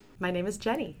My name is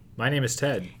Jenny. My name is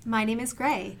Ted. My name is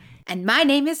Gray. And my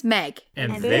name is Meg.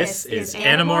 And this is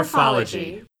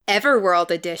Anamorphology.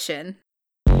 Everworld Edition.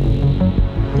 The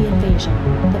invasion,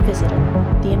 the visitor,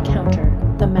 the encounter,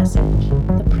 the message,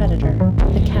 the predator,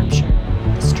 the capture,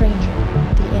 the stranger,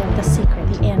 the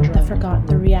secret, the android, the forgotten,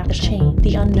 the reaction, the chain,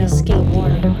 the unknown, the escape, the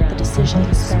warning, the decision, the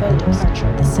exposed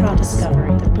departure, the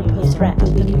self-discovery, the proposed threat,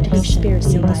 the mutation, the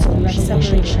solution, the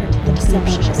separation, the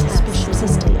deception, the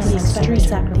suspicion, the unexpected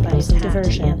sacrifice, the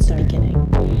diversion, the beginning.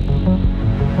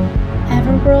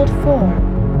 Everworld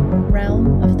 4,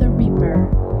 Realm of the Reaper.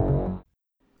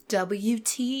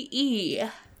 WTE.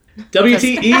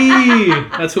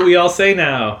 WTE! That's what we all say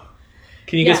now.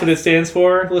 Can you guess what it stands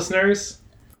for, listeners?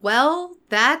 Well,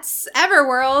 that's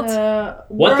Everworld.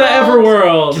 What the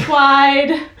Everworld?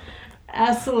 Wide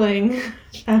Essling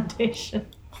Foundation.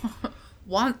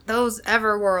 Want those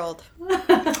Everworld. All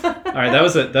right, that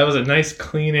was a nice,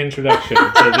 clean introduction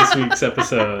to this week's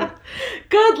episode.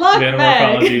 Good luck, of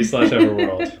Anamorphology /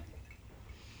 Everworld.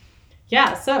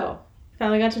 Yeah, so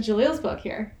finally got to Jaleel's book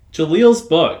here. Jaleel's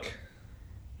book.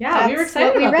 Yeah, we were excited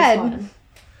what we about read. this one.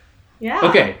 Yeah.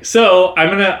 Okay, so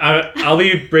I'll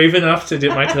be brave enough to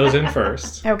dip my toes in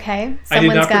first. Okay. I did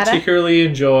not gotta. particularly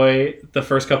enjoy the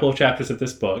first couple of chapters of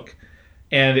this book,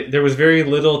 and there was very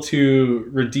little to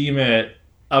redeem it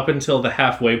up until the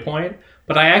halfway point.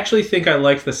 But I actually think I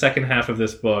liked the second half of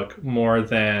this book more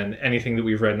than anything that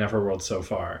we've read in Everworld so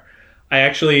far.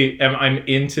 I'm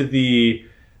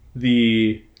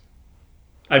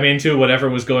into whatever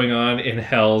was going on in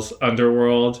Hell's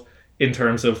underworld in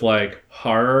terms of like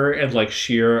horror and like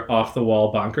sheer off the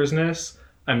wall bonkersness.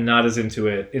 I'm not as into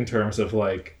it in terms of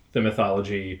like the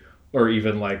mythology or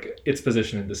even like its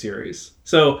position in the series.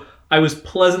 So I was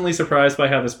pleasantly surprised by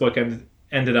how this book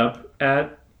ended up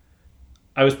at.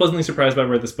 I was pleasantly surprised by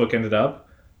where this book ended up.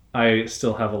 I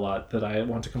still have a lot that I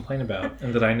want to complain about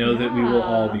and that I know that we will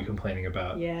all be complaining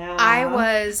about. Yeah. I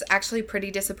was actually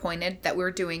pretty disappointed that we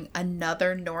were doing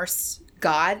another Norse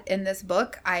god in this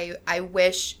book. I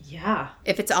wish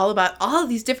if it's all about all of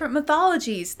these different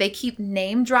mythologies, they keep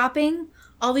name dropping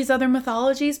all these other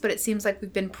mythologies, but it seems like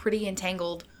we've been pretty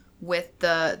entangled with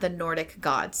the Nordic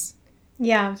gods.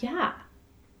 Yeah. Yeah.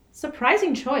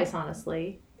 Surprising choice,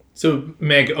 honestly. So,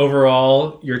 Meg,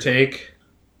 overall, your take?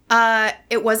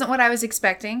 It wasn't what I was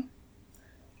expecting.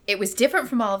 It was different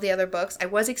from all of the other books. I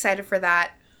was excited for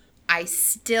that. I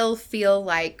still feel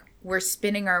like we're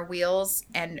spinning our wheels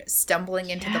and stumbling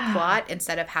into the plot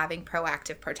instead of having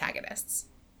proactive protagonists.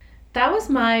 That was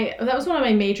one of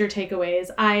my major takeaways.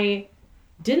 I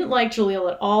didn't like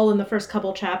Jaleel at all in the first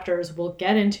couple chapters. We'll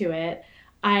get into it.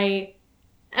 I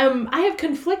have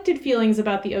conflicted feelings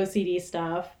about the OCD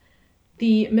stuff.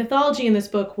 The mythology in this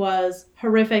book was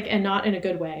horrific and not in a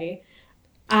good way.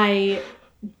 I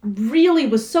really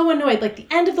was so annoyed. Like the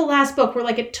end of the last book where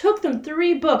like it took them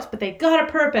 3 books, but they got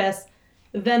a purpose.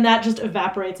 Then that just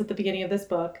evaporates at the beginning of this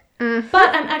book. Mm-hmm.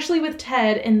 But I'm actually with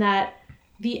Ted in that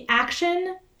the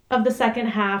action of the second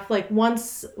half, like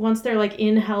once they're like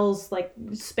in Hell's like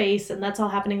space and that's all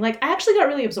happening, like I actually got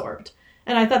really absorbed.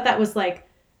 And I thought that was like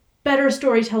better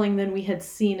storytelling than we had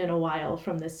seen in a while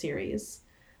from this series.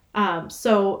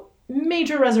 So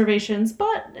major reservations,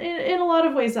 but in a lot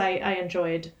of ways I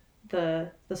enjoyed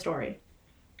the story.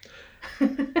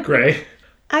 Gray?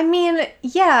 I mean,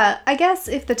 yeah, I guess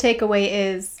if the takeaway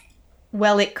is,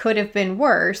 well, it could have been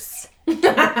worse.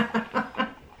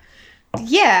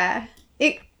 Yeah,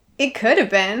 it could have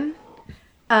been.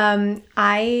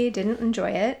 I didn't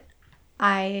enjoy it.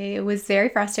 I was very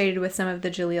frustrated with some of the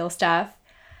Jaleel stuff.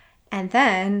 And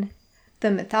then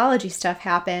the mythology stuff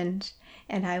happened.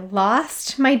 And I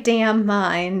lost my damn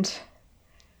mind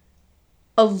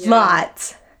a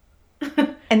lot.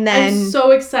 And then I'm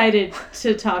so excited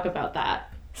to talk about that.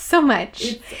 So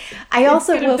much. There's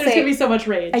going to be so much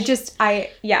rage.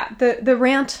 The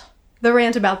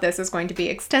rant about this is going to be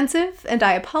extensive, and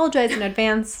I apologize in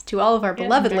advance to all of our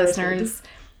beloved listeners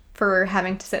for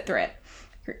having to sit through it.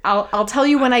 I'll tell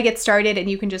you when I get started, and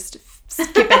you can just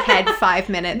skip ahead 5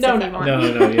 minutes if you want.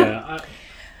 No, yeah.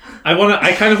 I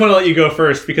kind of want to let you go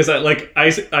first because I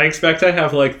expect I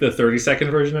have like the 30-second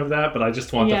version of that, but I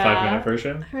just want the 5-minute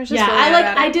version.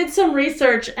 I did some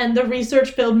research and the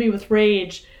research filled me with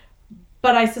rage,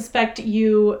 but I suspect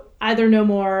you either know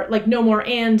more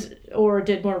and or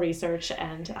did more research,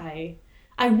 and I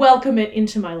welcome it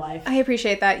into my life. I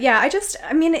appreciate that. Yeah, I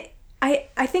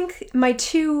think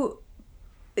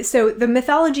so the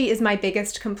mythology is my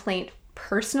biggest complaint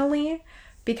personally,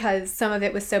 because some of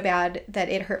it was so bad that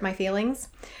it hurt my feelings.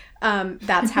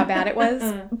 That's how bad it was.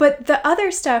 But the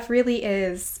other stuff really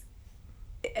is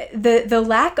the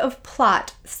lack of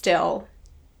plot still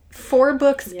 4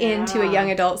 books into a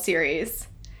young adult series.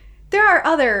 There are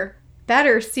other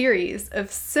better series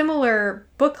of similar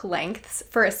book lengths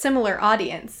for a similar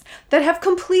audience that have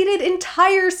completed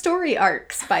entire story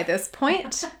arcs by this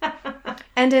point.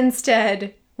 And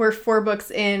instead, we're 4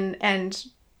 books in and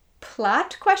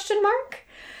plot ?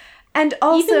 And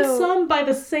also even some by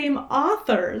the same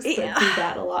authors that do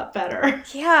that a lot better.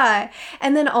 Yeah.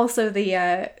 And then also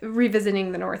the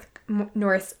revisiting the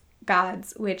Norse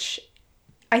gods, which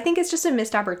I think is just a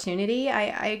missed opportunity.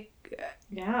 I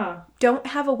don't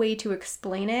have a way to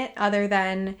explain it other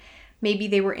than maybe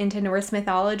they were into Norse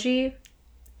mythology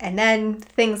and then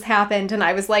things happened and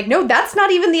I was like, no, that's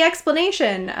not even the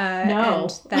explanation. No.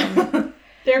 And then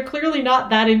they're clearly not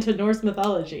that into Norse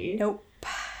mythology. Nope.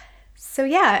 So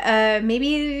yeah,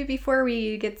 maybe before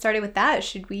we get started with that,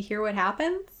 should we hear what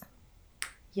happens?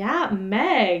 Yeah,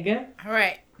 Meg. All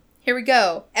right, here we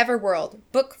go. Everworld,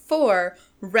 Book 4,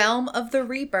 Realm of the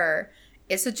Reaper.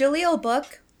 It's a Jaleel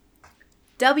book.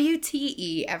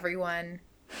 WTE, everyone.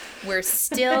 We're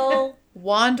still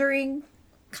wandering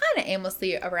kind of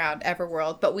aimlessly around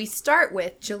Everworld, but we start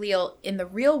with Jaleel in the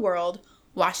real world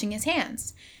washing his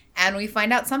hands. And we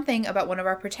find out something about one of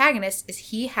our protagonists is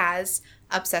he has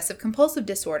obsessive compulsive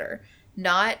disorder.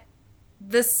 Not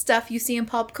the stuff you see in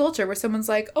pop culture where someone's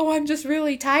like, oh, I'm just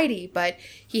really tidy. But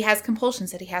he has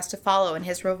compulsions that he has to follow and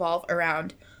his revolve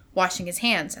around washing his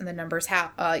hands and the number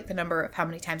of how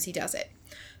many times he does it.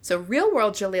 So real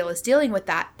world Jaleel is dealing with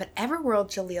that, but Everworld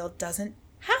Jaleel doesn't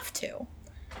have to.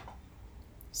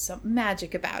 Something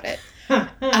magic about it. We'll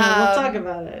talk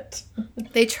about it.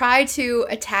 They try to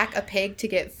attack a pig to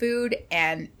get food,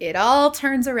 and it all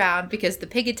turns around because the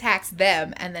pig attacks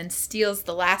them and then steals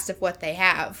the last of what they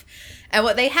have. And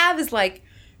what they have is like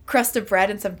crust of bread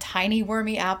and some tiny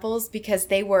wormy apples because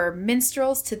they were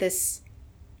minstrels to this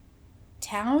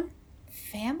town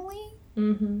family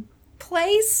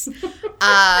place.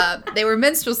 They were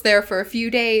minstrels there for a few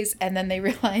days, and then they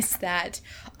realized that,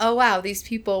 oh wow, these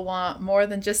people want more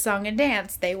than just song and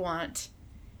dance. They want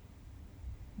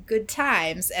good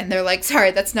times. And they're like,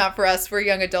 sorry, that's not for us. We're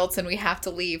young adults and we have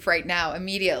to leave right now,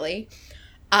 immediately.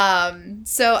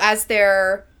 So as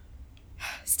they're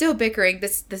still bickering,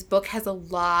 this book has a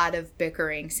lot of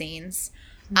bickering scenes.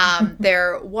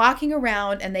 They're walking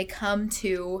around and they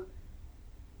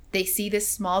see this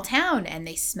small town and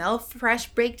they smell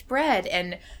fresh baked bread.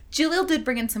 And Jaleel did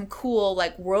bring in some cool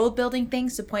like world building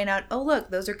things to point out, oh look,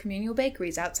 those are communal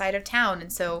bakeries outside of town.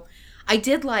 And so I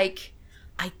did like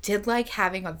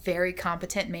having a very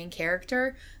competent main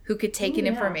character who could take in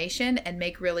information and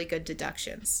make really good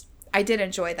deductions. I did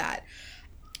enjoy that.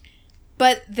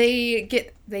 But they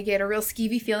get a real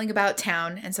skeevy feeling about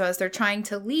town. And so as they're trying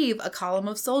to leave, a column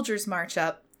of soldiers march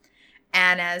up.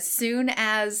 And as soon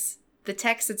as the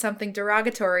text said something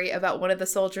derogatory about one of the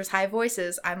soldiers' high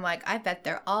voices, I'm like, I bet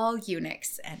they're all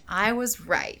eunuchs. And I was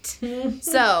right.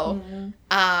 So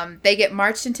they get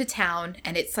marched into town,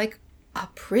 and it's like a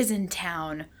prison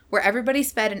town where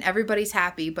everybody's fed and everybody's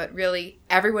happy, but really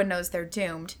everyone knows they're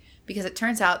doomed because it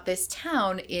turns out this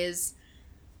town is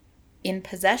in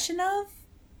possession of,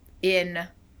 what am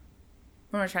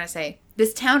I trying to say?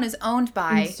 This town is owned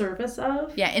by... In service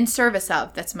of? Yeah, in service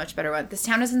of. That's a much better one. This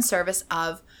town is in service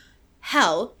of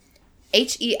Hel,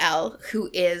 Hel, who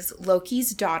is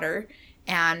Loki's daughter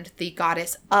and the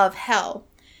goddess of Hel.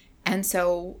 And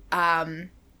so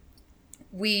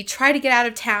we try to get out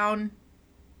of town.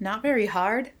 Not very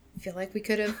hard. Feel like we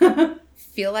could have come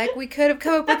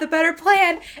up with a better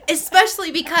plan, especially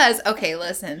because, okay,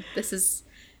 listen, this is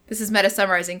meta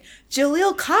summarizing.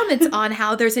 Jaleel comments on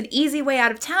how there's an easy way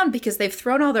out of town because they've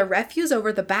thrown all their refuse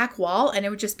over the back wall and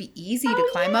it would just be easy to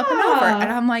climb up and over.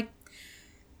 And I'm like,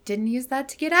 didn't use that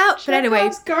to get out. But anyway,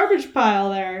 garbage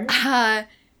pile there.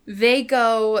 They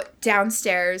go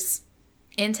downstairs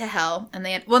into Hel, and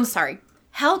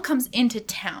Hel comes into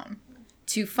town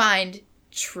to find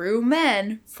true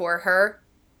men for her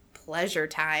pleasure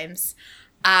times.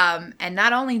 And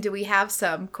not only do we have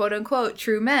some quote unquote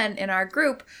true men in our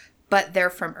group, but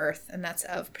they're from Earth, and that's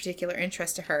of particular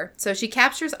interest to her. So she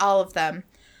captures all of them.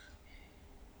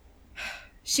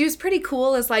 She was pretty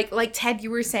cool as like Ted,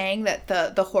 you were saying that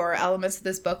the horror elements of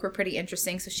this book were pretty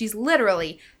interesting. So she's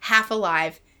literally half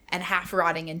alive and half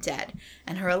rotting and dead.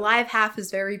 And her alive half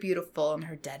is very beautiful and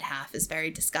her dead half is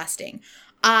very disgusting.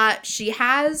 She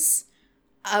has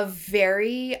a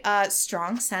very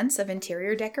strong sense of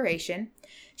interior decoration.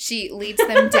 She leads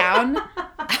them down.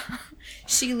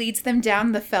 She leads them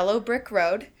down the fellow brick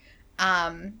road.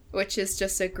 which is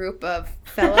just a group of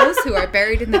fellows who are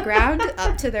buried in the ground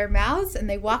up to their mouths, and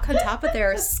they walk on top of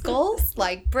their skulls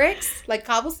like bricks, like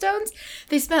cobblestones.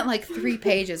 They spent like 3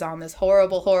 pages on this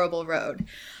horrible, horrible road.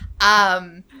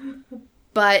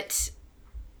 But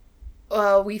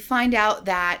we find out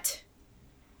that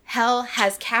Hel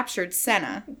has captured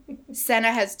Senna.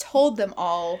 Senna has told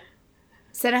Hel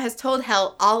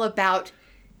all about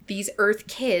these Earth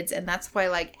kids, and that's why,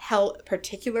 like, Hel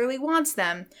particularly wants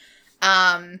them.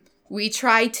 We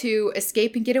try to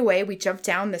escape and get away. We jump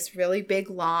down this really big,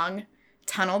 long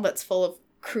tunnel that's full of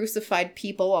crucified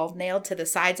people all nailed to the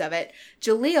sides of it.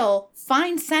 Jalil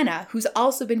finds Senna, who's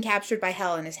also been captured by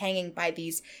Hel and is hanging by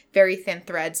these very thin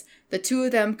threads. The two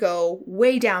of them go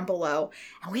way down below.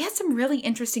 And we had some really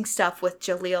interesting stuff with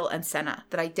Jalil and Senna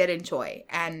that I did enjoy.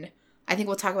 And I think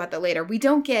we'll talk about that later. We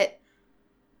don't get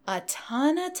a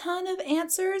ton of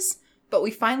answers, but we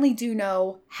finally do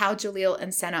know how Jalil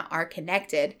and Senna are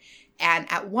connected.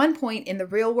 And at one point in the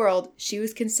real world, she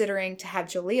was considering to have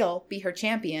Jalil be her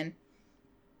champion.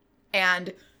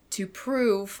 And to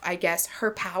prove, I guess,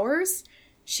 her powers,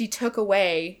 she took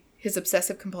away his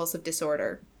obsessive-compulsive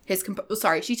disorder.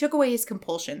 She took away his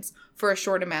compulsions for a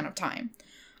short amount of time.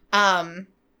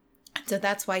 So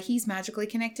that's why he's magically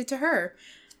connected to her.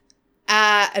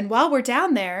 And while we're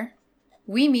down there,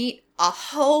 we meet a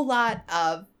whole lot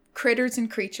of critters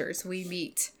and creatures. We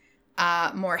meet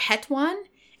more Hetwan,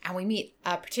 and we meet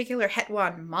a particular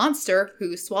Hetwan monster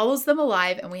who swallows them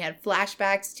alive, and we had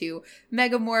flashbacks to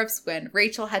Megamorphs when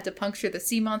Rachel had to puncture the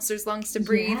sea monster's lungs to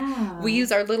breathe. Yeah. We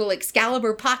use our little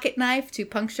Excalibur pocket knife to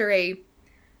puncture a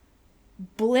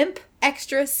blimp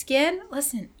extra skin.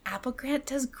 Listen, Apple Grant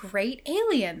does great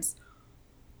aliens.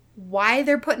 Why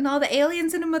they're putting all the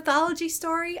aliens in a mythology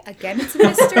story? Again, it's a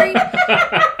mystery.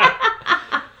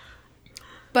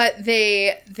 But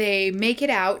they make it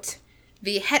out.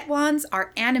 The Hetwans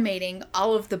are animating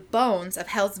all of the bones of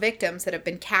Hel's victims that have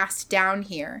been cast down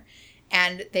here.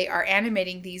 And they are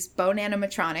animating these bone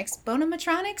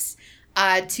animatronics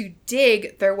to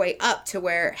dig their way up to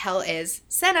where Hel is.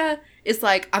 Senna is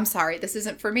like, I'm sorry, this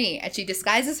isn't for me. And she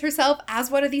disguises herself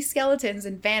as one of these skeletons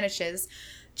and vanishes.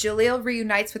 Jalil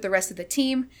reunites with the rest of the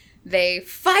team. They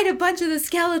fight a bunch of the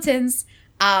skeletons.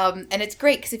 And it's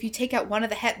great because if you take out one of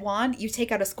the Hetwan, you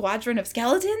take out a squadron of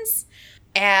skeletons.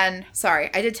 And, sorry,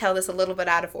 I did tell this a little bit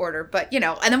out of order, but, and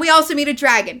then we also meet a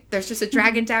dragon. There's just a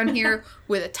dragon down here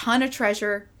with a ton of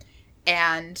treasure,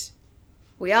 and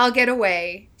we all get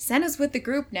away. Senna's with the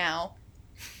group now.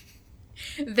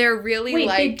 They're really Wait,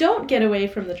 they don't get away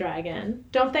from the dragon.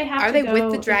 Don't they have to go? Are they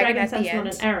with the dragon at the end? The dragon sends them on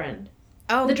an errand.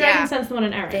 Oh, the dragon sends them on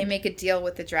an errand. They make a deal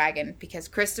with the dragon because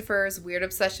Christopher's weird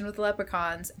obsession with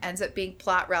leprechauns ends up being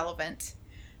plot relevant.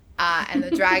 And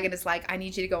the dragon is like, I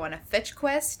need you to go on a fetch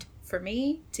quest for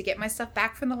me to get my stuff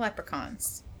back from the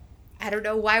leprechauns. I don't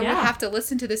know why we have to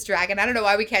listen to this dragon. I don't know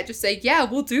why we can't just say, yeah,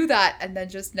 we'll do that, and then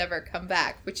just never come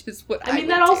back, which is what I mean,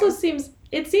 that also seems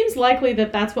likely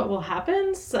that that's what will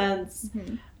happen since,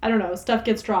 I don't know, stuff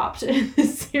gets dropped in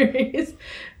this series.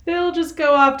 They'll just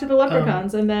go off to the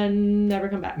leprechauns and then never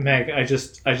come back. Meg, I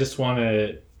just want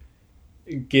to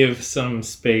give some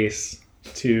space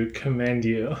to commend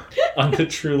you on the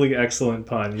truly excellent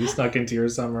pun you snuck into your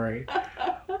summary.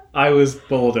 I was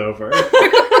bowled over.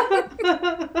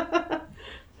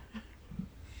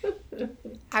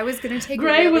 I was going to take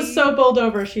Gray was so bowled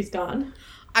over, she's gone.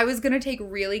 I was going to take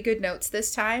really good notes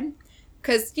this time.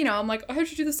 Because, I'm like, I have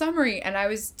to do the summary. And I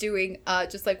was doing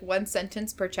just like one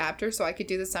sentence per chapter so I could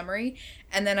do the summary.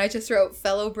 And then I just wrote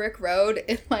Fellow Brick Road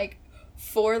in like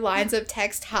 4 lines of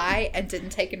text high and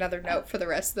didn't take another note for the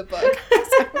rest of the book. So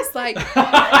I was like,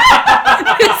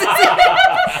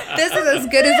 this is as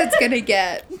good as it's going to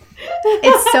get.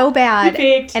 It's so bad.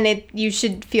 And you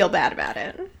should feel bad about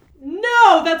it.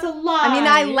 No, that's a lie. I mean,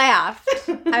 I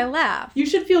laughed. You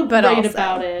should feel great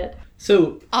about it.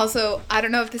 So, also, I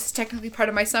don't know if this is technically part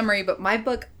of my summary, but my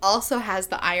book also has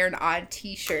the iron-on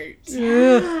t-shirt.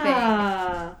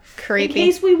 Yeah. Creepy. In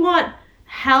case we want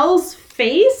Hel's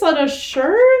face on a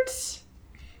shirt?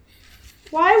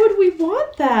 Why would we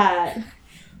want that?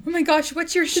 Oh my gosh,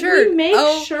 what's your shirt? Should we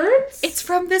make shirts? It's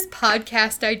from this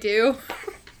podcast I do.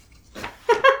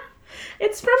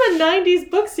 It's from a 90s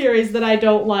book series that I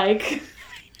don't like.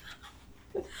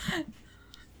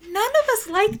 None of us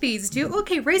like these, do?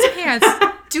 Okay, raise your hands.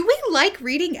 Do we like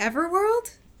reading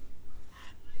Everworld?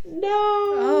 No.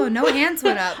 Oh, no hands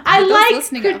went up. I like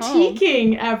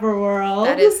critiquing Everworld.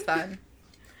 That is fun.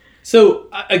 So,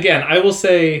 again, I will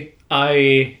say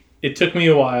it took me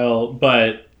a while,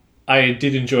 but I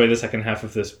did enjoy the second half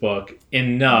of this book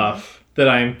enough that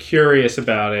I'm curious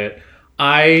about it.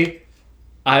 I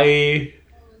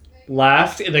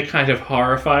laughed in a kind of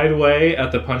horrified way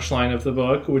at the punchline of the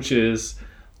book, which is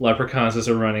leprechauns as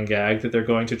a running gag that they're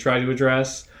going to try to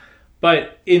address.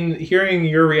 But in hearing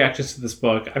your reactions to this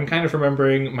book, I'm kind of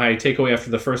remembering my takeaway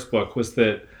after the first book was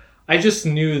that I just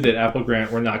knew that Apple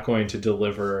Grant were not going to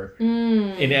deliver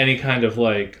in any kind of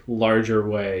like larger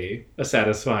way a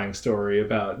satisfying story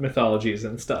about mythologies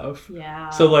and stuff. Yeah.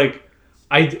 So like,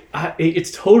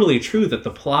 it's totally true that the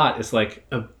plot is like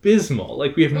abysmal.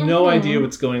 Like we have no idea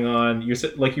what's going on.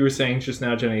 Like you were saying just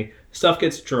now, Jenny, stuff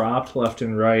gets dropped left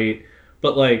and right.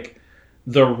 But like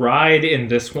the ride in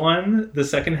this one, the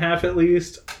second half at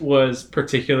least, was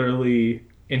particularly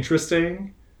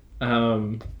interesting.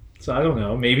 So I don't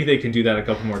know. Maybe they can do that a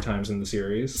couple more times in the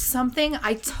series. Something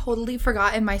I totally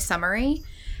forgot in my summary.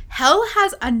 Hel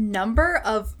has a number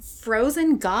of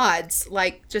frozen gods,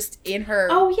 like, just in her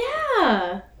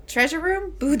treasure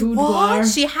room. Boudoir.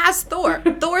 She has Thor.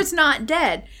 Thor's not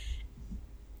dead.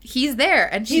 He's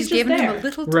there, and she's given him a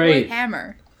little toy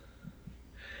hammer.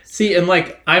 See, and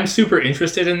like, I'm super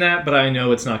interested in that, but I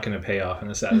know it's not going to pay off in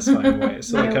a satisfying way.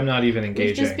 So like, I'm not even engaging.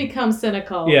 We've just become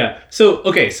cynical. Yeah. So,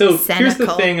 okay. So here's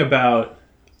the thing about,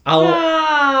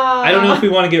 I don't know if we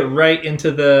want to get right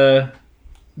into the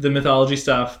mythology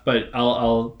stuff, but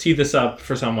I'll tee this up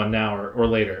for someone now or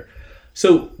later.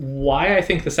 So why I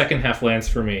think the second half lands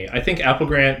for me, I think Apple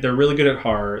Grant, they're really good at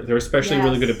horror. They're especially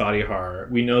really good at body horror.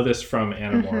 We know this from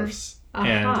Animorphs,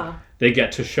 and they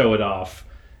get to show it off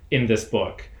in this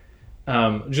book.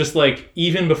 Just like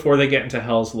even before they get into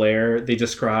Hel's Lair, they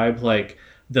describe like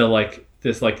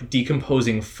this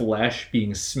decomposing flesh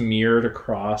being smeared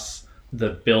across the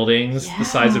buildings, the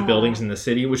sides of buildings in the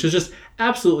city, which is just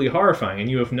absolutely horrifying,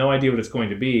 and you have no idea what it's going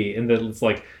to be. And then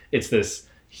it's this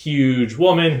huge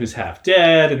woman who's half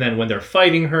dead, and then when they're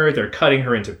fighting her, they're cutting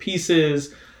her into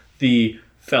pieces. The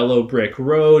fellow brick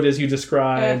road, as you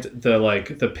described,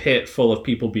 the pit full of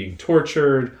people being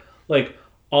tortured, like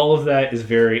all of that is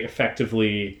very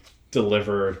effectively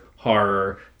delivered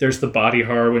horror. There's the body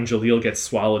horror when Jalil gets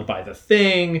swallowed by the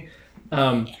thing.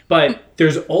 But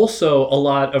there's also a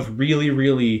lot of really,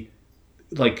 really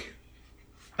like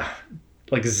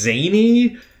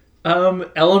zany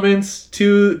elements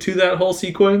to that whole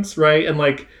sequence, right? And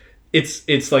like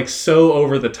it's like so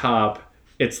over the top.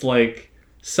 It's like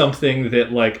something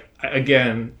that like,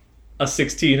 again, a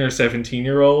 16 or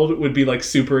 17-year-old would be like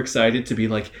super excited to be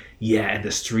like, yeah, and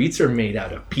the streets are made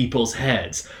out of people's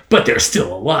heads, but they're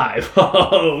still alive.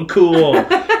 Oh, cool.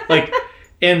 Like,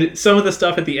 and some of the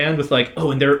stuff at the end with like,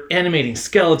 oh, and they're animating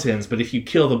skeletons, but if you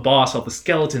kill the boss, all the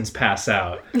skeletons pass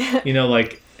out. You know,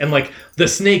 like, and like the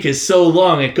snake is so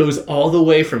long, it goes all the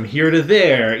way from here to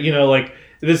there. You know, like,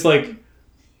 it's like,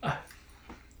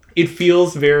 it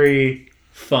feels very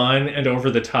fun and over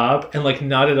the top and like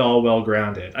not at all well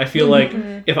grounded. I feel like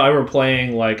if I were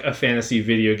playing like a fantasy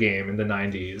video game in the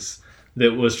 90s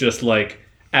that was just like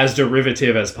as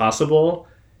derivative as possible,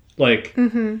 like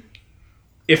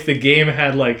if the game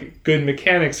had like good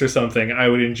mechanics or something, I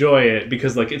would enjoy it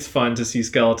because like it's fun to see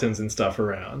skeletons and stuff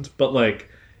around, but like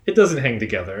it doesn't hang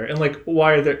together. And like,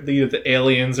 why are the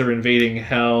aliens are invading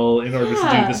Hel in order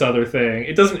to do this other thing?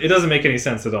 It doesn't make any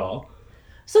sense at all.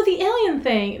 So the alien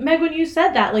thing, Meg, when you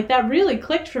said that, like, that really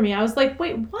clicked for me. I was like,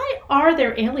 wait, why are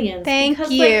there aliens? Thank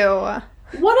you. Like,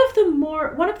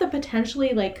 one of the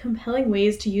potentially, like, compelling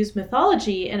ways to use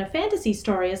mythology in a fantasy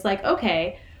story is like,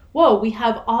 okay, whoa, we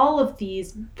have all of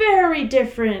these very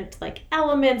different, like,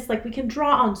 elements. Like, we can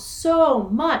draw on so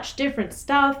much different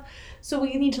stuff. So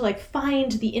we need to, like,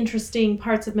 find the interesting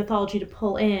parts of mythology to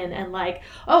pull in and, like,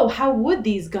 oh, how would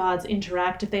these gods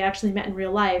interact if they actually met in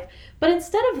real life? But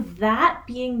instead of that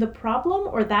being the problem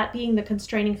or that being the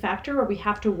constraining factor where we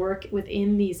have to work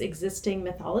within these existing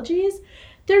mythologies,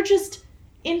 they're just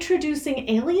introducing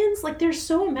aliens. Like, they're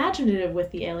so imaginative with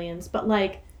the aliens, but,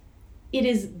 like, it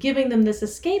is giving them this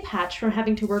escape hatch from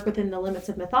having to work within the limits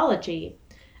of mythology.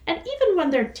 And even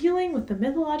when they're dealing with the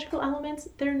mythological elements,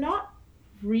 they're not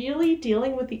really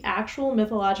dealing with the actual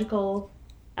mythological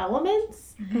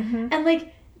elements. And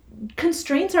like,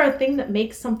 constraints are a thing that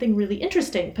makes something really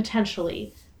interesting,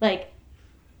 potentially. Like,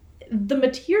 the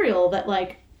material that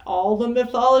like all the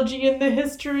mythology in the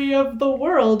history of the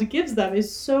world gives them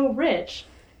is so rich,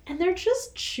 and they're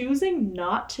just choosing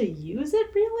not to use it,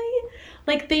 really.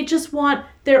 Like, they just want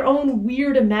their own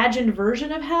weird imagined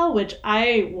version of Hel, which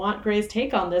I want Gray's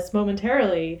take on this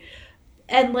momentarily.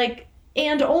 And like,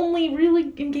 and only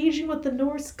really engaging with the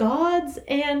Norse gods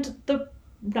and the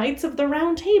Knights of the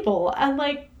Round Table, and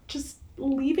like just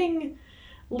leaving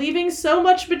so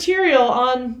much material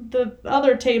on the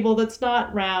other table that's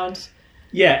not round.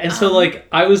 Yeah, and so like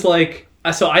I was like,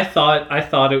 so I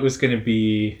thought it was going to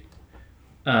be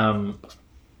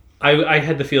I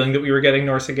had the feeling that we were getting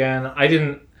Norse again.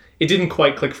 It didn't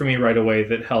quite click for me right away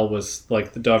that Hel was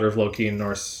like the daughter of Loki and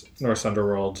Norse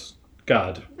underworld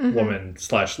god woman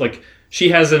 / like she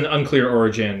has an unclear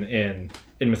origin in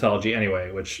mythology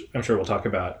anyway, which I'm sure we'll talk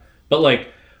about. But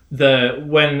like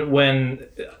when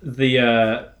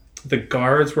the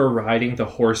guards were riding the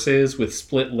horses with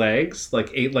split legs, like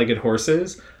 8-legged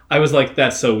horses, I was like,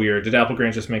 that's so weird. Did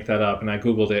Applegrant just make that up? And I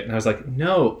Googled it and I was like,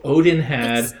 no, Odin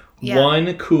had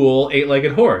one cool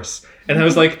 8-legged horse. And I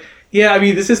was like, yeah, I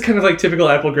mean, this is kind of like typical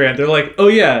Applegrant. They're like, oh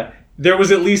yeah, there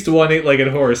was at least one 8-legged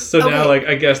horse. So now, like,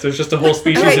 I guess there's just a whole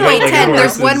species of 8-legged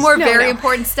horses. There's one more very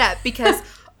important step, because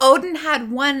Odin had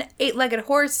one 8-legged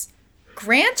horse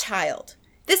grandchild.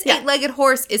 This 8-legged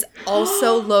horse is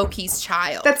also Loki's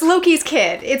child. That's Loki's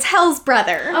kid. It's Hel's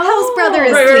brother. Hel's brother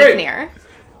is Sleipnir.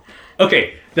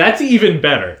 Okay, that's even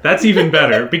better.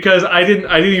 Because I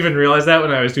didn't even realize that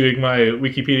when I was doing my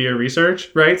Wikipedia research,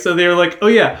 right? So they were like, oh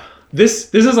yeah,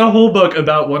 this is a whole book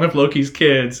about one of Loki's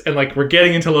kids, and like we're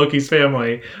getting into Loki's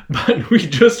family, but we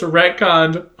just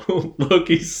retconned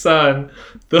Loki's son,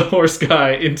 the horse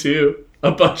guy, into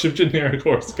a bunch of generic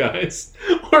horse guys.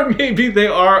 Or maybe they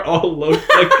are all Loki,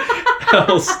 like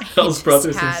Hel's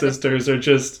brothers and sisters are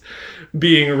just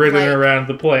being ridden around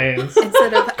the plains.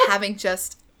 Instead of having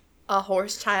just a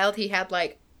horse child, he had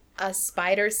like a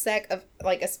spider sack,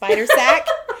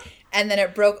 and then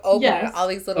it broke open and all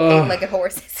these little 8-legged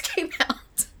horses came out.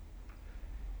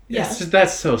 Yes,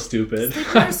 that's so stupid.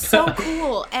 They're so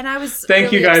cool, and I was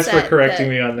Thank you guys for correcting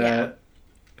me on that.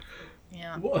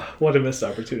 Yeah. What a missed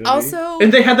opportunity. Also,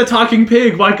 and they had the talking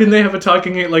pig. Why couldn't they have a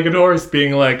talking 8-legged horse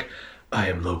being like, I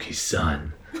am Loki's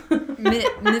son?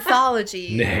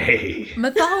 Mythology. Nay.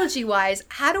 Mythology-wise,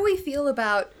 how do we feel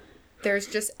about there's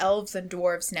just elves and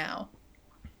dwarves now?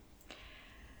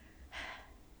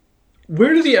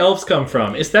 Where do the elves come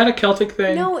from? Is that a Celtic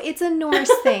thing? No, it's a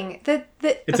Norse thing.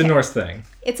 It's a Norse thing.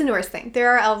 It's a Norse thing.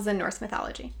 There are elves in Norse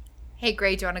mythology. Hey,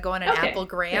 Gray, do you want to go on an Apple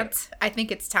Grant? I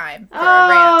think it's time for a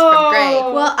rant from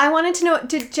Gray. Well, I wanted to know,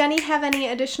 did Jenny have any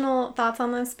additional thoughts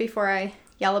on this before I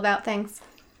yell about things?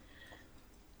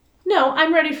 No,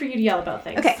 I'm ready for you to yell about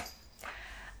things. Okay.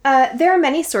 There are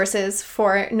many sources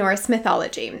for Norse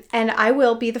mythology, and I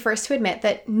will be the first to admit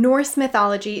that Norse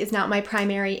mythology is not my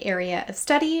primary area of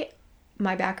study.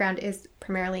 My background is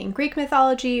primarily in Greek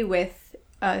mythology with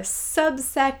a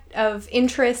subset of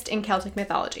interest in Celtic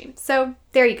mythology. So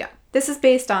there you go. This is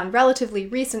based on relatively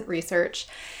recent research,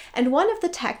 and one of the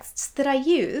texts that I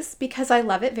use, because I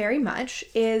love it very much,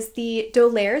 is the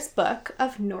D'Aulaire's Book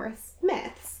of Norse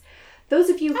Myths. Those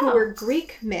of you who were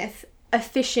Greek myth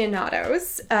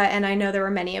aficionados, and I know there were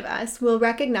many of us, will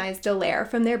recognize D'Aulaire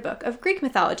from their book of Greek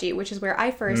mythology, which is where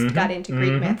I first got into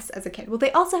Greek myths as a kid. Well,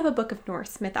 they also have a book of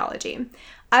Norse mythology.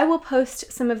 I will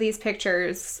post some of these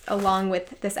pictures along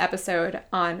with this episode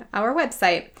on our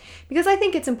website, because I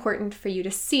think it's important for you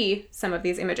to see some of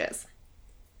these images.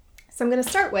 So I'm going to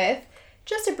start with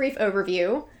just a brief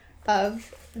overview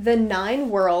of the 9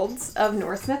 worlds of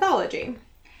Norse mythology.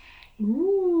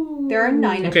 Ooh. There are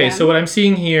 9 of them. Okay, so what I'm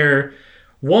seeing here,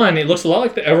 one, it looks a lot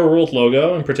like the Everworld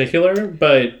logo in particular,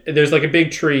 but there's like a big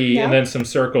tree and then some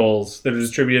circles that are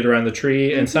distributed around the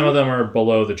tree, and some of them are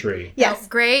below the tree. Yes.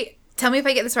 Great. Tell me if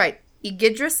I get this right.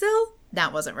 Yggdrasil?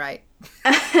 That wasn't right.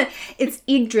 It's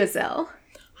Yggdrasil.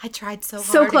 I tried so hard.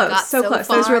 So close. So close.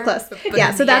 That was real close.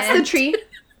 Yeah, so that's the tree.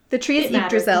 The tree is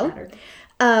Yggdrasil.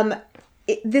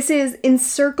 This is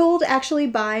encircled actually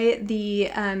by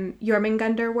the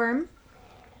Jormungandr worm.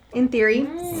 In theory,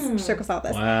 circles all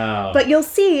this. Wow. But you'll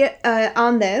see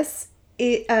on this,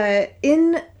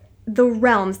 in the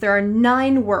realms, there are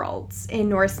 9 worlds in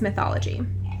Norse mythology.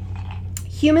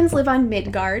 Humans live on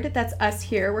Midgard. That's us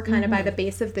here. We're kind of by the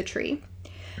base of the tree.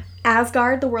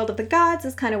 Asgard, the world of the gods,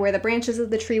 is kind of where the branches of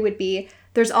the tree would be.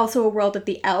 There's also a world of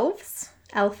the elves,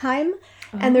 Elfheim.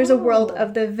 And there's a world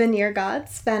of the Vanir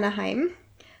gods, Vanaheim.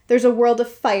 There's a world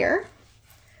of fire.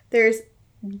 There's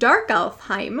Dark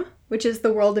Elfheim, which is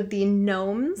the world of the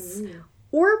gnomes,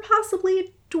 or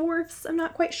possibly dwarfs, I'm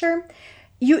not quite sure.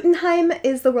 Jotunheim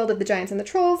is the world of the giants and the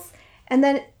trolls. And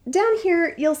then down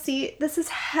here, you'll see this is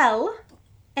Hel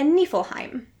and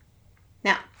Niflheim.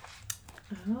 Now,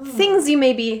 things you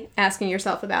may be asking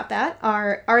yourself about that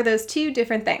are those 2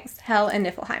 different things, Hel and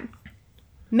Niflheim?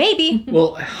 Maybe.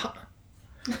 Well,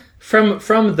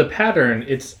 from the pattern,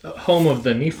 it's home of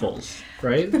the Nifls,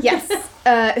 right? Yes.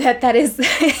 That is,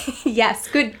 yes,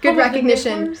 good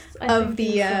recognition of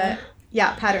the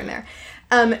pattern there.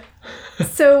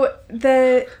 So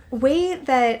the way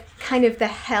that kind of the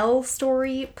Hel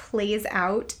story plays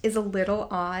out is a little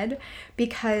odd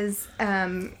because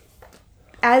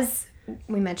as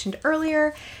we mentioned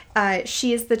earlier.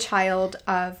 She is the child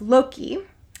of Loki.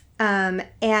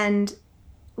 And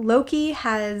Loki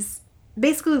has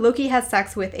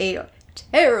sex with a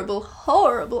terrible,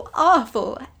 horrible,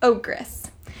 awful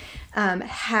ogress,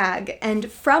 hag.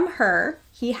 And from her,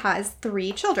 he has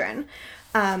 3 children.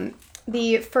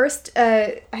 The first,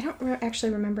 I don't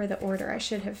actually remember the order. I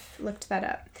should have looked that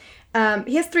up.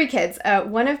 He has 3 kids.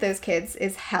 One of those kids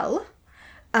is Hel.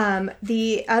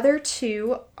 The other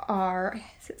 2 are,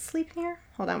 is it Sleipnir?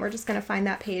 Hold on, we're just going to find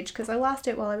that page because I lost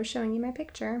it while I was showing you my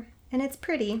picture. And it's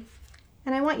pretty.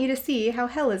 And I want you to see how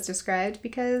Hel is described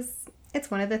because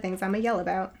it's one of the things I'm a yell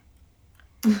about.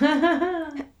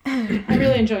 I'm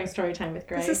really enjoying Storytime with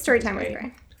Gray. This is Storytime with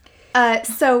Gray.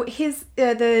 So his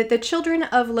the children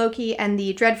of Loki and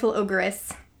the dreadful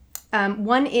ogress,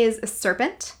 one is a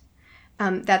serpent.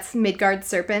 That's Midgard's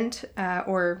serpent,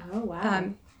 or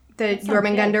the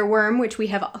Jormungandr worm,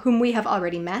 whom we have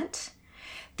already met.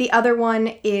 The other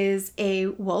one is a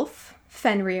wolf,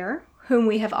 Fenrir, whom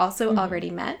we have also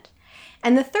already met.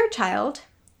 And the third child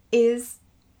is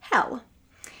Hel.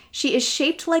 She is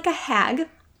shaped like a hag,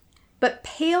 but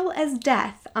pale as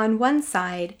death on one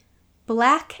side,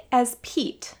 black as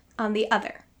peat on the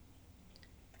other.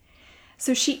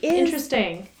 So she is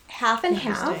interesting, half and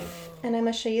half. And I'm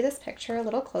going to show you this picture a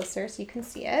little closer so you can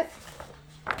see it.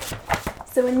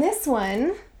 So in this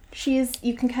one,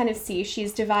 you can kind of see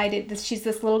she's divided. She's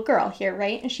this little girl here,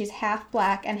 right? And she's half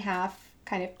black and half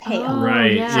kind of pale. Oh,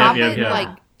 right. Yeah. Like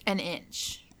an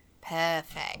inch.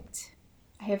 Perfect.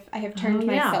 I have turned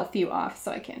my self-view off,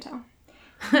 so I can't tell.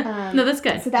 No, that's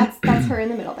good. So that's her in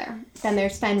the middle there. Then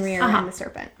there's Fenrir and the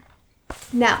serpent.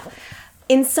 Now,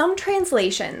 in some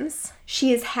translations,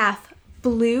 she is half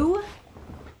blue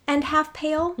and half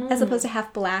pale, as opposed to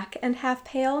half black and half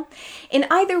pale. In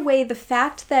either way, the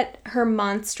fact that her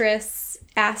monstrous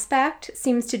aspect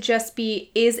seems to just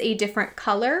is a different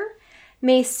color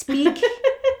may speak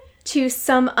to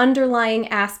some underlying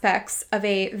aspects of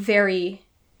a very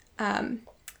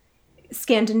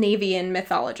Scandinavian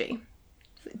mythology.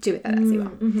 Do with that as you will.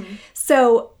 Mm-hmm.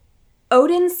 So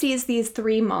Odin sees these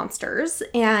 3 monsters,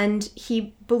 and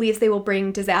he believes they will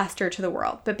bring disaster to the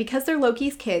world. But because they're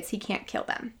Loki's kids, he can't kill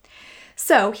them.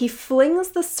 So he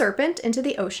flings the serpent into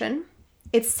the ocean.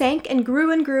 It sank and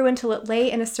grew until it lay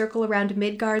in a circle around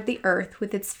Midgard, the earth,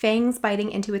 with its fangs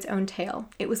biting into its own tail.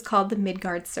 It was called the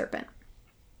Midgard serpent.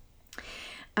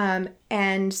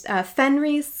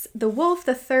 Fenris, the wolf,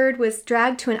 the third, was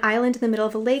dragged to an island in the middle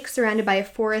of a lake surrounded by a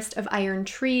forest of iron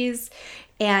trees,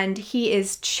 and he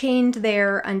is chained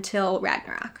there until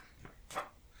Ragnarok.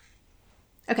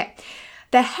 Okay,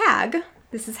 the hag,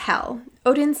 this is Hel,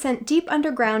 Odin sent deep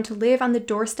underground to live on the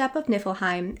doorstep of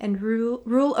Niflheim and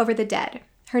rule over the dead.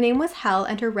 Her name was Hel,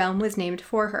 and her realm was named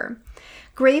for her.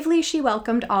 Gravely she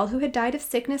welcomed all who had died of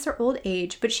sickness or old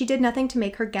age, but she did nothing to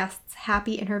make her guests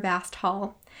happy in her vast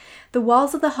hall. The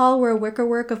walls of the hall were a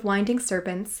wickerwork of winding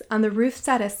serpents. On the roof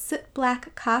sat a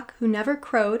soot-black cock who never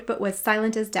crowed but was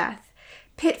silent as death.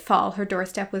 Pitfall, her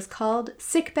doorstep was called.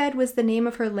 Sickbed was the name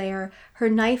of her lair. Her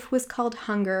knife was called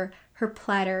Hunger. Her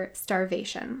platter,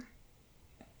 Starvation.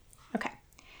 Okay.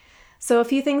 So a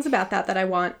few things about that I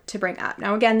want to bring up.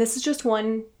 Now, again, this is just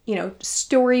one,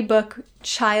 storybook,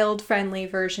 child-friendly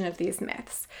version of these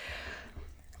myths.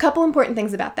 A couple important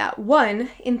things about that. One,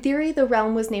 in theory, the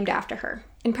realm was named after her.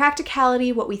 In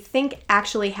practicality, what we think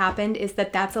actually happened is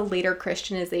that that's a later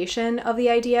Christianization of the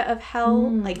idea of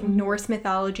hell. Like, Norse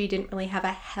mythology didn't really have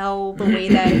a hell the way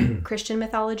that Christian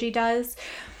mythology does.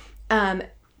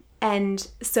 And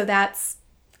so that's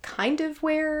kind of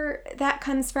where that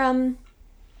comes from.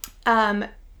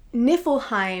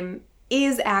 Niflheim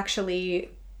is actually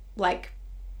it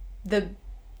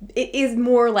is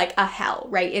more like a hell,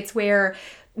 right? It's where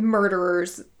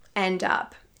murderers end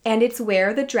up. And it's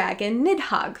where the dragon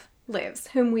Nidhogg lives,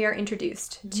 whom we are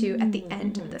introduced to at the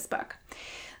end of this book.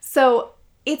 So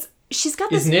she's got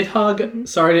this... Is Nidhogg,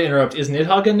 sorry to interrupt, is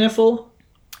Nidhogg a Niffle?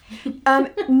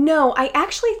 No, I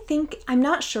actually think, I'm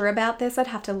not sure about this, I'd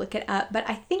have to look it up, but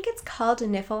I think it's called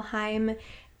Niflheim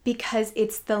because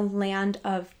it's the land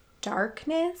of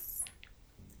darkness.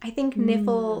 I think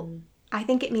I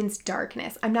think it means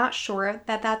darkness. I'm not sure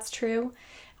that that's true.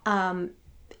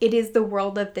 It is the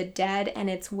world of the dead, and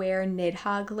it's where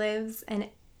Nidhogg lives, and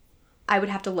I would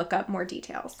have to look up more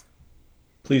details.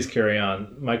 Please carry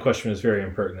on. My question is very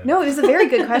impertinent. No, it was a very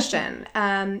good question.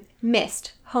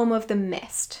 Mist, home of the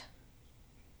mist,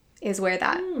 is where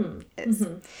that is.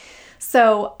 Mm-hmm.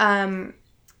 So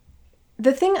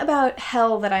the thing about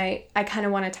hell that I kind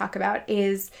of want to talk about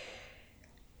is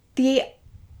the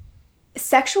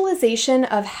sexualization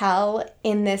of hell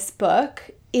in this book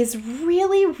is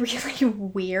really, really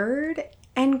weird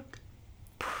and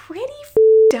pretty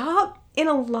f***ed up in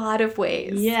a lot of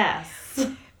ways. Yes.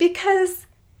 Because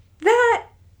that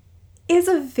is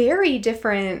a very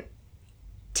different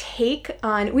take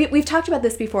on... We've talked about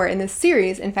this before in this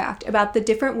series, in fact, about the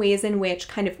different ways in which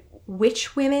kind of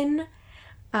witch women,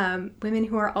 women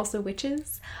who are also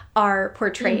witches, are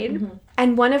portrayed. Mm-hmm.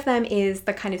 And one of them is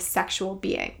the kind of sexual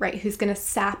being, right, who's going to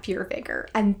sap your vigor.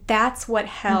 And that's what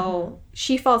Hel...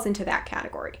 She falls into that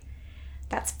category.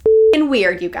 That's f***ing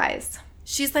weird, you guys.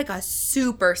 She's like a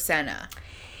super Senna.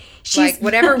 She's, like,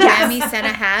 whatever whammy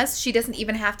Senna has, she doesn't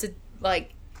even have to,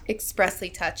 like, expressly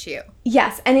touch you.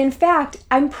 Yes, and in fact,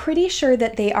 I'm pretty sure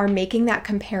that they are making that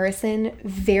comparison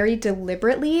very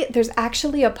deliberately. There's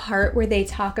actually a part where they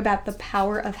talk about the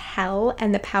power of Hel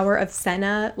and the power of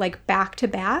Senna, like, back to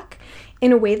back,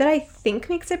 in a way that I think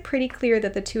makes it pretty clear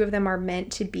that the two of them are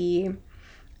meant to be...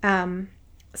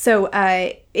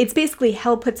 it's basically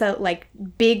Hel puts a, like,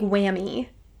 big whammy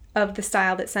of the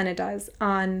style that Senna does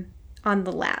on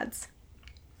the lads.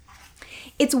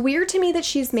 It's weird to me that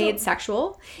she's made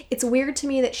sexual. It's weird to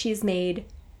me that she's made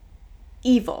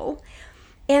evil.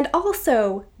 And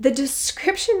also, the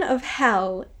description of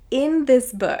Hel in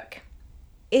this book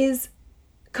is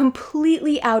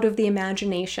completely out of the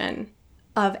imagination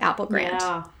of Apple Grant.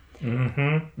 Yeah.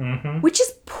 Mm-hmm. Mm-hmm. Which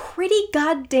is pretty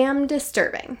goddamn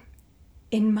disturbing,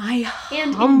 in my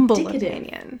humble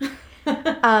opinion.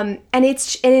 And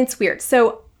it's weird.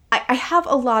 So I have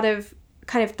a lot of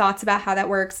kind of thoughts about how that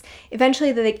works.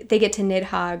 Eventually they get to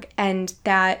Nidhogg, and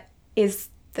that is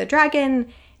the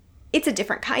dragon. It's a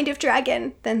different kind of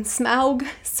dragon than Smaug.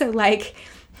 So, like,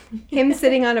 him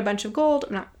sitting on a bunch of gold,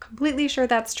 I'm not completely sure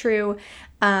that's true.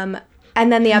 And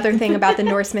then the other thing about the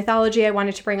Norse mythology I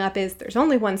wanted to bring up is there's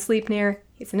only one Sleipnir.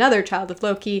 He's another child of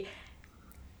Loki.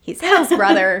 He's Hel's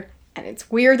brother. And it's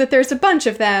weird that there's a bunch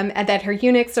of them and that her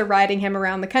eunuchs are riding him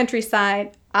around the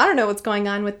countryside. I don't know what's going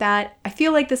on with that. I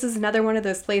feel like this is another one of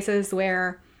those places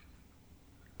where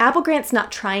Apple Grant's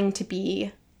not trying to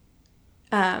be...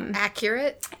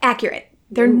 accurate? Accurate.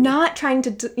 They're not trying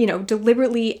to,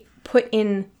 deliberately put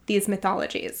in these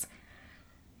mythologies.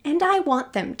 And I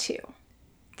want them to.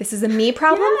 This is a me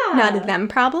problem, not a them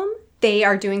problem. They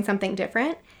are doing something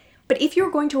different. But if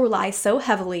you're going to rely so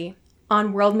heavily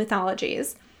on world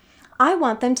mythologies... I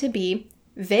want them to be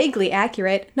vaguely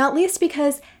accurate, not least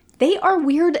because they are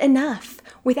weird enough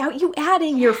without you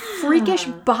adding your freakish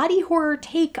body horror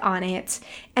take on it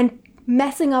and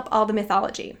messing up all the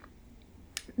mythology.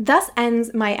 Thus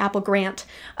ends my Apple Grant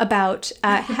about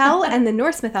Hel and the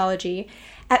Norse mythology.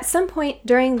 At some point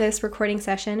during this recording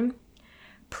session,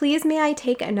 please may I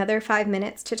take another 5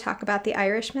 minutes to talk about the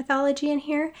Irish mythology in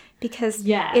here? Because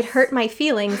it hurt my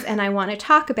feelings and I want to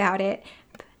talk about it.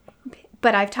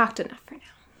 But I've talked enough for now.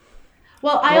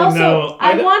 Well,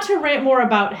 I want to rant more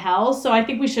about Hel, so I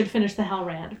think we should finish the Hel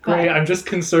rant. Great, I'm just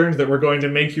concerned that we're going to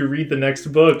make you read the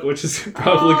next book, which is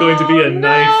probably going to be a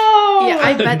knife. Yeah,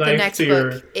 I bet the next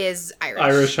book is Irish.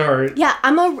 Irish Heart. Yeah,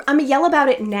 I'm a yell about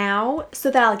it now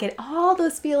so that I'll get all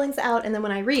those feelings out, and then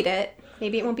when I read it,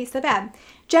 maybe it won't be so bad.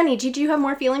 Jenny, did you have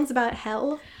more feelings about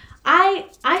Hel? I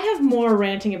have more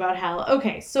ranting about Hel.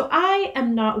 Okay, so I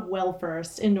am not well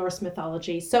versed in Norse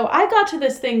mythology. So I got to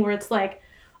this thing where it's like,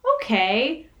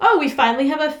 okay, we finally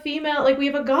have a female, like we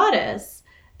have a goddess.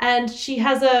 And she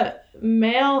has a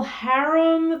male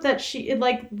harem that she,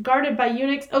 like, guarded by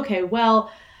eunuchs. Okay,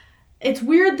 well, it's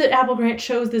weird that Apple Grant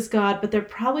chose this god, but they're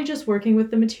probably just working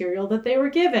with the material that they were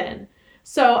given.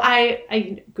 So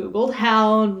I Googled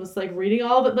Hel and was like reading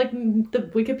all of it, like the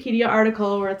Wikipedia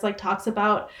article where it's like talks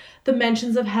about the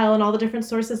mentions of Hel and all the different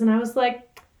sources. And I was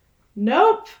like,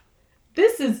 nope,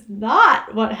 this is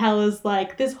not what Hel is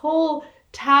like. This whole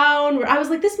town where I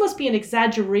was like, this must be an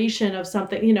exaggeration of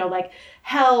something, like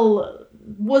Hel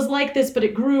was like this, but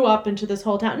it grew up into this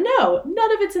whole town. No,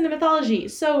 none of it's in the mythology.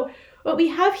 So what we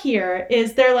have here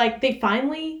is they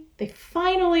finally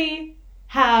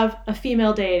have a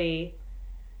female deity.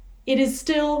 It is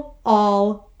still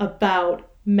all about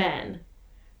men.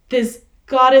 This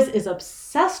goddess is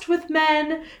obsessed with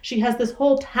men. She has this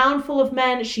whole town full of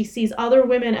men. She sees other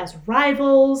women as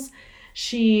rivals.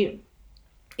 She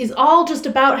is all just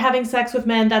about having sex with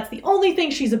men. That's the only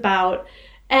thing she's about.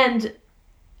 And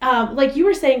like you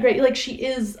were saying, great, like she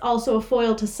is also a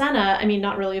foil to Senna. I mean,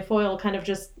 not really a foil, kind of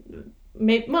just,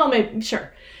 maybe,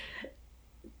 sure.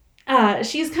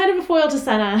 She's kind of a foil to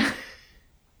Senna.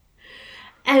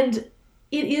 And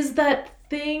it is that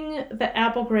thing that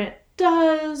Apple Grant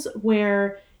does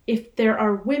where if there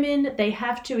are women, they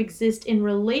have to exist in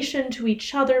relation to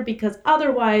each other because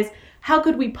otherwise, how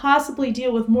could we possibly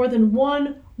deal with more than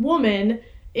one woman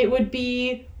it would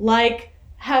be like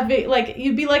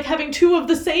you'd be like having two of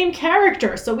the same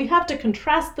character. So we have to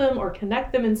contrast them or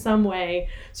connect them in some way.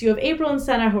 So you have April and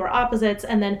Senna, who are opposites,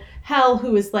 and then Hel,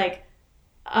 who is like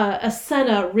a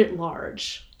Senna writ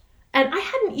large. And I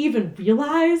hadn't even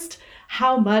realized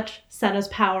how much Senna's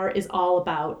power is all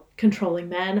about controlling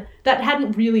men. That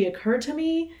hadn't really occurred to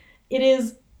me. It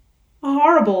is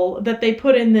horrible that they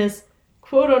put in this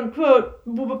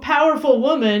quote-unquote powerful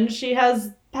woman. She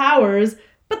has powers,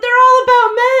 but they're all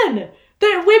about men.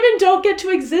 That women don't get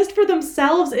to exist for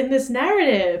themselves in this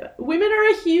narrative. Women are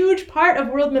a huge part of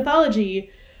world mythology,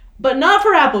 but not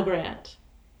for Applegrand.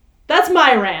 That's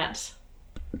my rant.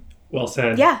 Well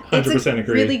said. Yeah, 100% it's a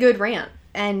agree. really good rant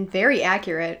and very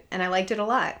accurate, and I liked it a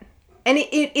lot. And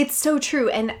it's so true,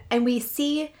 and we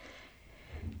see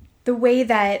the way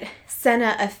that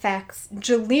Senna affects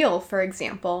Jalil, for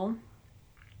example,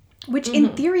 which in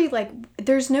theory, like,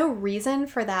 there's no reason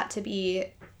for that to be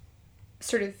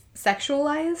sort of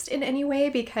sexualized in any way,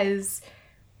 because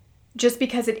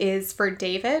it is for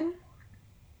David.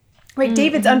 Right,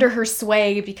 David's under her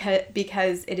sway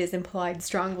because it is implied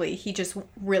strongly he just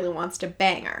really wants to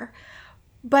bang her.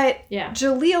 But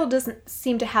Jalil doesn't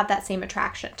seem to have that same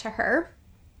attraction to her.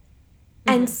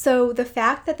 And so the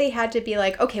fact that they had to be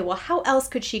like, okay, well, how else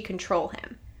could she control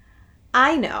him?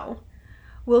 I know.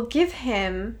 We'll give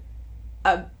him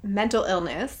a mental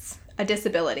illness, a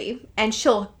disability, and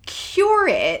she'll cure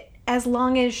it as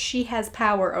long as she has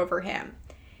power over him.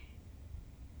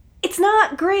 It's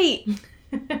not great.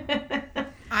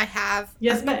 I have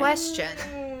a question.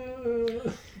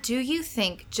 Do you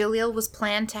think Jalil was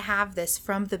planned to have this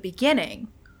from the beginning?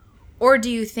 Or do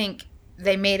you think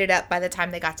they made it up by the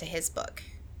time they got to his book?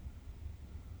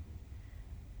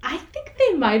 I think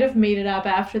they might have made it up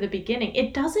after the beginning.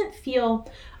 It doesn't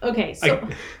feel... Okay, so...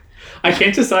 I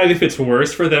can't decide if it's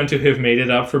worse for them to have made it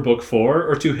up for book 4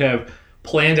 or to have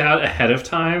planned out ahead of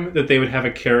time that they would have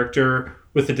a character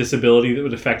with a disability that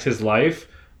would affect his life,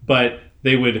 but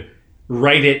they would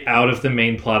write it out of the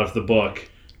main plot of the book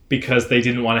because they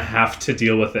didn't want to have to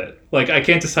deal with it. Like, I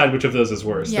can't decide which of those is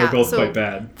worse. Yeah, they're both quite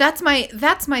bad. That's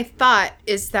my thought,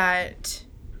 is that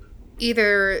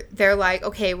either they're like,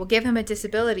 okay, we'll give him a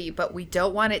disability, but we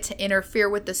don't want it to interfere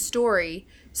with the story,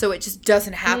 so it just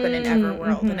doesn't happen in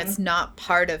Everworld, and it's not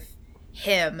part of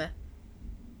him.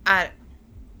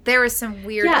 There was some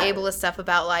weird ableist stuff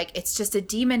about, like, it's just a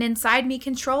demon inside me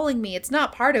controlling me. It's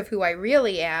not part of who I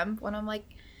really am. When I'm like,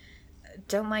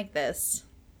 don't like this.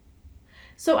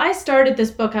 So I started this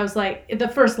book, I was like, the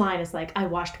first line is like, I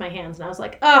washed my hands, and I was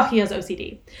like, oh, he has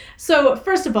OCD. So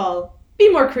first of all, be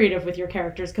more creative with your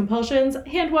character's compulsions.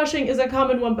 Hand washing is a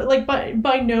common one, but like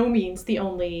by no means the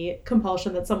only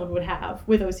compulsion that someone would have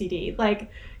with OCD. Like,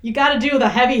 you got to do the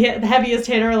heaviest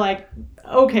hitter. Like,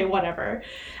 okay, whatever.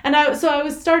 And I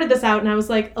started this out, and I was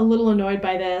like a little annoyed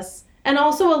by this, and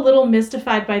also a little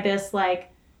mystified by this.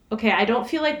 Like, okay, I don't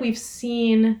feel like we've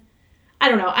seen. I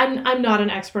don't know. I'm not an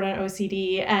expert on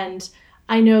OCD, and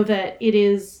I know that it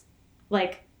is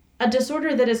like a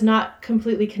disorder that is not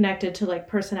completely connected to like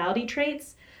personality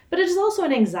traits, but it is also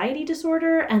an anxiety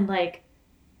disorder, and like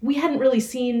we hadn't really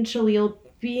seen Jalil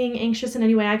being anxious in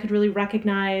any way I could really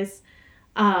recognize.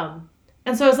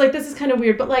 And so I was like, this is kind of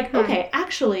weird, but like, okay,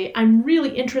 actually, I'm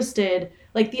really interested,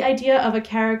 like the idea of a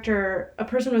character, a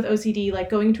person with OCD,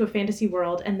 like going into a fantasy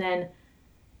world and then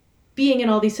being in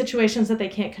all these situations that they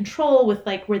can't control with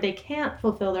like where they can't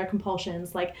fulfill their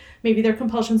compulsions. Like maybe their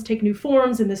compulsions take new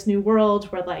forms in this new world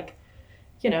where like,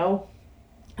 you know,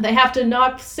 they have to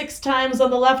knock 6 times on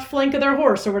the left flank of their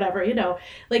horse or whatever, you know,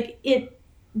 like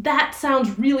that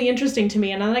sounds really interesting to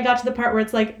me. And then I got to the part where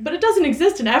it's like, but it doesn't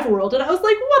exist in Everworld. And I was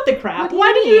like, what the crap?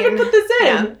 Why did you even put this in?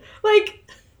 Yeah.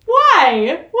 Like,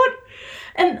 why? What?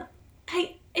 And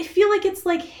I feel like it's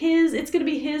like it's going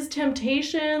to be his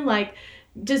temptation. Like,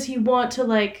 does he want to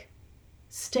like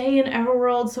stay in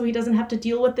Everworld so he doesn't have to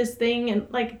deal with this thing? And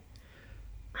like,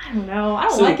 I don't know. I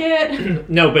don't like it.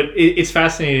 No, but it's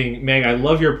fascinating, Meg. I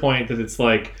love your point that it's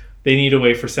like they need a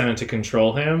way for Senna to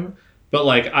control him. But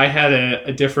like I had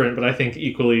a different, but I think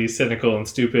equally cynical and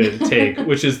stupid take,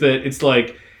 which is that it's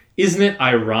like, isn't it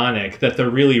ironic that the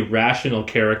really rational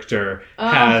character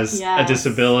has a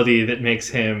disability that makes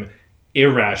him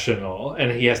irrational,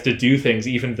 and he has to do things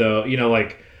even though, you know,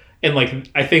 like, and like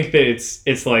I think that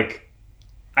it's like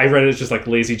I read it as just like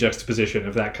lazy juxtaposition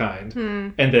of that kind,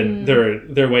 and then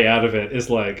their way out of it is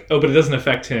like, oh, but it doesn't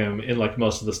affect him in like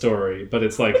most of the story, but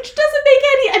it's like, which doesn't make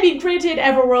any. I mean, granted,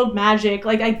 Everworld magic,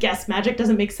 like I guess magic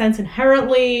doesn't make sense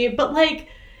inherently, but like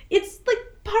it's like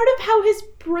part of how his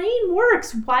brain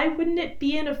works. Why wouldn't it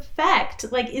be in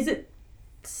effect? Like, is it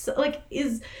like,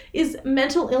 is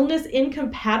mental illness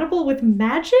incompatible with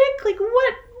magic? Like,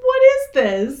 what is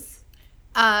this?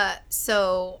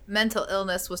 So mental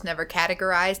illness was never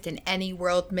categorized in any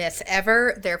world myth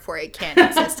ever, therefore it can't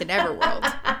exist in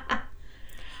Everworld.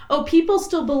 Oh, people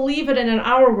still believe it in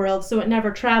our world, so it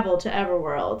never traveled to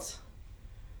Everworld.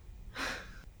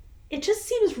 It just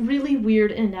seems really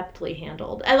weird and ineptly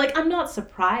handled. I'm not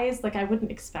surprised. Like, I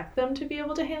wouldn't expect them to be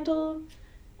able to handle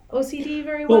OCD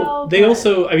very well. They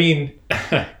also, I mean,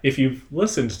 if you've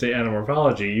listened to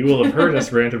Animorphology, you will have heard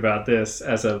us rant about this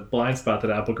as a blind spot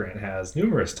that Applegrant has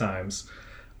numerous times.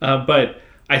 But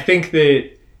I think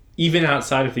that even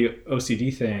outside of the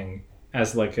OCD thing,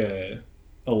 as like a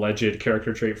alleged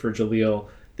character trait for Jalil,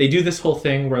 they do this whole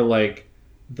thing where like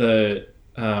the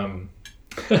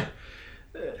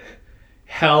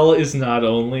Hell is not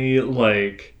only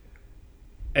like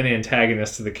an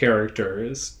antagonist to the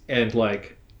characters and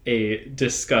like a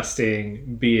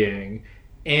disgusting being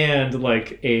and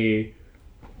like a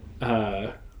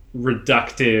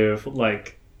reductive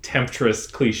like temptress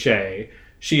cliche,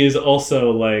 she is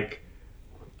also like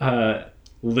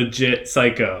legit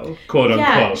psycho, quote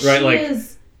unquote, right? Like,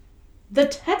 is the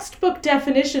textbook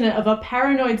definition of a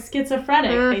paranoid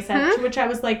schizophrenic. They said, to which I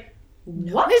was like,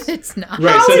 what? No, it's not.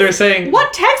 Right, so they're saying,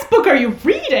 what textbook are you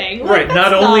reading? Right,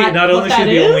 not only she's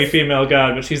the only female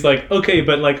god, but she's like, okay,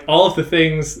 but like all of the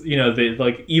things, you know, the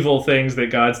like evil things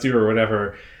that gods do or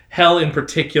whatever, Hell in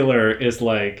particular is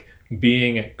like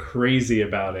being crazy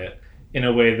about it in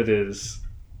a way that is,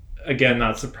 again,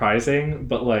 not surprising,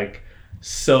 but like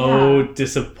so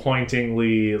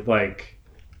disappointingly like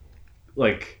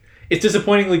it's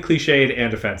disappointingly cliched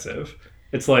and offensive.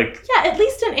 It's like, at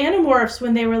least in Animorphs,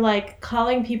 when they were like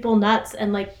calling people nuts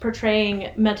and like portraying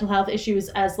mental health issues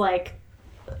as like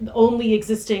only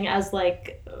existing as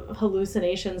like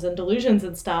hallucinations and delusions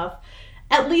and stuff,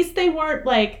 at least they weren't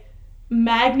like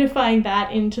magnifying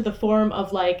that into the form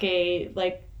of like a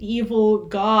like evil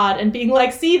god and being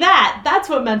like, see that's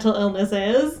what mental illness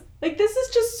is. Like, this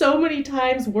is just so many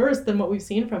times worse than what we've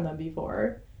seen from them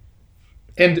before.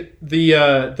 And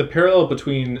the parallel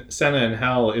between Senna and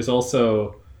Hell is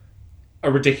also a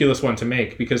ridiculous one to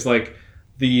make, because like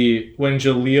when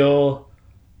Jalil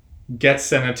gets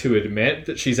Senna to admit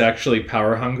that she's actually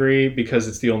power hungry because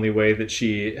it's the only way that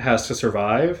she has to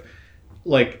survive,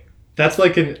 like that's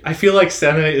like I feel like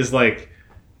Senna is like,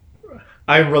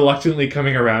 I'm reluctantly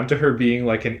coming around to her being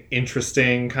like an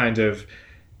interesting kind of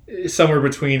somewhere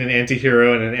between an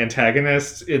anti-hero and an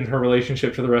antagonist in her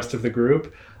relationship to the rest of the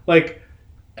group. Like,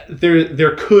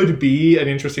 there could be an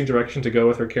interesting direction to go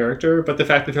with her character, but the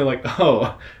fact that they're like,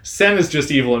 oh, Senna's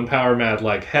just evil and power mad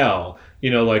like hell, you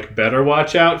know, like, better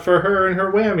watch out for her and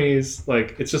her whammies.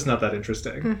 Like, it's just not that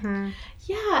interesting. Mm-hmm.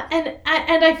 Yeah,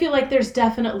 and I feel like there's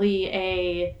definitely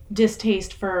a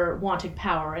distaste for wanting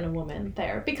power in a woman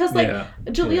there. Because, like,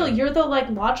 Jalil, you're the, like,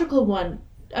 logical one.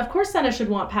 Of course Senna should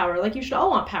want power. Like, you should all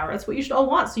want power. That's what you should all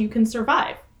want so you can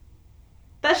survive.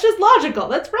 That's just logical.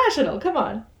 That's rational. Come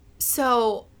on.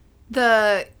 So,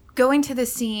 going to the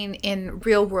scene in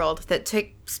Real World that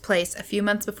takes place a few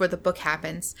months before the book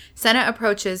happens, Senna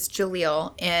approaches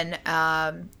Jalil in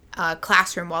a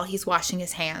classroom while he's washing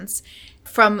his hands.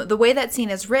 From the way that scene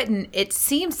is written, it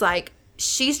seems like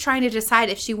she's trying to decide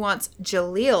if she wants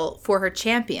Jalil for her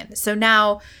champion. So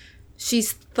now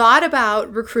she's thought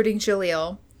about recruiting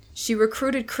Jalil. She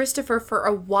recruited Christopher for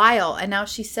a while, and now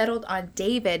she's settled on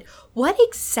David. What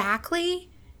exactly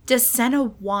does Senna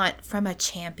want from a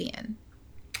champion?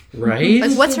 Right?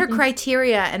 Like, what's her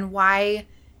criteria, and why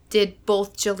did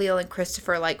both Jalil and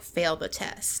Christopher, like, fail the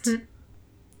test?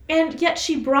 And yet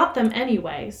she brought them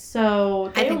anyway,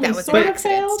 so they I think only that was sort an of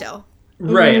accident failed. still.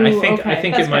 Right. Ooh, I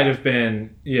think it might have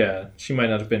been, she might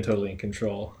not have been totally in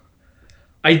control.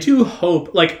 I do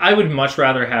hope, like, I would much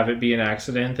rather have it be an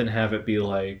accident than have it be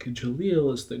like,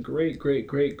 Jalil is the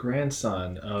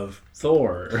great-great-great-grandson of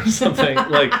Thor or something.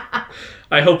 Like,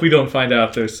 I hope we don't find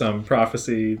out there's some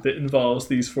prophecy that involves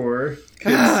these four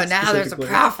kids. Oh, now there's a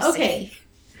prophecy. Okay,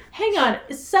 hang on.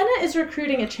 Senna is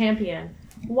recruiting a champion.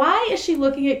 Why is she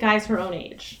looking at guys her own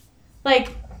age?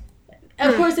 Like,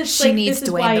 of course, it's she like, needs this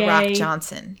is Dwayne The YA. Rock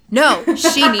Johnson. No,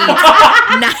 she needs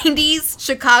 90s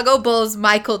Chicago Bulls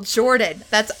Michael Jordan.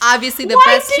 That's obviously the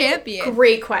best champion.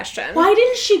 Great question. Why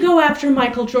didn't she go after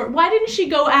Michael Jordan? Why didn't she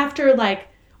go after, like,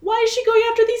 why is she going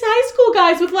after these high school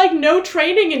guys with, like, no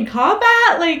training in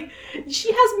combat? Like,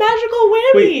 she has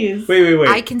magical whammies. Wait.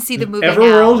 I can see the movie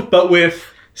Everworld, now. but with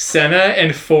Senna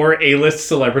and 4 A-list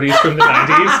celebrities from the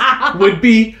 90s would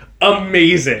be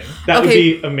amazing. That would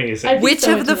be amazing. Which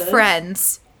so of the into this.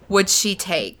 friends would she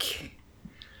take?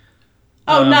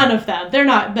 Oh, none of them. They're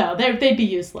not. No, they'd be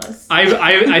useless.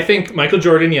 I think Michael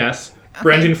Jordan, yes. Okay.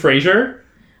 Brendan Fraser.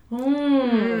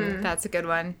 That's a good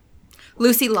one.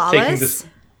 Lucy Lawless.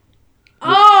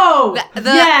 Oh, the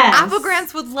yes.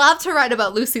 Applegrants would love to write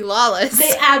about Lucy Lawless.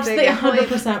 They absolutely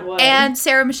 100% would. And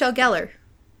Sarah Michelle Gellar.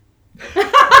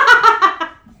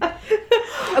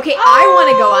 Okay, I want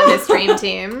to go on this dream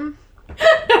team.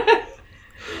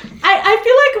 I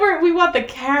feel like we want the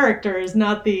characters,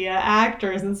 not the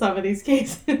actors in some of these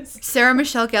cases. Sarah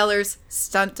Michelle Gellar's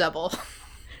stunt double.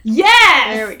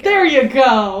 Yes! There we go. There you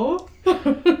go.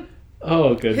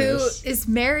 Oh, goodness. Who is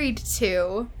married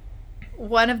to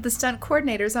one of the stunt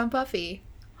coordinators on Buffy.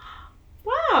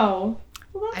 Wow.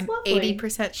 Well, that's I'm lovely.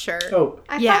 80% sure. Oh.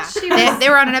 I thought she was... They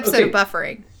were on an episode of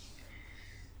Buffering.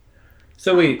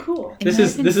 So wait, cool. This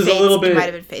is a little bit. It might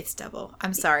have been Faith's double.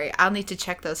 I'm sorry. I'll need to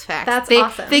check those facts. That's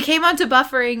awesome. They came onto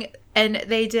Buffering and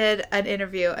they did an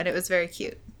interview and it was very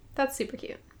cute. That's super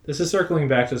cute. This is circling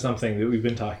back to something that we've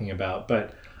been talking about,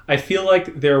 but I feel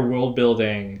like their world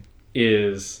building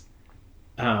is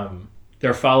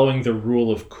they're following the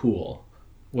rule of cool,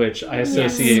 which I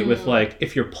associate with, like,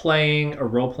 if you're playing a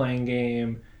role-playing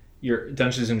game, you're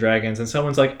Dungeons and Dragons, and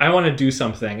someone's like, I want to do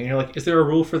something, and you're like, is there a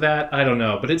rule for that? I don't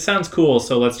know, but it sounds cool,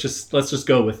 so let's just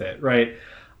go with it, right?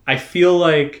 I feel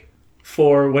like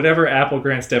for whatever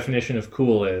Applegrant's definition of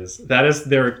cool is, that is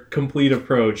their complete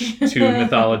approach to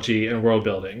mythology and world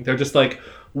building. They're just like,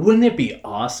 wouldn't it be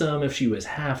awesome if she was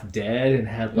half dead and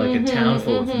had like a town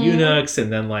full of eunuchs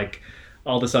and then like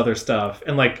all this other stuff,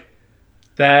 and like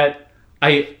that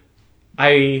I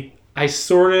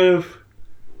sort of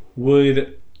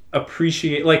would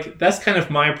appreciate, like, that's kind of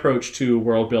my approach to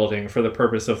world building for the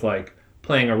purpose of like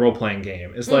playing a role-playing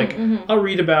game. Is like, I'll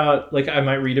read about, like, I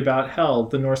might read about Hel,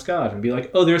 the Norse god, and be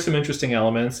like, oh, there's some interesting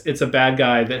elements. It's a bad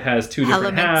guy that has two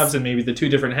different halves, and maybe the two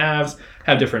different halves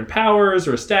have different powers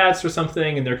or stats or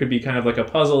something, and there could be kind of like a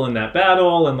puzzle in that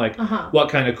battle, and like, what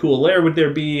kind of cool lair would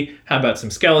there be? How about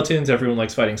some skeletons? Everyone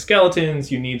likes fighting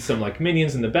skeletons. You need some like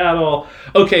minions in the battle.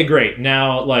 Okay, great.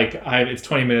 Now, like, it's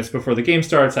 20 minutes before the game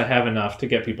starts. I have enough to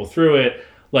get people through it.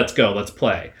 Let's go. Let's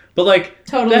play. But like,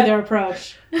 totally their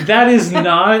approach. That is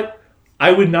not,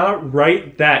 I would not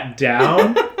write that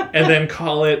down and then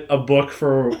call it a book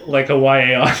for like a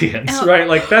YA audience, right?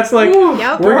 Like, that's like,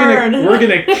 we're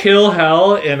gonna kill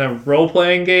Hel in a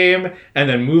role-playing game and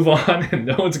then move on, and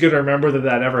no one's gonna remember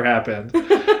that ever happened.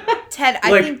 Ted, I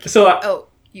like, think... So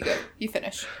you go. You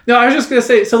finish. No, I was just gonna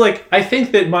say, so like, I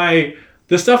think that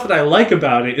the stuff that I like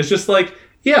about it is just like,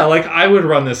 yeah, like, I would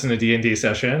run this in a D&D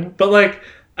session, but like,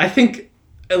 I think,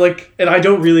 like, and I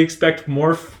don't really expect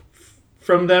more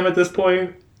from them at this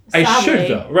point. Sadly. I should,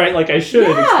 though, right? Like, I should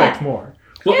expect more.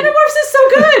 Animorphs is so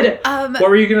good! What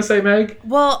were you going to say, Meg?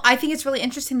 Well, I think it's really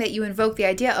interesting that you invoke the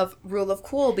idea of rule of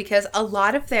cool, because a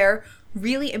lot of their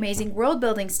really amazing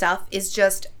world-building stuff is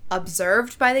just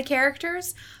observed by the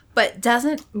characters, but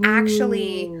doesn't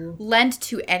actually lend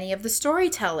to any of the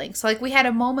storytelling. So, like, we had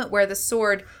a moment where the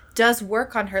sword does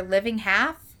work on her living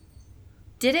half.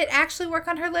 Did it actually work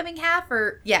on her living half?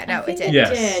 Or it did. It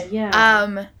did,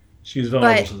 yeah. She's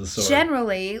vulnerable to the sword.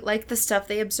 Generally, like, the stuff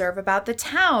they observe about the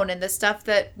town and the stuff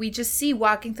that we just see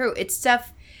walking through, it's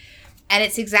stuff, and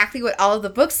it's exactly what all of the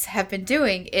books have been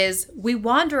doing, is we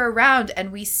wander around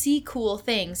and we see cool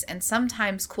things, and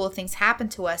sometimes cool things happen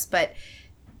to us, but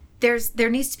there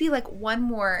needs to be like one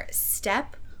more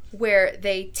step where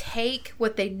they take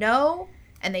what they know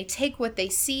and they take what they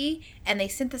see and they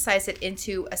synthesize it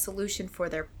into a solution for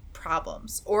their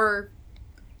problems, or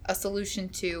a solution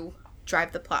to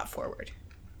drive the plot forward.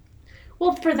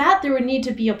 Well, for that, there would need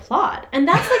to be a plot. And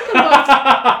that's like the most...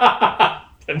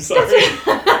 I'm sorry.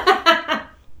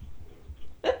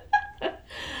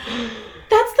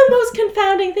 That's the most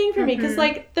confounding thing for me, because,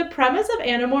 like, the premise of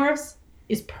Animorphs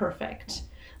is perfect.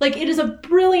 Like, it is a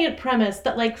brilliant premise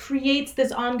that, like, creates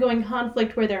this ongoing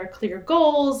conflict where there are clear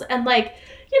goals, and, like,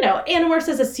 you know, Animorphs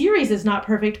as a series is not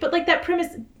perfect, but, like, that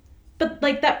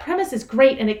premise is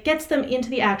great, and it gets them into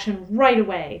the action right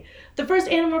away. The first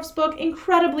Animorphs book,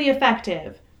 incredibly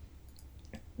effective.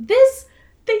 We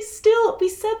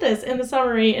said this in the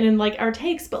summary and in, like, our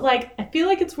takes, but, like, I feel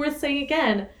like it's worth saying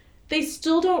again, they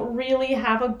still don't really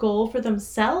have a goal for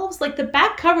themselves. Like, the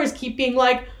back covers keep being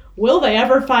like, will they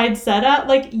ever find Senna?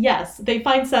 Like, yes, they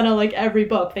find Senna, like, every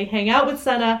book. They hang out with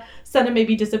Senna. Senna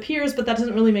maybe disappears, but that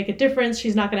doesn't really make a difference.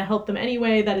 She's not going to help them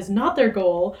anyway. That is not their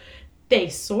goal. They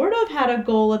sort of had a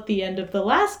goal at the end of the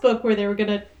last book where they were going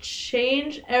to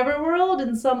change Everworld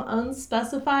in some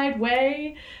unspecified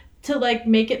way to, like,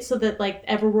 make it so that, like,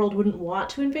 Everworld wouldn't want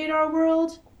to invade our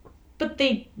world. But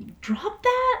they dropped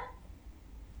that?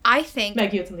 I think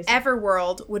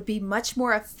Everworld would be much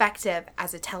more effective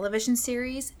as a television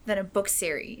series than a book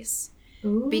series.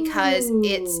 Ooh. Because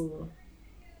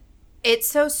it's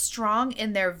so strong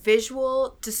in their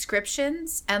visual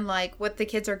descriptions and like what the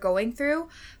kids are going through,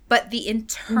 but the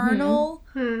internal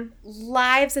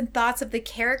lives and thoughts of the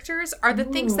characters are the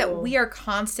things that we are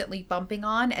constantly bumping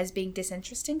on as being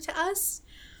disinteresting to us.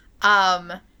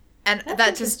 And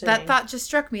that thought just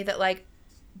struck me that like,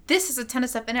 this is a ton of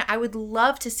stuff in it I would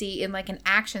love to see in like an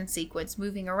action sequence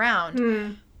moving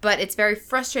around. But it's very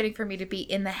frustrating for me to be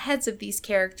in the heads of these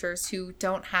characters who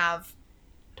don't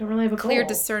really have a clear, goal.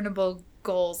 Discernible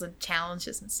goals and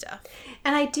challenges and stuff.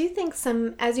 And I do think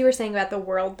as you were saying about the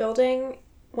world building,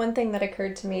 one thing that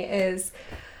occurred to me is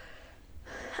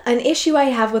an issue I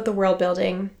have with the world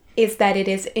building is that it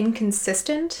is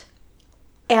inconsistent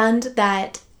and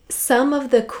that some of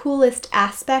the coolest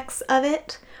aspects of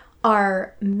it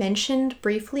are mentioned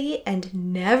briefly and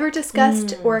never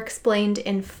discussed or explained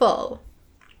in full.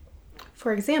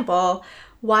 For example,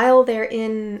 while they're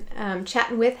in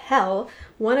chatting with Hel,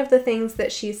 one of the things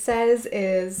that she says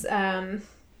is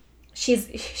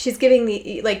she's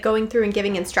giving going through and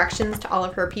giving instructions to all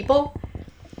of her people,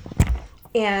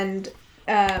 and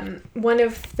one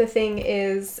of the thing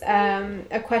is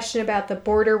a question about the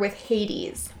border with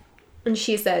Hades. And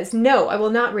she says, "No, I will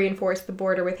not reinforce the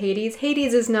border with Hades.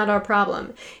 Hades is not our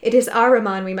problem. It is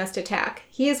Ahriman we must attack.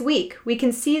 He is weak. We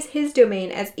can seize his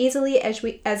domain as easily as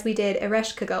we did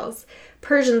Ereshkigal's.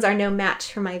 Persians are no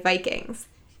match for my Vikings."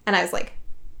 And I was like,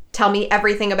 tell me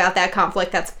everything about that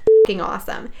conflict. That's f***ing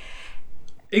awesome.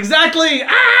 Exactly!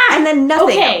 And then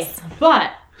nothing else.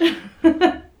 But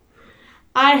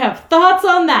I have thoughts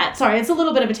on that. Sorry, it's a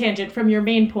little bit of a tangent from your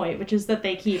main point, which is that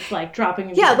they keep like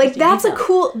dropping. Yeah, like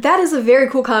that is a very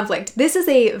cool conflict. This is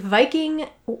a Viking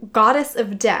goddess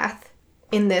of death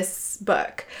in this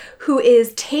book who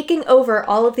is taking over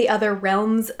all of the other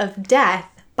realms of death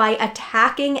by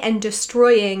attacking and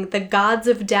destroying the gods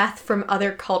of death from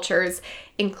other cultures,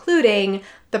 including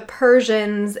the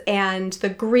Persians and the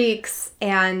Greeks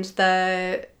and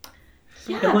the...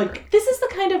 Yeah, this is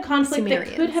the kind of conflict Sumerians.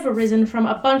 That could have arisen from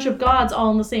a bunch of gods all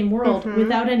in the same world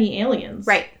without any aliens.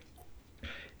 Right.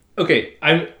 Okay,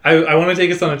 I want to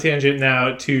take us on a tangent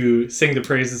now to sing the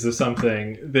praises of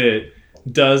something that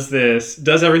does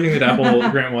everything that Apple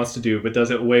Grant wants to do, but does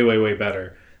it way, way, way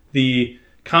better. The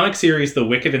comic series The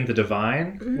Wicked and the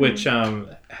Divine, which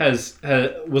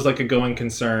was like a going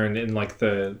concern in like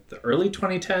the early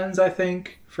 2010s, I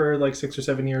think, for like 6 or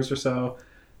 7 years or so.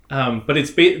 But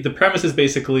it's the premise is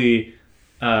basically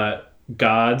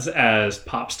gods as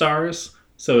pop stars.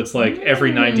 So it's like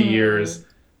every 90 years,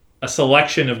 a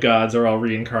selection of gods are all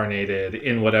reincarnated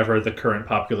in whatever the current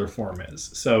popular form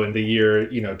is. So in the year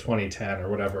 2010 or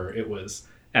whatever, it was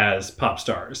as pop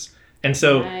stars, and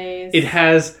so it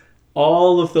has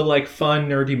all of the like fun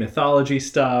nerdy mythology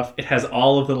stuff. It has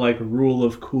all of the like rule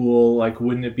of cool, like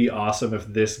wouldn't it be awesome if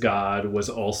this god was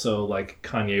also like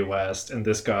Kanye West and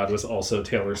this god was also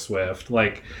Taylor Swift,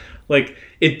 like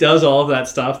it does all of that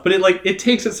stuff, but it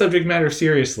takes its subject matter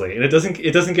seriously, and it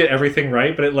doesn't get everything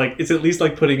right, but it's at least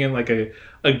like putting in like a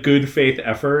good faith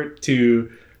effort to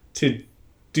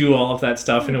do all of that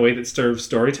stuff in a way that serves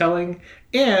storytelling.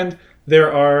 And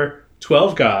there are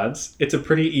 12 gods. It's a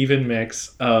pretty even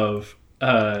mix of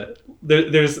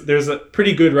there's a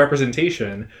pretty good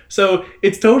representation. So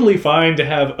it's totally fine to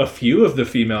have a few of the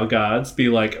female gods be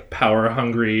like power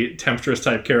hungry, temptress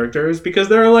type characters, because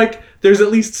there's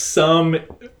at least some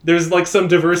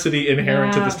diversity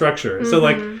inherent to the structure. So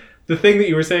like the thing that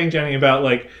you were saying, Jenny, about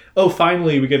like, oh,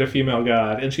 finally we get a female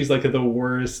god and she's like the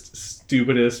worst,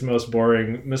 stupidest, most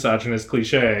boring, misogynist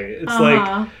cliche. It's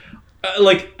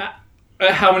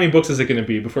how many books is it going to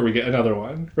be before we get another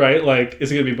one, right? Like,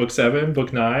 is it going to be book 7,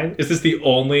 book 9? Is this the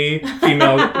only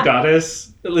female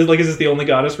goddess? Like, is this the only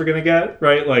goddess we're going to get,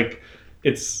 right? Like,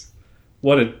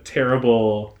 what a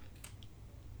terrible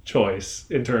choice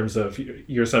in terms of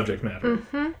your subject matter.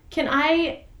 Can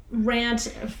I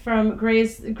rant from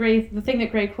the thing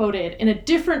that Gray quoted in a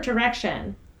different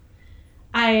direction?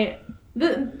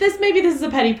 This is a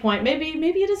petty point. Maybe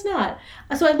it is not.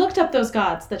 So I looked up those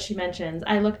gods that she mentions.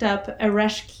 I looked up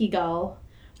Ereshkigal,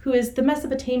 who is the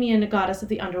Mesopotamian goddess of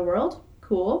the underworld.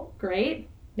 Cool, great,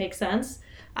 makes sense.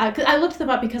 I looked them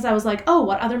up because I was like, oh,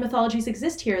 what other mythologies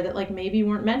exist here that like maybe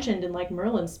weren't mentioned in like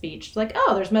Merlin's speech? Like,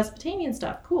 oh, there's Mesopotamian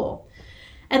stuff. Cool.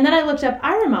 And then I looked up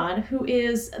Ahriman, who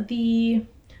is the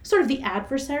sort of the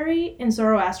adversary in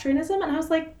Zoroastrianism, and I was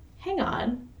like, hang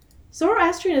on.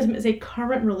 Zoroastrianism is a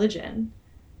current religion.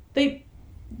 They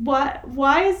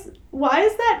why is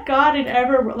that God in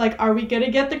Everworld? Like, are we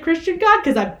gonna get the Christian God?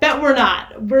 Because I bet we're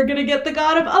not. We're gonna get the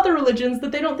God of other religions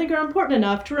that they don't think are important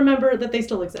enough to remember that they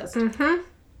still exist. Mm-hmm.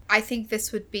 I think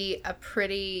this would be a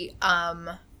pretty,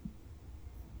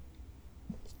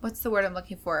 what's the word I'm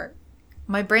looking for?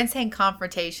 My brain's saying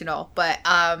confrontational, but,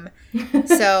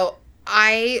 so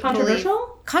I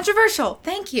Controversial,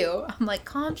 thank you. I'm like,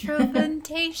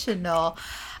 confrontational.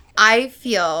 I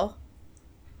feel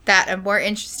that a more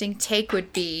interesting take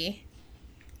would be,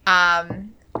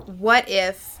 what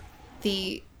if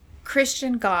the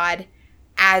Christian God,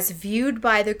 as viewed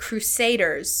by the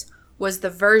Crusaders, was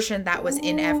the version that was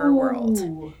in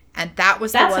Everworld, and that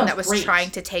was the one that was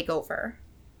trying to take over.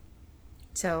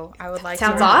 So I would like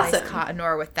to replace Cotton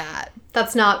Ore with that.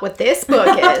 That's not what this book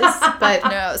is, but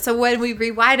no. So when we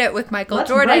rewind it with Michael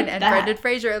Jordan and Brendan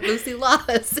Fraser and Lucy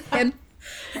Lawless and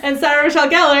Sarah Michelle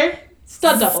Gellar,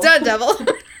 stunt double.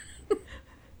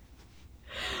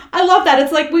 I love that.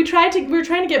 It's like we were trying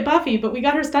to get Buffy, but we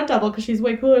got her stunt double because she's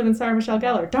way cooler than Sarah Michelle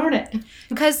Gellar. Darn it.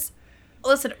 Because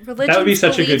listen, religions, that would be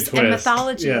such a good twist. And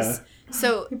mythologies. Yeah.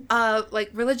 So, like,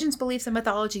 religions, beliefs, and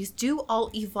mythologies do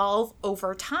all evolve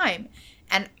over time.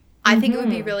 And I think it would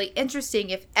be really interesting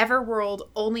if Everworld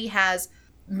only has,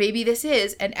 maybe this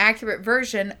is an accurate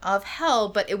version of hell,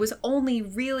 but it was only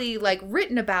really, like,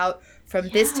 written about from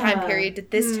this time period to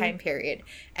this time period.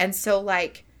 And so,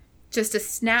 like, just a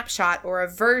snapshot or a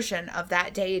version of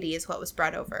that deity is what was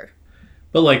brought over.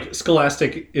 But, like,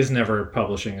 Scholastic is never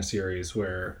publishing a series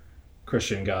where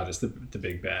Christian God is the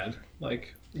big bad.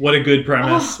 Like, what a good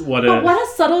premise. But what a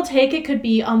subtle take it could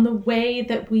be on the way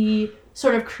that we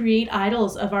sort of create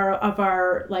idols of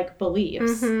our like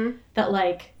beliefs. That,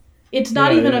 like, it's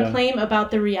not even a claim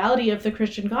about the reality of the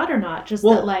Christian God or not, just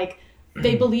that, like,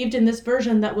 they believed in this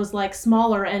version that was, like,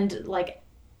 smaller and, like,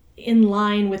 in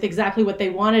line with exactly what they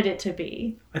wanted it to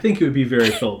be. I think it would be very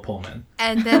Philip Pullman.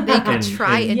 And then they could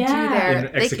try and do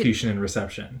their execution and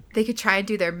reception. They could try and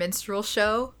do their minstrel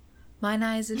show. Mine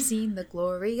eyes have seen the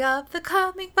glory of the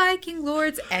coming Viking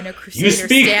lords, and a crusader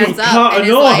stands up and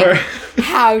is like,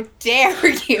 "How dare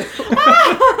you!"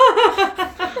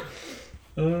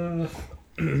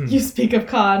 You speak of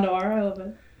Ka-Anor. I love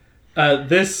it.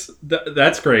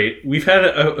 That's great. We've had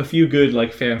a few good,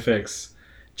 like, fanfics.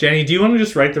 Jenny, do you want to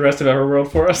just write the rest of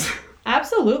Everworld for us?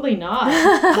 Absolutely not.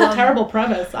 It's a terrible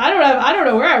premise. I don't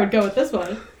know where I would go with this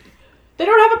one. They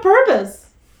don't have a purpose.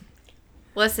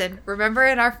 Listen, remember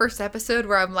in our first episode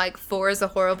where I'm like, 4 is a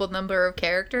horrible number of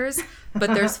characters,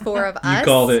 but there's 4 of us? You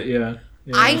called it, yeah.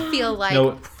 I feel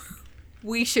like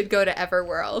we should go to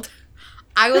Everworld.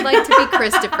 I would like to be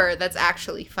Christopher. That's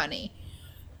actually funny.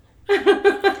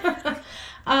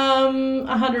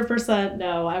 100%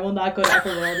 no. I will not go to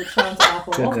Everworld. It sounds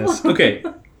awful. Goodness. Okay,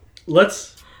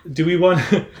 Do we want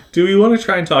to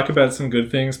try and talk about some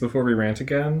good things before we rant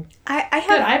again? I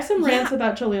have some rants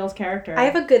about Jalil's character. I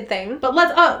have a good thing.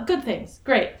 But good things.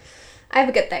 Great. I have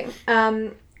a good thing.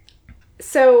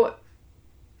 So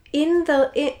in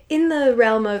the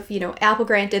realm of, Apple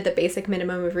Grant did the basic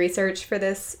minimum of research for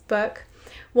this book.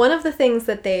 One of the things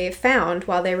that they found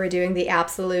while they were doing the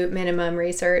absolute minimum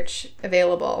research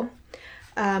available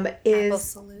is...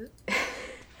 Absolute.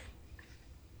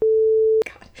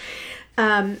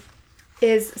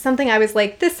 is something I was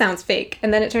like, this sounds fake.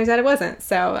 And then it turns out it wasn't.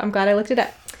 So I'm glad I looked it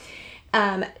up.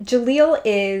 Jalil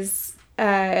is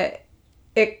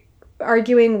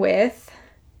arguing with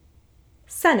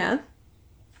Senna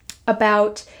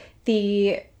about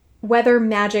whether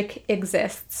magic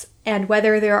exists and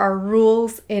whether there are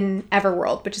rules in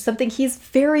Everworld, which is something he's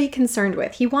very concerned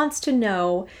with. He wants to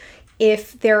know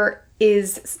if there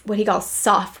is what he calls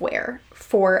software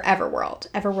for Everworld.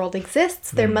 Everworld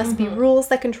exists. There must be rules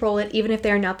that control it, even if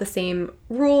they are not the same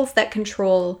rules that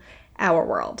control our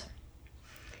world.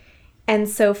 And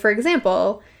so, for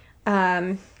example,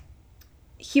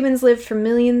 humans lived for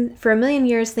a million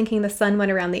years thinking the sun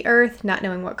went around the earth, not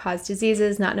knowing what caused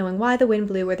diseases, not knowing why the wind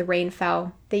blew or the rain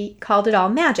fell. They called it all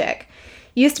magic.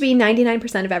 Used to be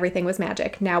 99% of everything was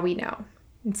magic. Now we know.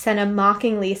 And Senna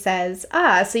mockingly says,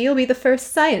 so you'll be the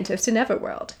first scientist in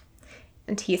Everworld.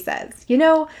 And he says,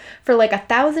 for like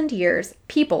 1,000 years,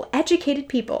 educated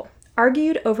people,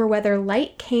 argued over whether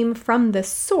light came from the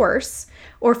source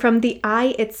or from the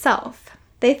eye itself.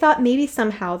 They thought maybe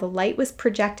somehow the light was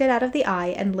projected out of the eye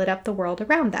and lit up the world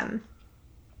around them.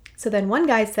 So then one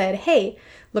guy said, hey,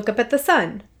 look up at the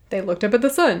sun. They looked up at the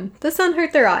sun. The sun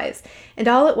hurt their eyes. And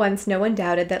all at once, no one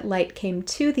doubted that light came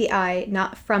to the eye,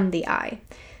 not from the eye.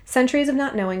 Centuries of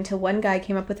not knowing till one guy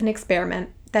came up with an experiment,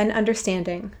 then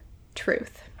understanding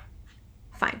truth.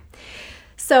 Fine.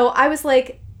 So I was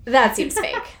like, That seems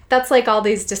fake. That's like all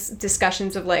these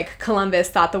discussions of like Columbus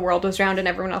thought the world was round and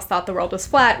everyone else thought the world was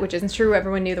flat, which isn't true.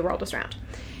 Everyone knew the world was round.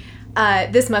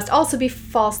 This must also be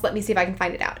false. Let me see if I can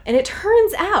find it out. And it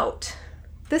turns out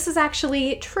this is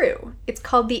actually true. It's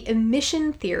called the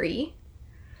emission theory.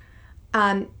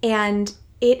 And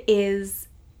it is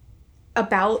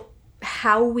about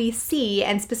how we see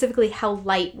and specifically how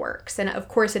light works. And of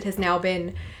course it has now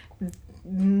been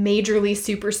majorly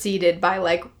superseded by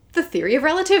like the theory of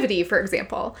relativity, for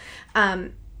example.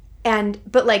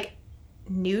 But like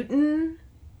Newton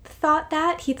thought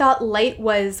that. He thought light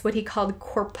was what he called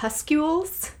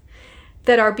corpuscles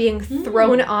that are being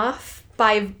thrown off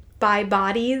by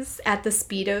bodies at the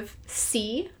speed of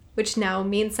c, which now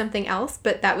means something else,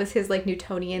 but that was his like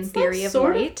Newtonian theory of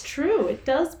sort light. Of true. It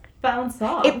does bounce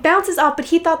off. It bounces off, but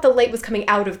he thought the light was coming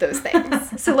out of those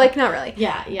things. So like not really.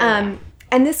 Yeah.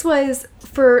 And this was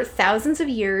for thousands of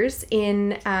years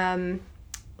in,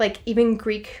 like, even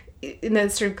in the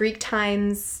sort of Greek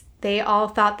times, they all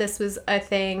thought this was a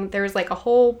thing. There was, like, a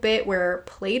whole bit where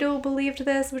Plato believed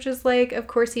this, which is, like, of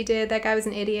course he did. That guy was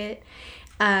an idiot.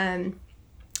 So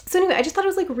anyway, I just thought it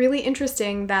was, like, really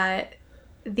interesting that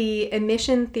the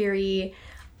emission theory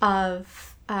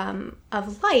of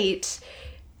light,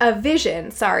 of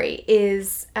vision,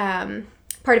 is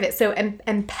part of it. So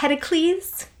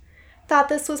Empedocles thought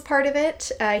this was part of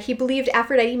it. He believed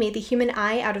Aphrodite made the human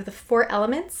eye out of the 4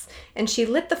 elements, and she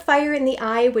lit the fire in the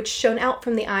eye, which shone out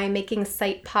from the eye, making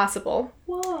sight possible.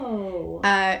 Whoa.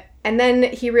 And then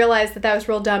he realized that was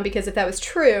real dumb, because if that was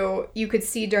true, you could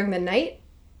see during the night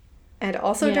and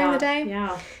also during the day.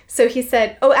 Yeah. So he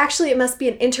said, actually, it must be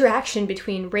an interaction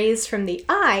between rays from the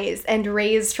eyes and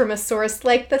rays from a source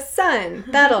like the sun.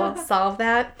 That'll solve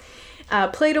that.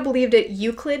 Plato believed it.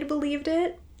 Euclid believed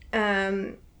it.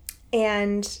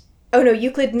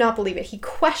 Euclid did not believe it. He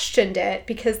questioned it,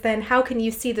 because then how can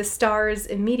you see the stars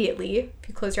immediately if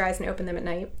you close your eyes and open them at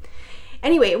night?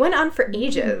 Anyway, it went on for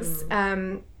ages.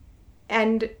 And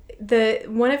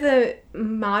one of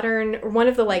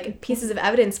the like pieces of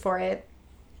evidence for it,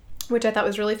 which I thought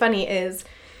was really funny, is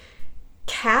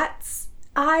cats'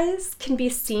 eyes can be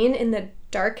seen in the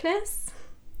darkness.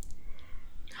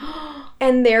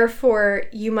 And therefore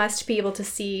you must be able to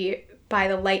see by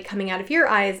the light coming out of your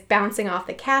eyes bouncing off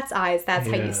the cat's eyes. That's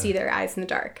how you see their eyes in the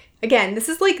dark. Again, this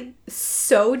is like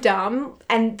so dumb,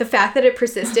 and the fact that it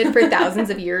persisted for thousands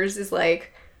of years is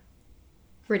like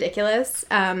ridiculous.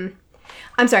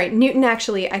 I'm sorry, Newton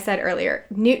actually, I said earlier,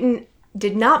 Newton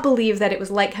did not believe that it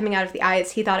was light coming out of the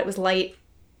eyes. He thought it was light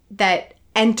that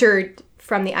entered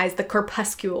from the eyes, the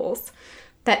corpuscles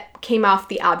that came off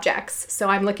the objects. So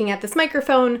I'm looking at this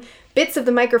microphone. Bits of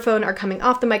the microphone are coming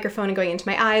off the microphone and going into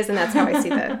my eyes, and that's how I see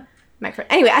the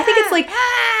microphone. Anyway, I think it's like,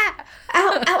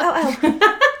 ow.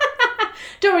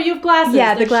 Don't worry, you have glasses.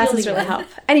 Yeah, the glasses really help.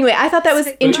 Anyway, I thought that was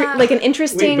like an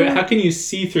interesting... Wait, but how can you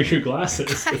see through your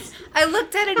glasses? I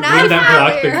looked at a knife. Wouldn't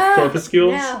that block the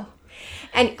corpuscles? No.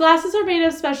 And glasses are made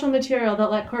of special material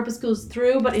that let corpuscles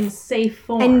through, but in safe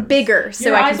form. And bigger,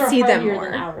 so I can see them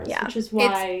more. Than ours, yeah. Which is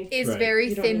why... It's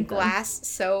very thin glass,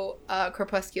 so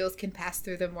corpuscles can pass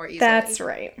through them more easily. That's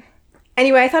right.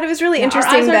 Anyway, I thought it was really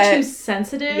interesting our eyes are too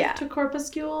sensitive to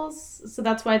corpuscles, so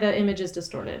that's why the image is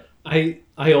distorted. I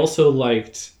also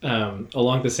liked,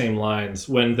 along the same lines,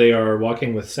 when they are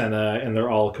walking with Senna and they're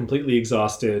all completely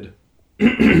exhausted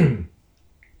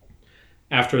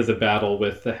after the battle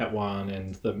with the Hetwan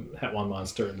and the Hetwan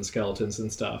monster and the skeletons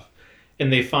and stuff.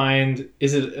 And they find,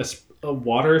 is it a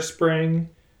water spring?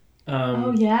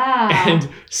 And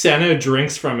Senna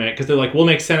drinks from it, because they're like, we'll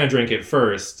make Senna drink it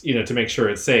first, to make sure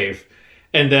it's safe.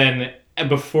 And then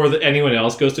before anyone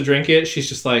else goes to drink it, she's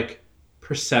just like,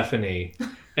 Persephone.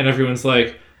 And everyone's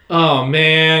like, oh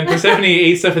man, Persephone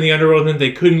ate stuff in the underworld and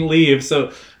they couldn't leave.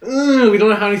 So we don't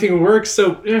know how anything works.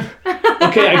 So,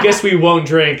 okay, I guess we won't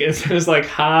drink. And Senna's like,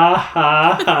 ha,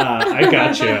 ha, ha. I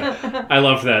gotcha. I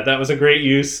loved that. That was a great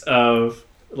use of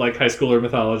like high schooler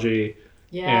mythology.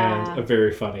 Yeah. And a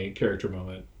very funny character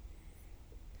moment.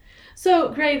 So,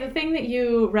 Gray, the thing that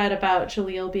you read about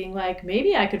Jalil being like,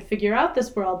 maybe I could figure out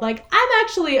this world, like, I'm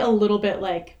actually a little bit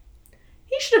like,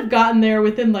 he should have gotten there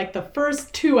within, like, the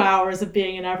first 2 hours of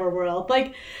being in Everworld.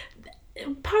 Like,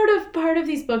 part of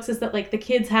these books is that, like, the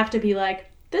kids have to be like,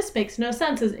 this makes no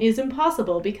sense, is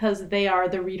impossible, because they are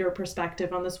the reader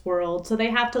perspective on this world. So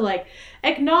they have to, like,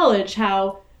 acknowledge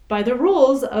how, by the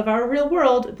rules of our real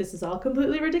world, this is all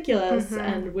completely ridiculous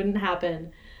and wouldn't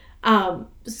happen.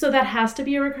 So that has to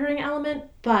be a recurring element,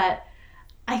 but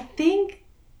I think,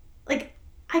 like,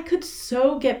 I could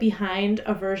so get behind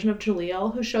a version of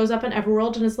Jalil who shows up in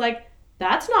Everworld and is like,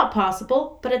 that's not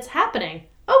possible, but it's happening.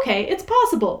 okay, it's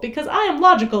possible because I am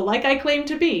logical like I claim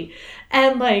to be.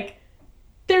 And like,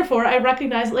 therefore I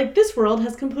recognize like this world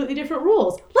has completely different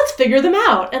rules. Let's figure them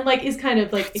out. And like is kind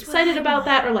of like excited about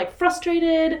that or like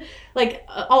frustrated, like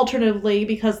alternatively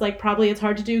because like probably it's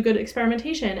hard to do good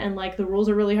experimentation and like the rules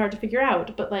are really hard to figure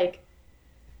out. But like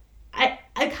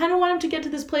I kind of want him to get to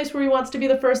this place where he wants to be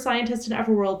the first scientist in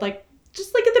Everworld, like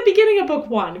just like at the beginning of book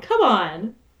 1. Come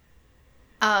on.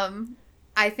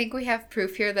 I think we have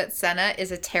proof here that Senna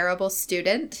is a terrible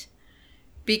student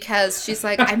because she's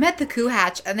like, I met the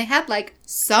Kuhatch and they had like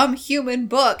some human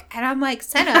book. And I'm like,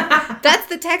 Senna, that's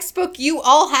the textbook you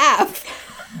all have.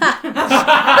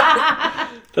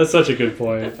 That's such a good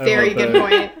point. Very good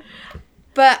point.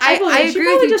 But I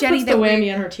agree with you, just Jenny, puts that the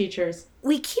whammy on her teachers.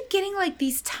 We keep getting like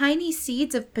these tiny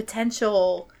seeds of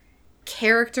potential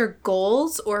character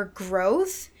goals or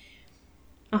growth.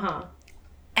 Uh-huh.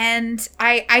 And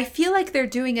I feel like they're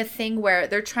doing a thing where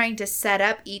they're trying to set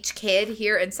up each kid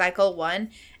here in cycle 1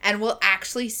 and we'll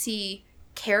actually see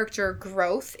character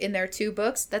growth in their 2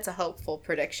 books. That's a hopeful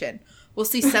prediction. We'll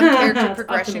see some character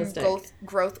progression,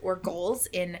 growth, or goals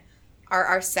in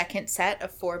our second set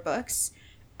of 4 books.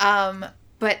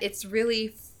 But it's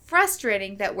really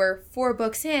frustrating that we're 4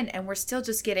 books in and we're still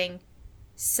just getting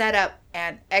setup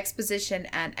and exposition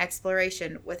and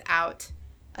exploration without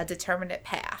a determinate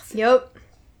path. Yep.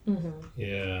 Mm-hmm.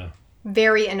 Yeah.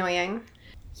 Very annoying.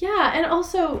 Yeah, and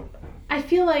also I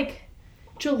feel like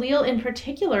Jalil in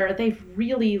particular, they've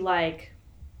really like,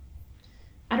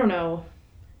 I don't know,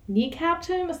 kneecapped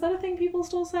him. Is that a thing people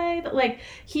still say? That like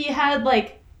he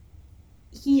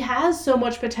has so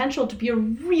much potential to be a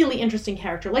really interesting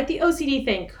character. Like the OCD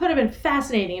thing could have been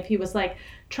fascinating if he was like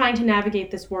trying to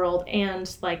navigate this world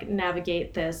and like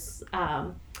navigate this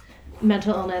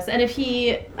mental illness. And if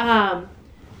he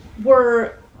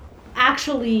were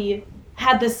actually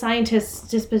had this scientist's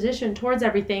disposition towards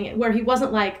everything where he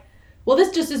wasn't like, well,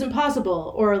 this just isn't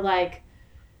possible, or like,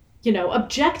 you know,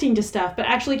 objecting to stuff, but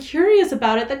actually curious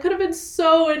about it, that could have been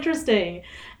so interesting.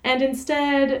 And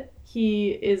instead, he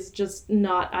is just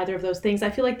not either of those things. I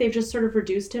feel like they've just sort of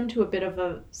reduced him to a bit of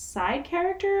a side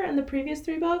character in the previous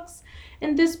 3 books.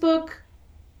 In this book,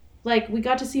 like, we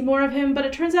got to see more of him, but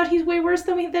it turns out he's way worse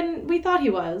than we thought he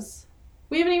was.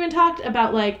 We haven't even talked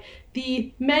about, like,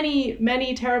 the many,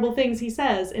 many terrible things he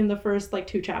says in the first, like,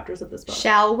 2 chapters of this book.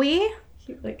 Shall we?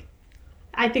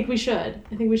 I think we should.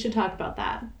 I think we should talk about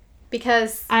that.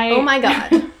 Because, oh my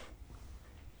god.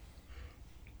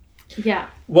 Yeah.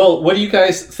 Well, what do you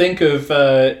guys think of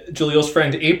Jalil's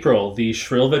friend April, the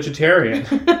shrill vegetarian?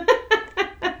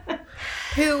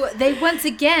 Who they once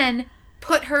again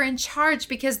put her in charge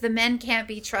because the men can't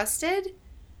be trusted.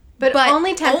 But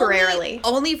only temporarily.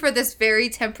 Only for this very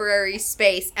temporary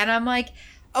space. And I'm like,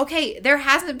 okay, there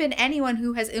hasn't been anyone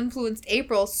who has influenced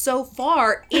April so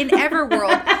far in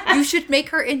Everworld. You should make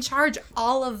her in charge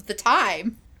all of the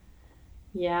time.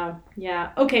 Yeah.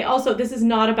 Okay, also, this is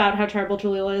not about how terrible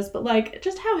Jalil is, but, like,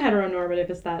 just how heteronormative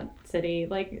is that city?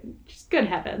 Like, just good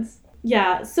heavens.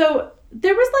 Yeah, so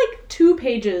there was, like, 2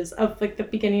 pages of, like, the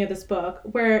beginning of this book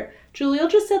where Jalil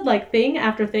just said, like, thing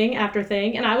after thing after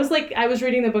thing, and I was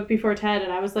reading the book before Ted,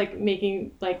 and I was, like,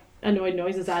 making, like, annoyed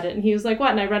noises at it, and he was like,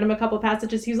 what? And I read him a couple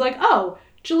passages, he was like, oh,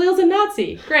 Jalil's a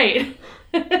Nazi. Great.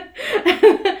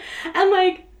 And,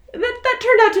 like, that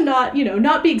turned out to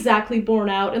not be exactly borne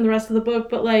out in the rest of the book,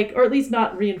 but like, or at least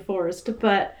not reinforced.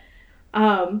 But,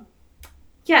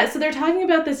 yeah, so they're talking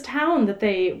about this town that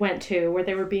they went to where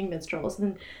they were being minstrels.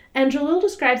 And Jalil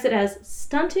describes it as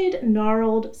stunted,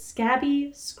 gnarled,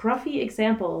 scabby, scruffy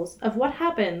examples of what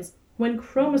happens when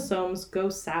chromosomes go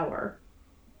sour.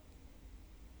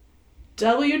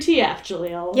 WTF,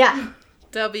 Jalil. Yeah.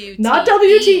 WTF. Not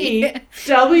WTE.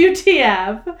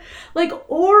 WTF. Like,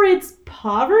 or it's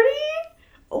poverty?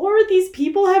 Or these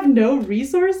people have no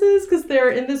resources because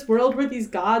they're in this world where these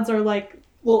gods are, like,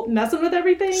 messing with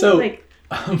everything? So, like,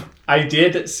 I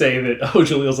did say that,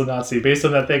 Jalil's a Nazi based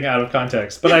on that thing out of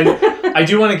context. But I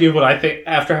do want to give what I think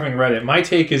after having read it. My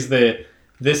take is that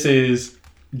this is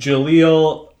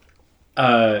Jalil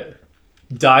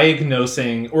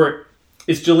diagnosing, or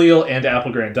it's Jalil and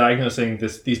Applegrant diagnosing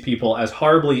these people as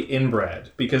horribly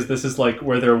inbred, because this is like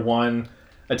where their one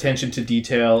attention to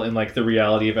detail in like the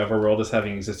reality of Everworld as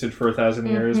having existed for 1,000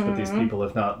 years, but these people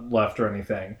have not left or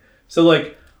anything. So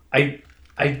like I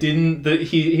didn't.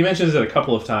 He mentions it a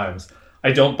couple of times.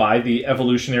 I don't buy the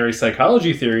evolutionary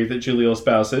psychology theory that Jalil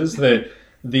espouses that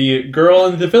the girl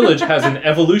in the village has an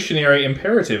evolutionary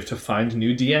imperative to find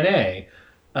new DNA.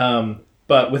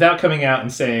 But without coming out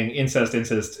and saying incest,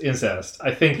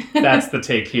 I think that's the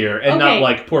take here, and not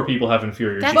like poor people have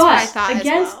inferior genes. That's what I thought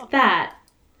against as well. that,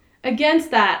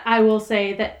 against that, I will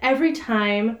say that every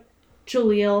time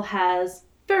Jaleel has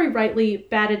very rightly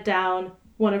batted down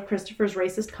one of Christopher's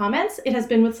racist comments, it has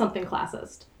been with something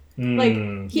classist. Like,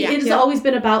 it has always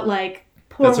been about, like,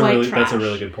 poor white trash. That's a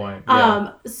really good point.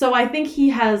 Yeah. So I think he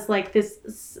has, like,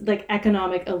 this, like,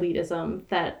 economic elitism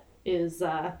that is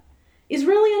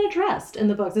really unaddressed in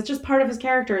the books. It's just part of his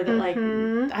character that, like,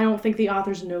 I don't think the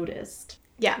authors noticed.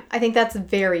 Yeah, I think that's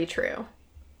very true.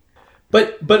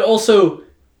 But also,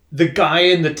 the guy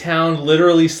in the town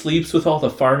literally sleeps with all the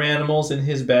farm animals in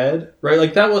his bed, right?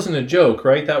 Like, that wasn't a joke,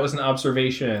 right? That was an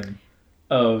observation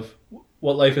of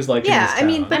what life is like in this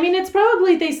town. I mean, it's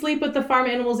probably they sleep with the farm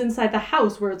animals inside the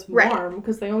house where it's warm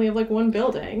because they only have, like, one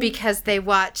building. Because they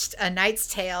watched A Knight's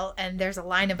Tale, and there's a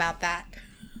line about that.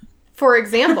 For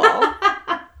example...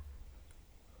 I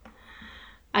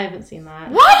haven't seen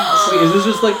that. What? Wait, is this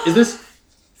just, like, is this...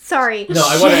 Sorry. No,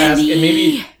 I want to ask, and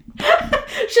maybe...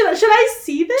 Should I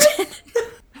see this?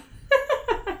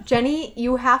 Jenny,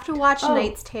 you have to watch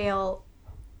Knight's Tale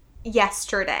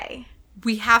yesterday.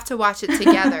 We have to watch it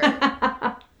together.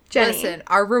 Jenny. Listen,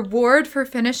 our reward for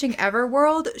finishing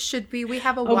Everworld should be we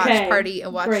have a watch party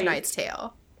and watch Knight's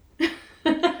Tale.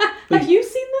 Have you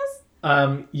seen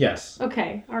this? Yes.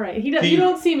 Okay, all right. You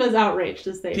don't seem as outraged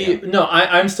as they do. No,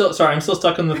 I'm still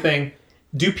stuck on the thing.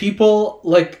 Do people,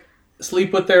 like,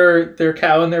 sleep with their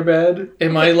cow in their bed?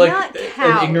 Am I, like,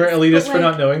 an ignorant elitist for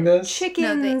not knowing this?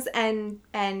 Chickens and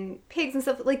pigs and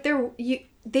stuff, like,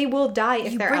 they will die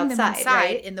if they're outside, them inside,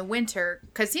 right? In the winter,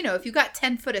 because, you know, if you got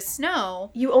 10 foot of snow...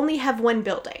 You only have one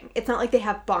building. It's not like they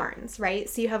have barns, right?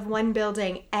 So you have one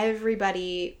building,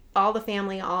 everybody... all the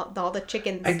family, all the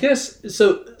chickens. I guess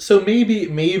so. Maybe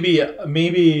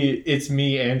it's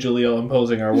me and Jaleel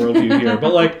imposing our worldview here,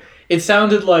 but like it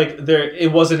sounded like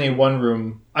it wasn't a one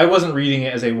room. I wasn't reading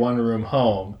it as a 1 room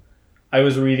home. I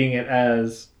was reading it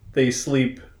as they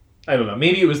sleep. I don't know.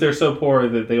 Maybe it was they're so poor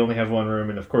that they only have 1 room,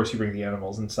 and of course you bring the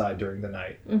animals inside during the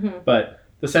night. Mm-hmm. But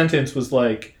the sentence was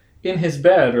like in his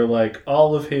bed or like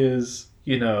all of his,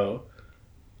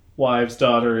 wives,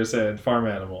 daughters, and farm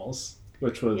animals.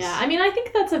 Which was... Yeah, I mean, I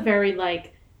think that's a very,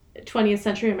 like, 20th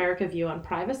century America view on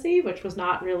privacy, which was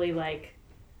not really, like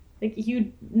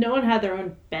no one had their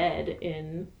own bed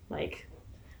in, like,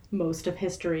 most of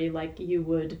history. Like, you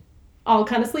would all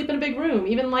kind of sleep in a big room.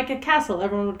 Even, like, a castle,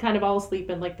 everyone would kind of all sleep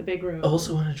in, like, the big room.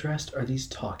 Also unaddressed, are these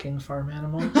talking farm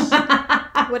animals?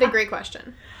 What a great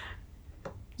question.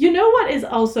 You know what is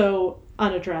also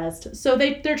unaddressed? So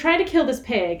they're trying to kill this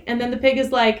pig, and then the pig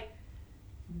is, like,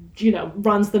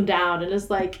 runs them down and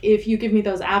is like, if you give me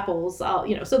those apples, I'll,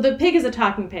 so the pig is a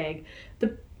talking pig.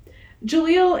 In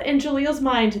Jaleel's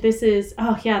mind, this is,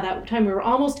 that time we were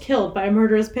almost killed by a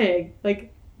murderous pig.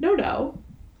 Like, no.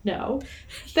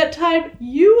 That time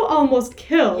you almost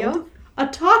killed a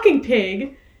talking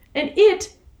pig and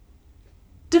it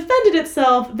defended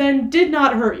itself, then did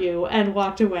not hurt you and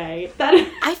walked away.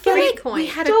 I feel like we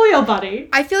had Jaleel, buddy.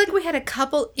 I feel like we had a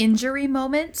couple injury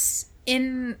moments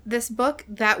in this book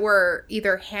that were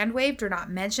either hand-waved or not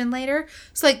mentioned later.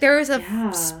 So, like, there was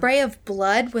a spray of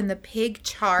blood when the pig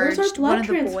charged one of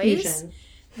the boys.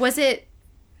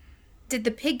 Did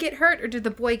the pig get hurt or did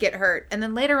the boy get hurt? And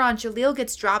then later on, Jaleel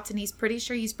gets dropped and he's pretty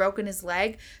sure he's broken his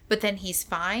leg, but then he's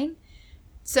fine.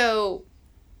 So,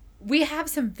 we have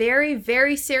some very,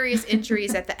 very serious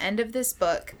injuries at the end of this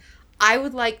book. I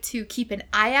would like to keep an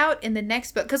eye out in the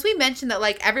next book. Because we mentioned that,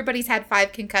 like, everybody's had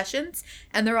 5 concussions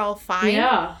and they're all fine.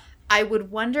 Yeah. I would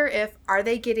wonder are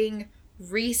they getting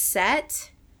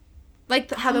reset?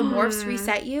 Like how the morphs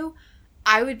reset you?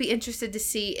 I would be interested to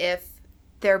see if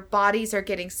their bodies are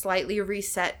getting slightly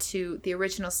reset to the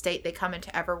original state they come into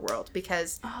Everworld.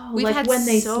 Because we've had when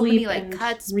they so many, like,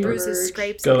 cuts, bruises,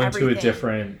 scrapes, and everything. Go into a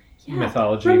different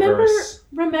mythology verse.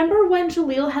 Remember when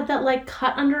Jaleel had that, like,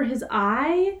 cut under his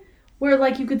eye? Where,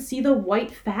 like, you could see the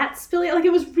white fat spilling out. Like,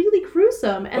 it was really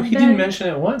gruesome. And he didn't mention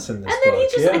it once in this book. And then he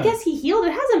just, I guess he healed.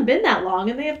 It hasn't been that long,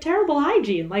 and they have terrible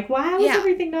hygiene. Like, how is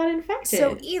everything not infected?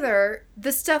 So either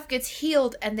the stuff gets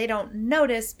healed and they don't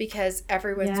notice because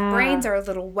everyone's brains are a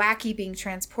little wacky being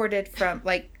transported from,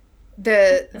 like,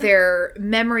 their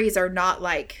memories are not,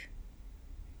 like...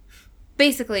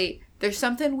 Basically, there's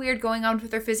something weird going on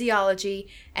with their physiology,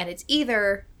 and it's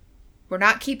either... we're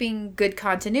not keeping good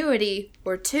continuity,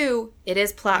 or 2, it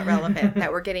is plot relevant that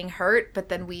we're getting hurt, but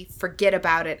then we forget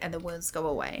about it and the wounds go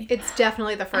away. It's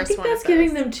definitely the first one. I think that's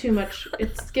giving them too much.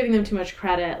 It's giving them too much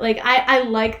credit. Like, I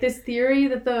like this theory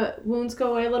that the wounds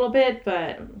go away a little bit,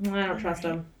 but I don't trust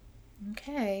them.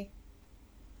 Okay.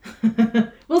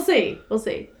 We'll see.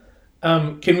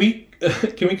 Can we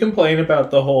complain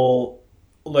about the whole,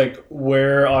 like,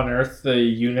 where on earth the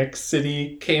eunuch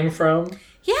city came from?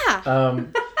 Yeah.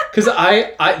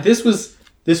 Because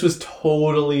this was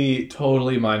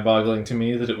totally mind-boggling to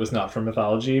me that it was not from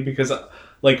mythology, because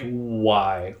like,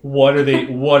 why? What are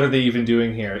they even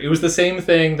doing here? It was the same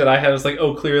thing that I had. I was like,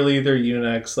 oh, clearly they're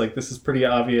eunuchs. Like, this is pretty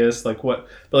obvious. Like, what?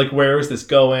 But like, where is this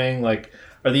going? Like,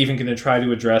 are they even going to try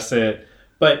to address it?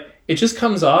 But it just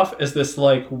comes off as this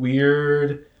like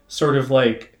weird sort of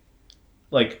like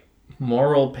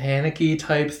moral panicky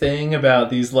type thing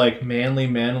about these like manly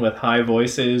men with high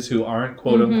voices who aren't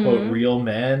quote unquote real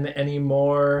men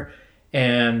anymore.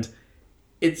 And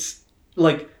it's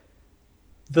like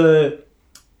the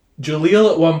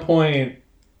Jalil at one point,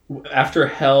 after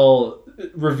Hel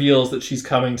reveals that she's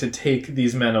coming to take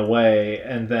these men away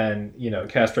and then, you know,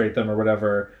 castrate them or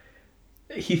whatever,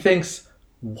 he thinks,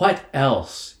 what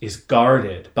else is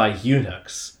guarded by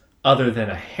eunuchs other than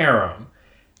a harem?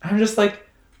 And I'm just like,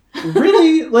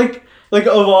 really? like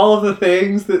of all of the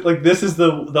things that, like, this is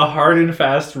the hard and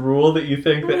fast rule that you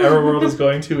think that Everworld is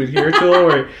going to adhere to,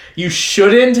 or you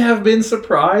shouldn't have been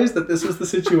surprised that this was the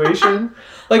situation?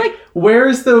 Like where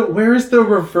is the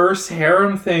reverse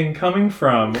harem thing coming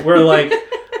from? Where like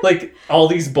all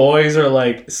these boys are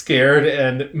like scared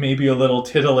and maybe a little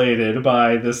titillated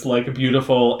by this like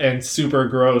beautiful and super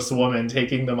gross woman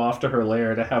taking them off to her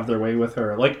lair to have their way with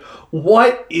her. Like,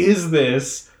 what is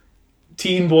this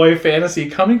teen boy fantasy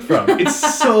coming from?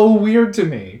 It's so weird to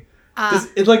me.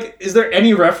 Is there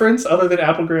any reference other than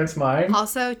Apple Grant's Mind?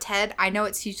 Also, Ted, I know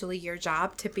it's usually your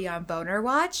job to be on Boner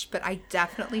Watch, but I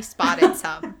definitely spotted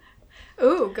some.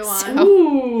 Ooh, go on.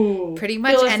 So, pretty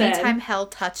much anytime Hel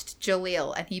touched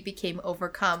Jalil and he became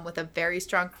overcome with a very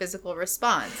strong physical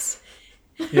response.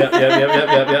 Yep.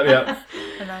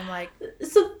 And I'm like,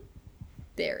 so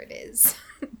there it is.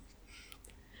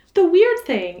 The weird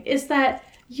thing is that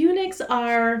eunuchs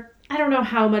are, I don't know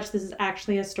how much this is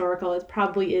actually historical. It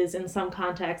probably is in some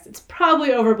context. It's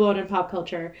probably overblown in pop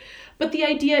culture. But the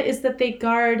idea is that they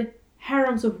guard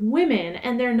harems of women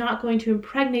and they're not going to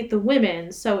impregnate the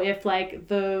women. So if like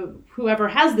whoever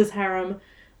has this harem,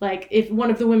 like if one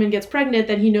of the women gets pregnant,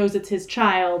 then he knows it's his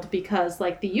child, because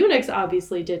like the eunuchs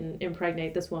obviously didn't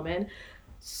impregnate this woman.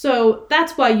 So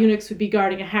that's why eunuchs would be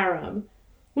guarding a harem.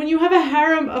 When you have a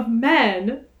harem of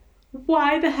men,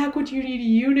 why the heck would you need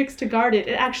eunuchs to guard it?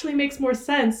 It actually makes more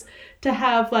sense to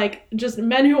have like just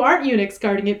men who aren't eunuchs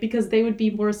guarding it, because they would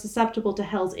be more susceptible to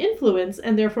Hel's influence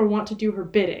and therefore want to do her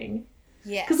bidding.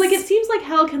 Yes. Because like it seems like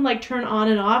Hel can like turn on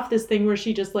and off this thing where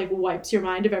she just like wipes your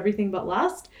mind of everything but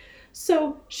lust.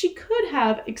 So she could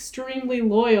have extremely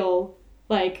loyal,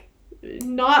 like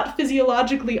not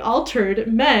physiologically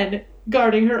altered men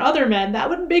guarding her other men. That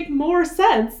would make more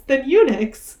sense than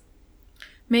eunuchs.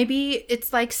 Maybe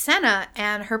it's like Senna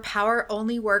and her power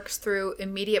only works through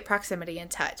immediate proximity and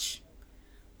touch.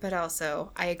 But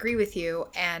also, I agree with you,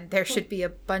 and there should be a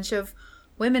bunch of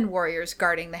women warriors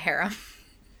guarding the harem.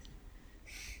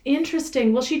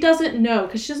 Interesting. Well, she doesn't know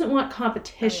because she doesn't want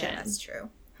competition. Oh, yeah, that's true.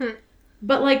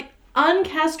 But like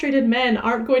uncastrated men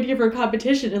aren't going to give her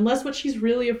competition unless what she's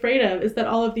really afraid of is that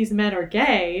all of these men are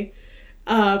gay,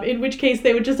 in which case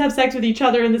they would just have sex with each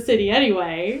other in the city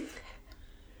anyway.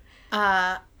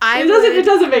 It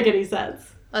doesn't make any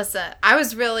sense. Listen, I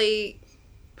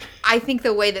think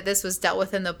the way that this was dealt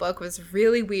with in the book was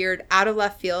really weird, out of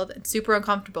left field, and super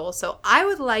uncomfortable. So I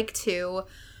would like to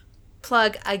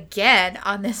plug again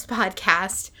on this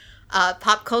podcast,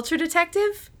 Pop Culture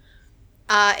Detective.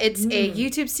 It's a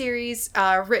YouTube series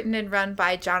written and run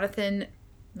by Jonathan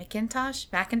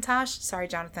McIntosh. Sorry,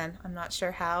 Jonathan. I'm not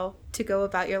sure how to go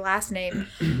about your last name.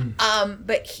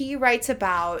 But he writes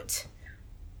about...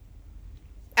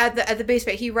 At the base of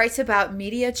it, he writes about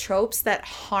media tropes that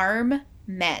harm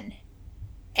men.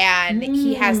 And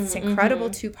he has this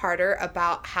incredible two-parter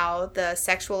about how the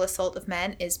sexual assault of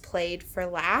men is played for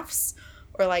laughs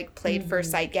or like played for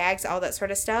sight gags, all that sort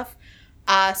of stuff.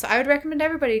 So I would recommend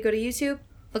everybody to go to YouTube,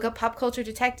 look up Pop Culture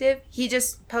Detective. He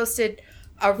just posted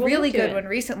a really good one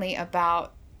recently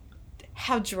about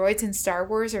how droids in Star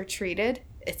Wars are treated.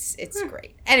 It's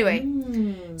great.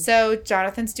 Anyway, so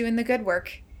Jonathan's doing the good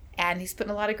work. And he's putting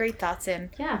a lot of great thoughts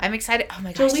in. Yeah. I'm excited. Oh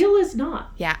my gosh. Jalil is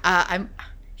not. Yeah.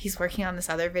 He's working on this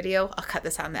other video. I'll cut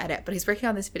this out in the edit. But he's working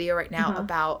on this video right now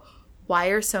about why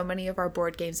are so many of our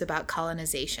board games about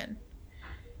colonization.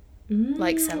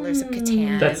 Like Settlers of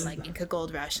Catan and like Inca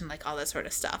Gold Rush and like all that sort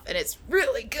of stuff. And it's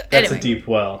really good. That's a deep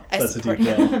well. I support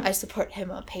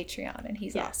him on Patreon and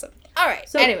he's awesome. All right.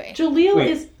 So anyway.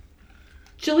 Jalil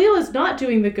is not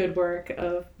doing the good work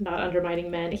of not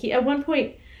undermining men. He at one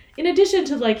point in addition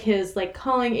to like his like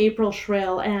calling April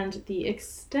shrill and the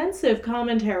extensive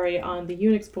commentary on the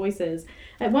eunuch's voices,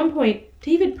 at one point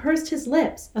David pursed his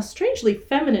lips, a strangely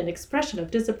feminine expression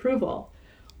of disapproval.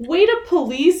 Way to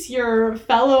police your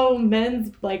fellow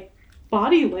men's like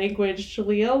body language,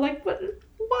 Jaleel. Like, what?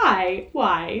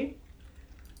 Why?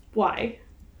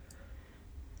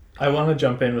 I want to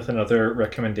jump in with another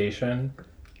recommendation.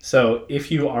 So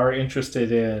if you are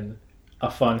interested in a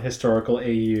fun historical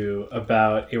AU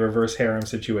about a reverse harem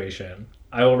situation,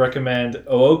 I will recommend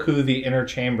Ooku the Inner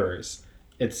Chambers.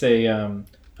 It's a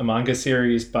manga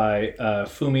series by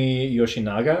Fumi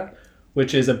Yoshinaga,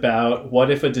 which is about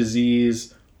what if a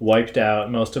disease wiped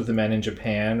out most of the men in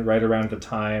Japan right around the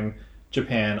time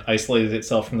Japan isolated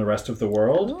itself from the rest of the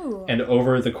world. Ooh. And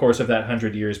over the course of that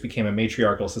 100 years became a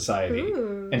matriarchal society.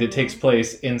 Ooh. And it takes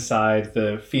place inside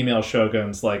the female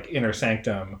shogun's like inner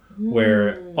sanctum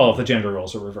where all of the gender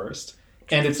roles are reversed.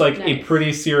 And it's like a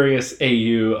pretty serious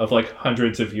AU of like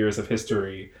hundreds of years of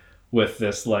history with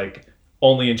this like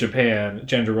only in Japan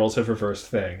gender roles have reversed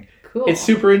thing. Cool. It's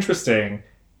super interesting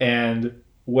and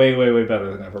way, way, way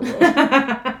better than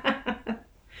Everworld.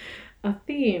 A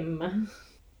theme.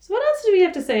 So what else do we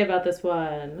have to say about this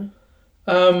one?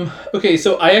 Okay,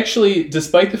 so I actually,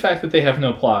 despite the fact that they have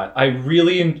no plot, I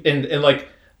really, and like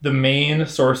the main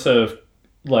source of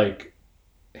like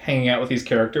hanging out with these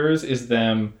characters is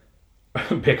them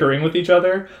bickering with each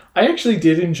other. I actually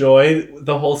did enjoy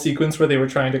the whole sequence where they were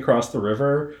trying to cross the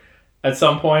river. At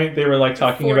some point, they were like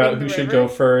talking Fording about the who should river? go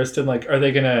first, and like, are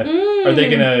they gonna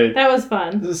That was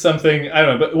fun. something? I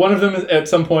don't know. But one of them at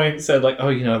some point said like, oh,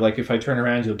 you know, like if I turn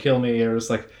around, you'll kill me. And it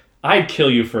was like, I'd kill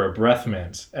you for a breath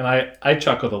mint. And I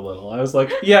chuckled a little. I was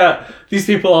like, yeah, these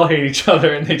people all hate each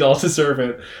other and they all deserve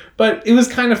it. But it was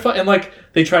kind of fun. And like,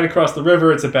 they try to cross the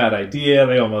river. It's a bad idea.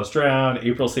 They almost drown.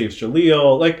 April saves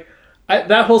Jaleel. Like,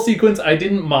 that whole sequence, I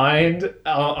didn't mind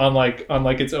on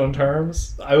its own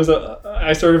terms.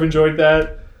 I sort of enjoyed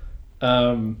that.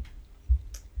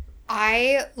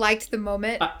 I liked the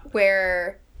moment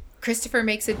where Christopher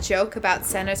makes a joke about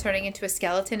Senna turning into a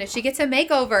skeleton if she gets a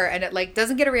makeover, and it like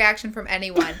doesn't get a reaction from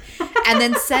anyone. And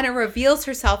then Senna reveals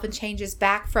herself and changes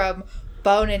back from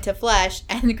bone into flesh,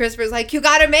 and Christopher's like, you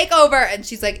got a makeover, and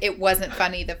she's like, it wasn't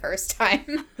funny the first time.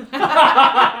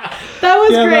 That was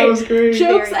great. That was great.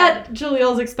 Jokes Very at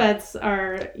Jaleel's expense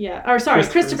are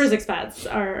Christopher's expense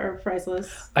are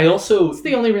priceless. I also It's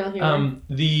the only real humor.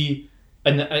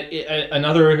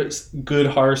 Another good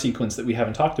horror sequence that we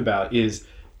haven't talked about is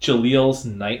Jaleel's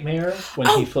nightmare when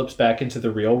he flips back into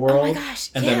the real world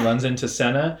and then runs into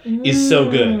Senna is so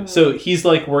good. So he's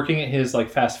like working at his like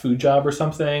fast food job or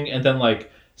something, and then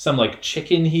like some like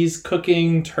chicken he's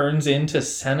cooking turns into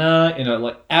Senna in a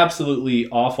like absolutely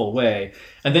awful way.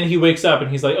 And then he wakes up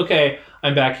and he's like, okay,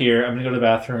 I'm back here. I'm gonna go to the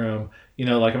bathroom. You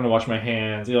know, like I'm gonna wash my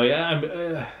hands. You're like,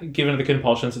 I'm given to the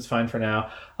compulsions. It's fine for now.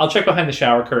 I'll check behind the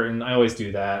shower curtain. I always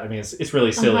do that. I mean, it's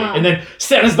really silly. And then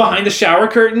Senna's behind the shower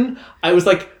curtain. I was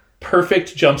like,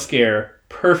 perfect jump scare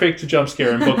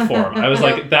in book form. I was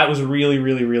like, that was really,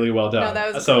 really, really well done. No,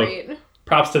 that was so, great.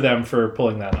 Props to them for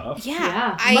pulling that off.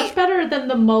 Yeah. Much better than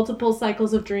the multiple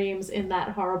cycles of dreams in that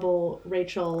horrible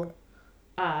Rachel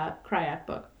Kryak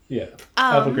book. Yeah.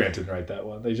 Alva Grant didn't write that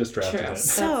one. They just drafted it.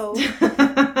 So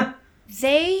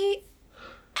they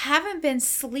haven't been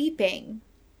sleeping,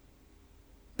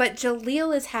 but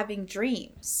Jaleel is having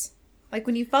dreams. Like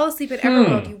when you fall asleep in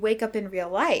Everworld, you wake up in real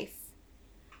life.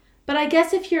 But I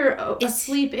guess if you're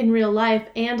asleep in real life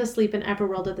and asleep in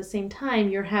Everworld at the same time,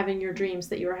 you're having your dreams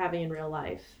that you were having in real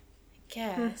life. I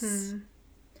guess.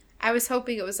 I was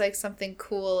hoping it was like something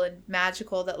cool and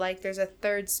magical that like there's a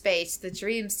third space, the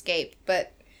dreamscape,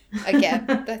 but again,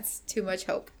 that's too much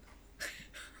hope.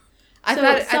 I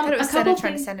thought it was Senna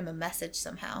trying to send him a message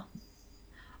somehow.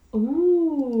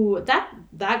 Ooh,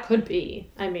 that could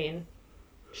be. I mean,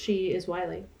 she is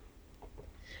wily.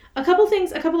 A couple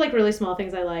like really small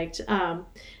things I liked.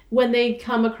 When they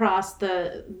come across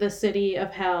the city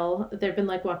of hell, they've been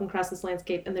like walking across this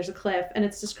landscape and there's a cliff and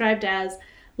it's described as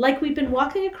like we've been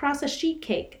walking across a sheet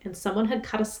cake and someone had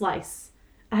cut a slice.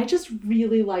 I just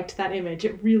really liked that image.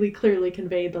 It really clearly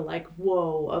conveyed the like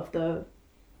whoa of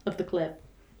the cliff.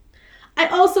 I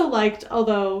also liked,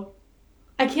 although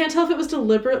I can't tell if it was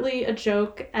deliberately a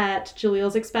joke at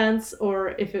Jaleel's expense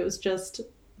or if it was just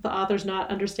the author's not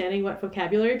understanding what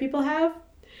vocabulary people have.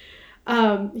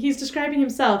 He's describing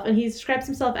himself, and he describes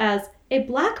himself as a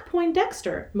black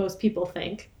Poindexter, most people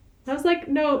think. I was like,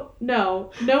 no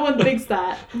one thinks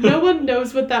that. No one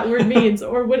knows what that word means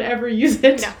or would ever use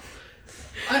it. No.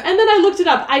 And then I looked it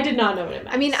up. I did not know what it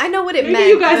meant. I mean, I know what it maybe meant,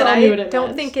 you guys but all knew what it don't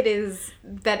meant. think it is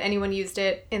that anyone used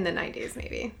it in the 90s,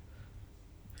 maybe.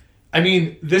 I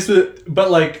mean, this was,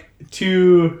 but like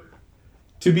to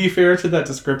be fair to that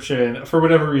description, for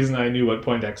whatever reason, I knew what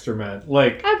Poindexter meant.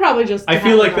 Like, I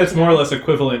feel like that's more or less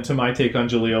equivalent to my take on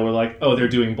Jaleel. We're like, oh, they're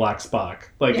doing Black Spock.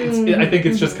 Like, I think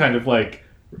it's just kind of like,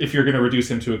 if you're going to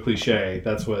reduce him to a cliche,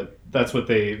 that's the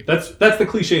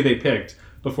cliche they picked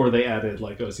before they added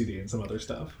like OCD and some other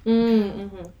stuff.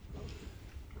 Mm-hmm.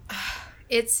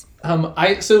 It's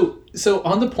so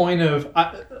on the point of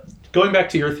going back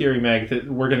to your theory, Meg, that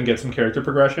we're going to get some character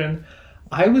progression.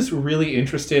 I was really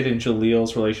interested in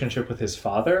Jaleel's relationship with his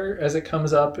father as it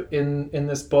comes up in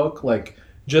this book, like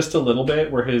just a little bit,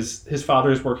 where his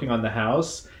father is working on the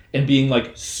house and being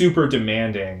like super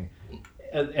demanding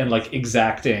and like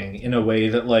exacting in a way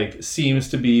that like seems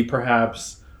to be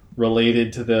perhaps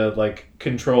related to the like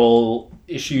control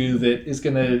issue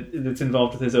that's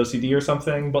involved with his OCD or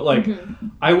something. But like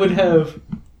I would have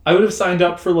signed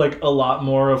up for like a lot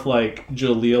more of like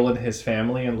Jaleel and his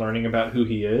family and learning about who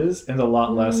he is, and a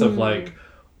lot less of like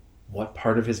what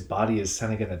part of his body is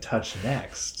Senna gonna touch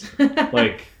next.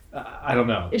 Like I don't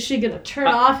know. Is she gonna turn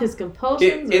off his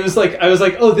compulsions? It was like I was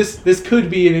like, oh, this could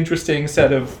be an interesting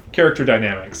set of character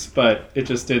dynamics, but it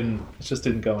just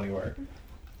didn't go anywhere.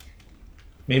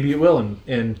 Maybe it will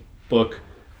in book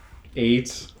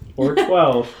 8 or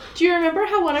 12. Do you remember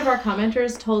how one of our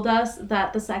commenters told us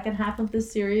that the second half of this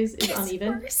series is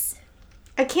uneven?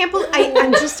 I can't believe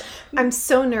I'm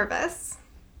so nervous.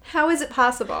 How is it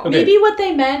possible? Okay. Maybe what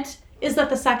they meant is that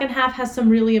the second half has some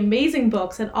really amazing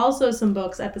books and also some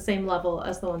books at the same level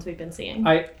as the ones we've been seeing.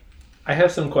 I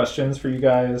have some questions for you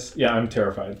guys. Yeah, I'm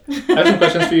terrified. I have some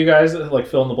questions for you guys, like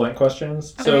fill in the blank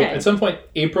questions. So At some point,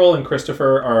 April and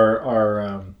Christopher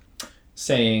are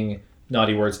saying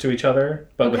naughty words to each other,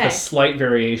 but with a slight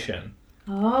variation.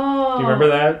 Oh. Do you remember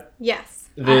that? Yes.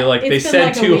 They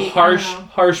said like two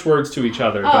harsh words to each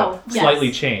other, but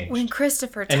slightly changed. When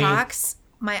Christopher talks,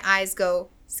 my eyes go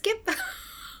skip.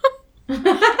 So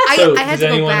I had does to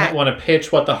go anyone back. want to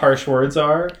pitch what the harsh words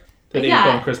are that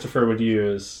April and Christopher would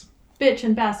use? Bitch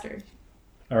and bastard.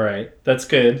 All right. That's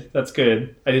good.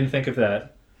 I didn't think of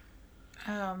that.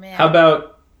 Oh, man. How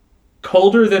about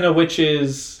colder than a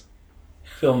witch's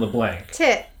fill in the blank?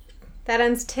 Tit. That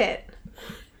ends tit.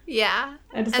 Yeah.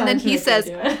 And then he says,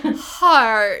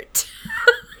 heart.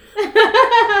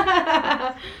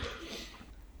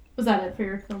 Was that it for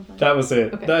your film? That was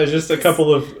it. Okay. That was just a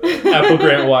couple of Apple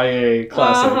Grant YA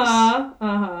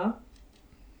classics.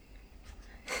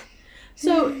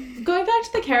 So, going back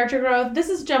to the character growth, this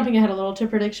is jumping ahead a little to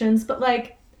predictions, but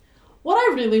like, what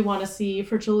I really want to see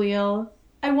for Jaleel,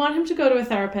 I want him to go to a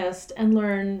therapist and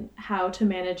learn how to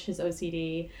manage his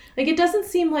OCD. Like, it doesn't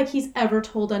seem like he's ever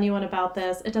told anyone about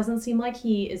this. It doesn't seem like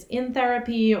he is in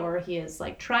therapy or he has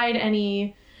like tried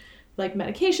any like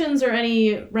medications or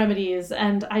any remedies,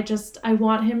 and I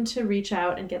want him to reach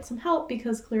out and get some help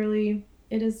because clearly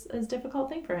it is a difficult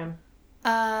thing for him.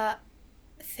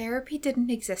 Therapy didn't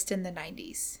exist in the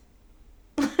 90s.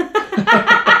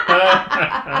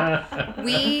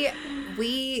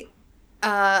 we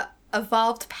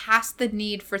evolved past the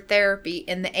need for therapy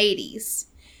in the 80s.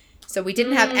 So we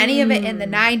didn't have any of it in the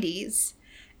 90s.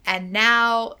 And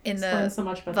now in the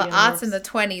aughts and the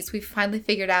 20s, we finally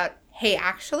figured out, hey,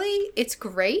 actually, it's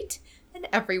great and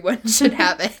everyone should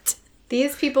have it.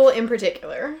 These people in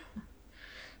particular.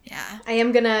 Yeah. I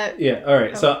am gonna... Yeah, all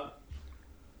right. So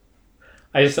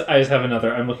I just have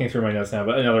another... I'm looking through my notes now,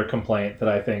 but another complaint that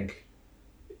I think...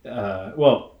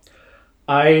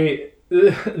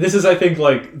 This is, I think,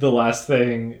 like, the last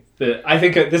thing that... I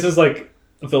think this is, like,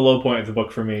 the low point of the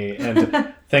book for me,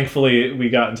 and thankfully we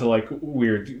got into, like,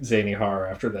 weird zany horror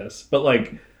after this. But,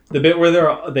 like, the bit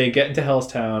where they get into Hell's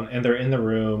Town, and they're in the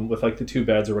room with, like, the 2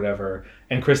 beds or whatever,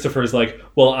 and Christopher's like,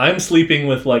 well, I'm sleeping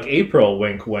with, like, April,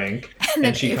 wink, wink.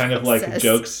 And she kind of, like,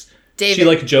 jokes... David. She,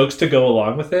 like, jokes to go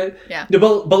along with it. Yeah.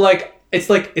 But like,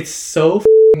 it's so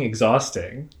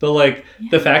exhausting.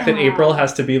 The fact that April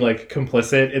has to be, like,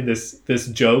 complicit in this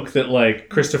joke that, like,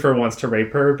 Christopher wants to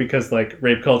rape her because, like,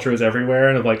 rape culture is everywhere.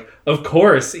 And, like, of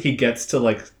course he gets to,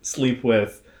 like, sleep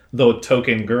with the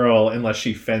token girl unless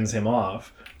she fends him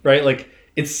off. Right? Like,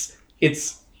 it's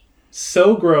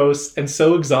so gross and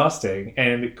so exhausting.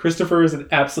 And Christopher is an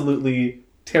absolutely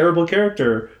terrible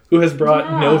character who has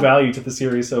brought no value to the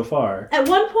series so far. At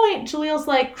one point, Jaleel's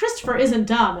like, Christopher isn't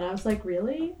dumb. And I was like,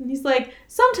 really? And he's like,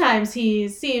 sometimes he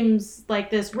seems like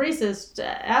this racist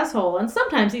asshole, and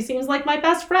sometimes he seems like my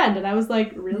best friend. And I was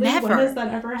like, really? Never. When has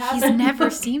that ever happened? He's never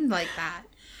seemed like that.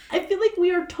 I feel like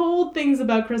we are told things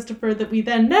about Christopher that we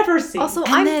then never see. Also,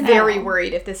 I'm very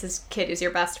worried if this kid is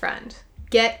your best friend.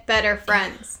 Get better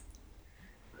friends.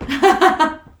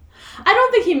 I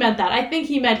don't think he meant that. I think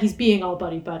he meant he's being all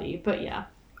buddy-buddy, but yeah.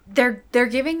 They're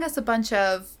giving us a bunch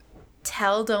of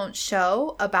tell, don't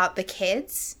show about the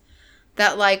kids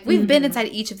that, like, we've been inside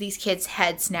each of these kids'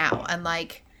 heads now, and,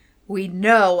 like, we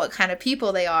know what kind of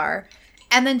people they are.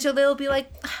 And then Jalil will be like,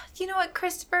 you know what,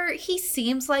 Christopher? He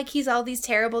seems like he's all these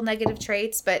terrible negative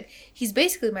traits, but he's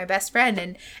basically my best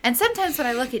friend. And sometimes when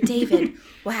I look at David,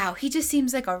 wow, he just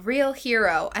seems like a real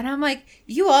hero. And I'm like,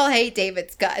 you all hate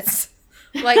David's guts.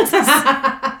 Like,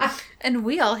 and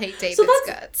we all hate David's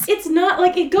guts. It's not,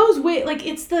 like, it goes way, like,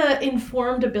 it's the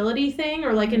informed ability thing,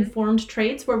 or, like, informed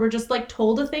traits, where we're just, like,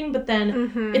 told a thing, but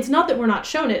then it's not that we're not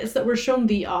shown it, it's that we're shown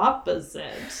the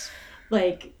opposite.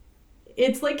 Like,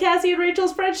 it's like Cassie and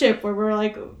Rachel's friendship, where we're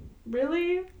like,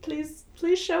 really? Please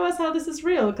show us how this is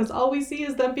real, because all we see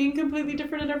is them being completely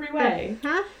different in every way.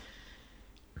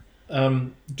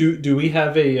 Do we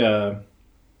have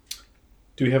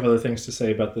other things to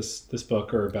say about this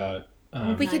book, or about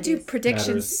we could do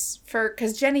predictions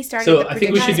because Jenny started. So I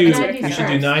think we should do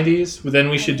 90s, but then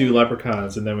we should do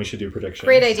leprechauns, and then we should do predictions.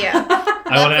 Great idea.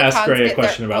 I want to ask Gray a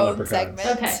question about leprechauns.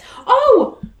 Okay.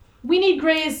 Oh, we need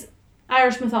Gray's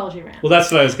Irish mythology rant. Well,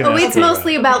 that's what I was going to ask. It's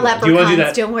mostly about leprechauns. Do you want to do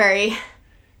that? Don't worry.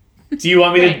 Do you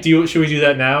want me to should we do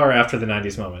that now or after the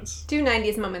 90s moments? Do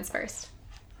 90s moments first.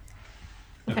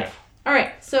 Okay. All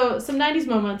right. So some 90s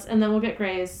moments, and then we'll get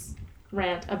Gray's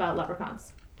rant about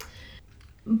leprechauns.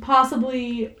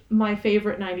 Possibly my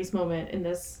favorite 90s moment in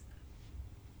this.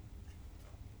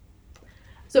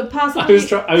 So possibly...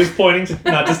 I was pointing to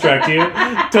not distract you.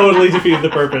 Totally defeated the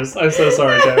purpose. I'm so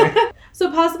sorry, Jenny. So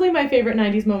possibly my favorite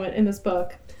 90s moment in this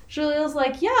book. Jalil's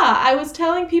like, yeah, I was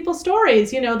telling people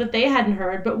stories, that they hadn't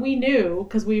heard, but we knew,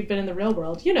 because we've been in the real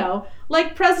world,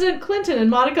 like President Clinton and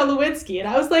Monica Lewinsky. And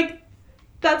I was like,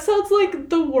 that sounds like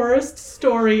the worst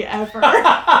story ever. Like, that's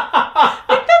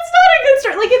not a good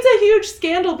story. Like, it's a huge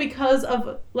scandal because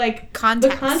of, like,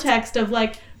 the context of,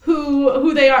 like,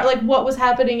 who they are, like, what was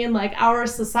happening in, like, our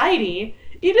society.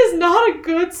 It is not a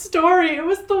good story. It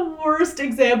was the worst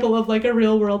example of, like, a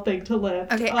real world thing to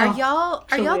live. Okay, are y'all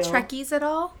Trekkies at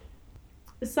all?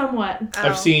 Somewhat. Oh.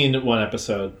 I've seen one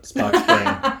episode, Spock's Brain.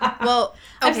 Well,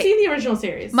 okay. I've seen the original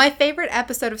series. My favorite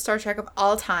episode of Star Trek of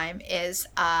all time is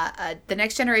the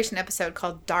Next Generation episode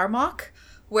called Darmok,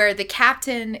 where the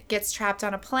captain gets trapped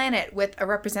on a planet with a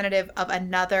representative of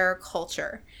another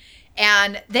culture.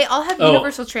 And they all have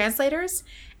universal translators,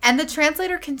 and the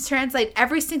translator can translate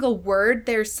every single word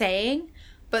they're saying,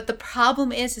 but the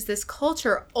problem is this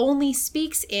culture only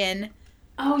speaks in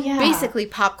basically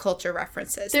pop culture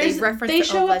references. They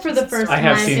show up for the first time. I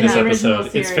have seen this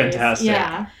episode. Series. It's fantastic.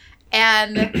 Yeah.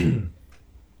 And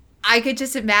I could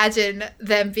just imagine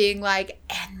them being like,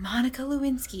 and Monica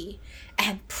Lewinsky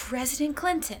and President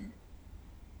Clinton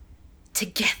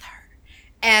together.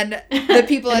 And the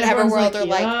people at Everworld are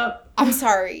like, I'm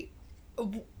sorry,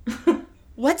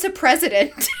 what's a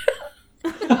president?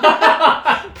 Pretty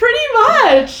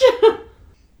much.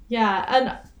 Yeah,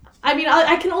 and I mean,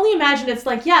 I can only imagine it's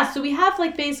like, so we have,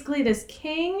 like, basically this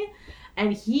king,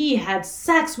 and he had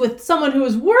sex with someone who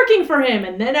was working for him,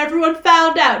 and then everyone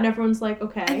found out, and everyone's like,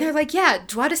 okay. And they're like,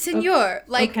 droit de seigneur.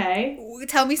 Like,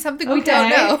 tell me something we don't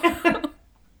know.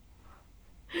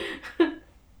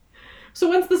 So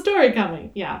when's the story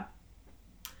coming? Yeah.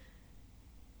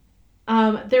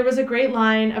 There was a great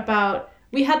line about,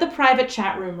 we had the private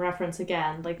chat room reference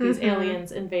again, like these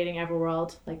aliens invading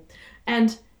Everworld, like,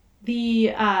 and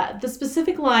the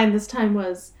specific line this time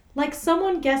was, like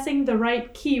someone guessing the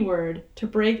right keyword to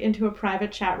break into a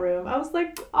private chat room. I was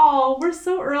like, oh, we're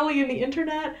so early in the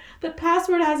internet that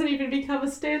password hasn't even become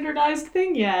a standardized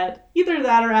thing yet. Either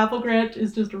that or Apple Grant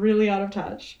is just really out of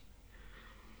touch.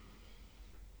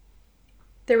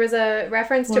 There was a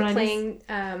reference to playing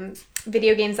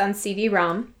video games on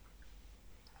CD-ROM.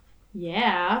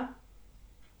 Yeah.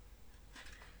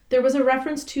 There was a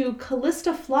reference to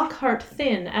Callista Flockhart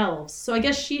thin elves. So I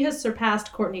guess she has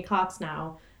surpassed Courtney Cox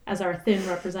now as our thin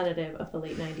representative of the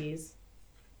late 90s.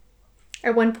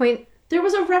 At one point... There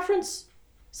was a reference...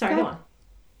 Sorry, go on.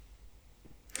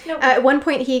 No. At one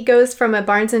point, he goes from a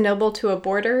Barnes & Noble to a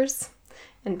Borders.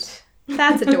 And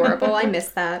that's adorable. I miss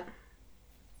that.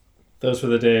 Those were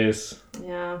the days.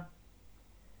 Yeah.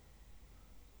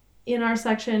 In our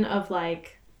section of,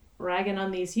 like, ragging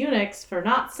on these eunuchs for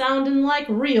not sounding like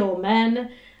real men,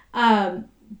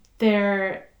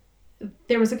 there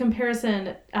was a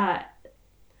comparison.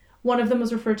 One of them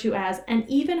was referred to as an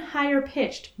even higher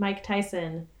pitched Mike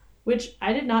Tyson, which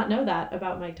I did not know that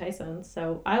about Mike Tyson,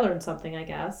 so I learned something, I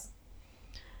guess.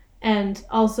 And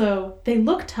also, they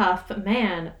look tough, but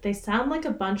man, they sound like a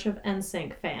bunch of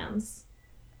NSYNC fans.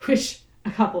 Which,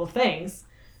 a couple of things.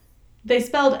 they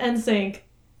spelled NSYNC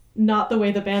not the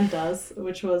way the band does,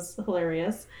 which was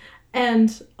hilarious.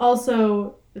 And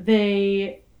also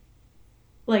they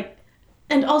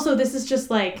this is just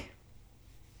like,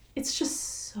 it's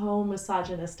just so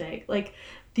misogynistic. Like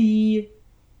the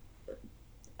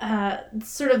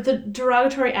sort of the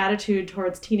derogatory attitude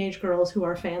towards teenage girls who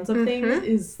are fans of things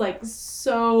is like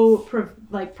so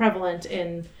prevalent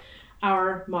in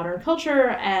our modern culture,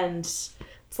 and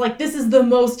it's like, this is the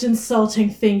most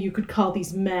insulting thing you could call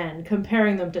these men,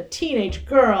 comparing them to teenage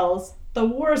girls, the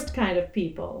worst kind of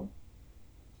people.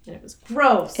 And it was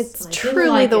gross. It's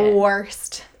truly the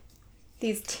worst.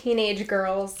 These teenage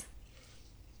girls.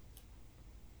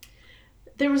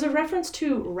 There was a reference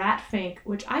to Ratfink,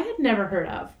 which I had never heard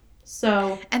of.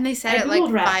 So, and they said it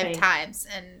like 5 times,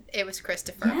 and it was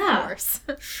Christopher, of course.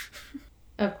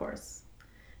 Of course.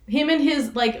 Him and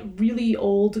his like really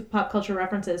old pop culture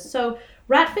references. So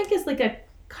Ratfink is like a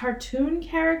cartoon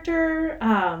character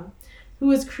who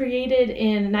was created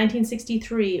in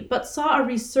 1963, but saw a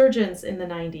resurgence in the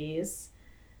 90s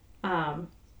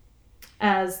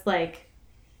as like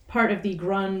part of the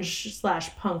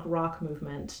grunge/punk rock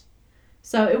movement.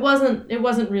 So it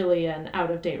wasn't really an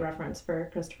out-of-date reference for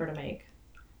Christopher to make.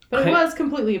 But it was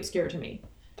completely obscure to me.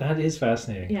 That is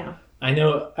fascinating. Yeah. I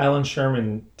know Alan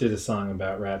Sherman did a song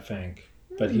about Ratfink,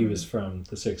 but he was from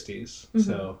the 60s.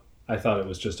 So I thought it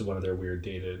was just one of their weird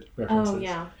dated references. Oh,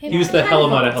 yeah. He was the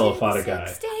Hellamata Hellafata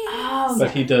guy. Oh,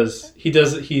 but he does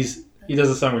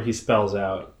a song where he spells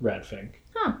out Ratfink.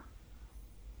 Huh.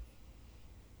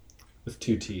 With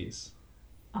 2 T's.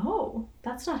 Oh,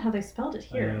 that's not how they spelled it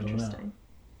here. Interesting.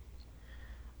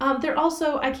 They're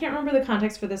also, I can't remember the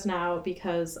context for this now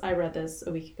because I read this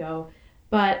a week ago,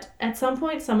 but at some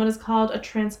point someone is called a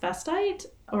transvestite,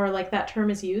 or like that term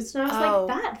is used, and I was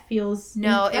like, that feels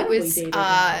incredibly dated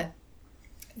now.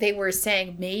 They were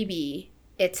saying maybe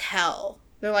it's hell.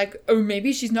 They're like, oh,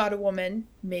 maybe she's not a woman,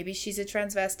 maybe she's a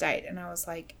transvestite, and I was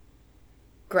like,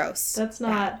 gross. That's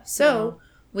not. Bad. So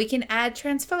we can add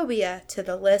transphobia to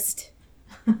the list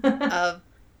of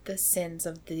the sins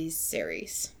of these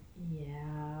series.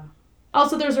 Yeah.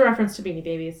 Also, there's a reference to Beanie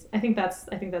Babies. I think that's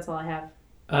all I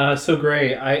have. So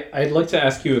Gray, I'd like to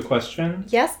ask you a question.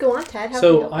 Yes, go on, Ted.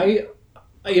 I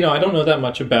don't know that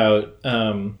much about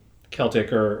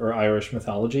Celtic or Irish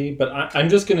mythology, but I'm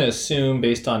just going to assume,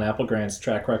 based on Applegrant's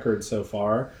track record so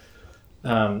far.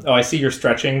 I see you're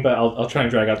stretching, but I'll try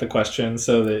and drag out the question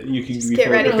so that you can just get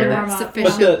ready for that.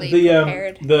 Sufficiently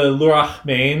prepared. The Lurach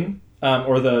Main,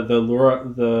 or the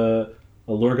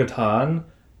Lurgatan,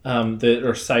 that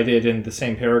are cited in the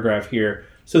same paragraph here.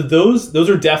 So those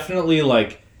are definitely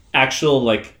like actual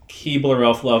like Keebler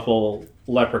elf level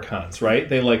leprechauns, right?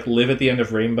 They like live at the end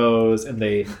of rainbows, and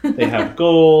they have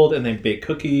gold, and they bake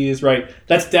cookies, right?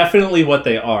 That's definitely what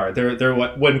they are. They're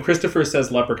what, when Christopher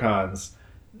says leprechauns,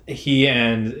 he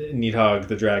and Nidhogg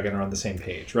the dragon are on the same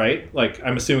page, right? Like,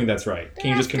 I'm assuming that's right.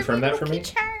 Can you just confirm that for me?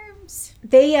 Charms.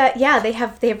 They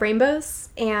have rainbows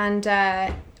and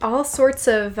all sorts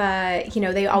of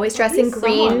they always dress in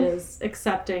green. Someone is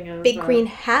accepting of big green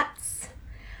hats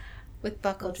with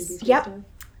buckles. Yep.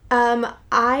 The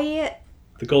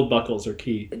gold buckles are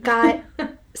key. Got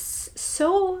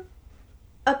so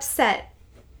upset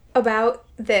about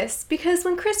this because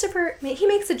when Christopher, he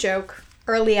makes a joke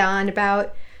early on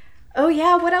about, oh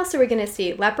yeah, what else are we going to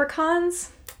see?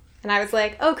 Leprechauns? And I was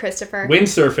like, oh, Christopher.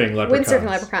 Windsurfing leprechauns. Windsurfing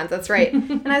leprechauns, that's right.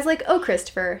 And I was like, oh,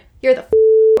 Christopher, you're the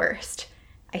worst.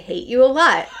 I hate you a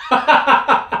lot.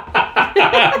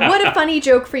 What a funny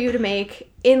joke for you to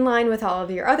make, in line with all of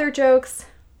your other jokes.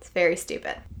 It's very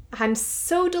stupid. I'm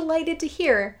so delighted to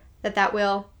hear that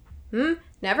will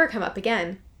never come up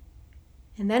again.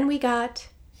 And then we got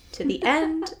to the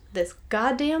end of this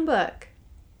goddamn book.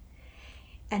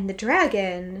 And the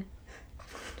dragon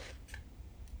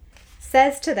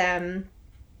says to them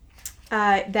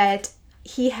that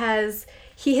he has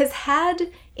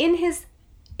had in his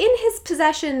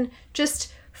possession,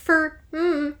 just for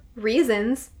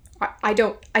reasons. I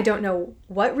don't know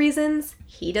what reasons.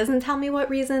 He doesn't tell me what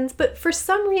reasons, but for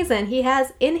some reason he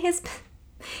has in his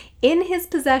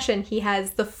possession, he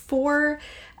has the four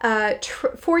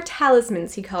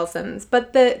talismans, he calls them,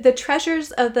 but the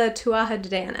treasures of the Tuatha De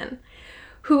Danann,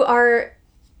 who are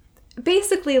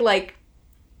basically like,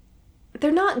 they're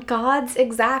not gods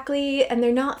exactly, and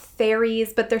they're not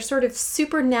fairies, but they're sort of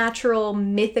supernatural,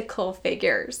 mythical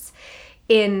figures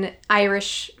in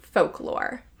Irish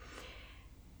folklore.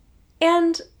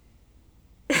 And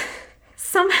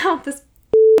somehow this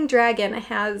dragon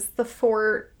has the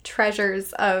 4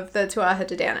 treasures of the Tuatha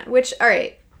De Danann, which, all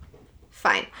right,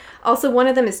 fine. Also, one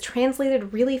of them is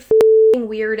translated really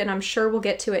weird, and I'm sure we'll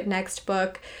get to it next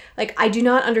book. Like, I do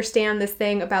not understand this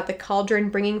thing about the cauldron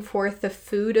bringing forth the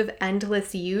food of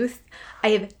endless youth. I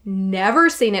have never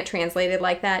seen it translated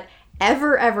like that.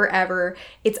 Ever, ever, ever.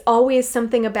 It's always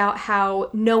something about how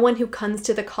no one who comes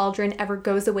to the cauldron ever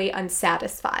goes away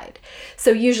unsatisfied. So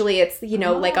usually it's, you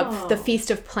know, like the feast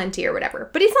of plenty or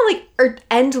whatever. But it's not like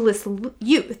endless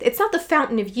youth. It's not the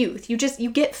fountain of youth. You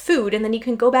get food and then you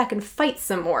can go back and fight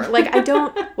some more. Like,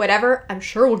 whatever. I'm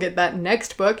sure we'll get that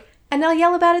next book. And I'll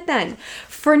yell about it then.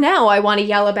 For now, I want to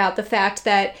yell about the fact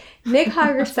that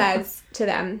Nidhogg says to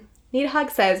them,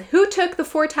 Nidhogg says, who took the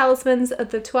 4 talismans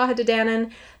of the Tuatha De Danann?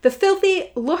 The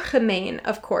filthy Lorghamane,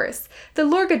 of course. The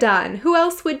Lorgadon. Who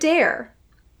else would dare?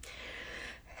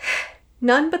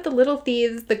 None but the little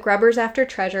thieves, the grubbers after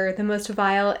treasure, the most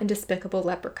vile and despicable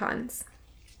leprechauns.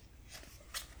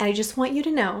 And I just want you to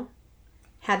know,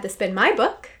 had this been my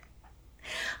book,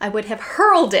 I would have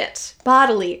hurled it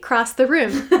bodily across the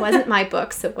room. It wasn't my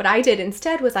book, so what I did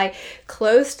instead was I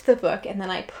closed the book and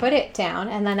then I put it down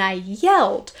and then I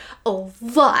yelled a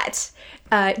lot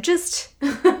just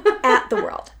at the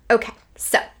world. Okay,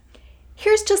 so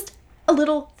here's just a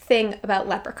little thing about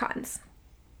leprechauns.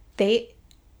 They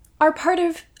are part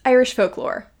of Irish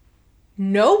folklore.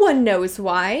 No one knows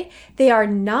why. They are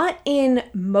not in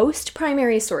most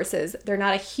primary sources. They're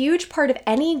not a huge part of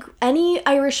any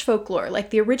Irish folklore. Like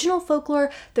the original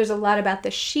folklore, there's a lot about the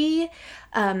Sidhe,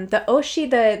 the Oisin,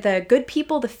 the good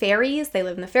people, the fairies. They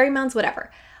live in the fairy mounds,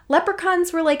 whatever.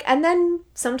 Leprechauns were like, and then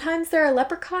sometimes there are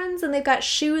leprechauns and they've got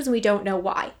shoes and we don't know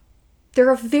why.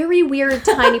 They're a very weird,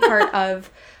 tiny part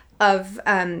of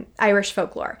Irish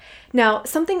folklore. Now,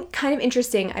 something kind of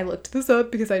interesting, I looked this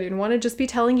up because I didn't want to just be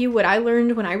telling you what I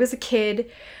learned when I was a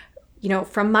kid, you know,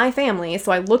 from my family.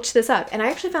 So I looked this up and I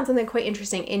actually found something quite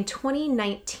interesting. In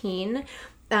 2019,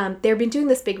 they've been doing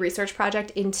this big research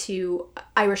project into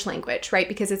Irish language, right?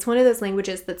 Because it's one of those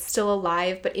languages that's still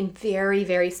alive, but in very,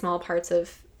 very small parts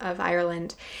of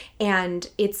Ireland, and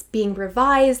it's being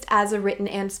revised as a written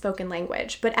and spoken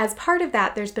language. But as part of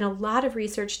that, there's been a lot of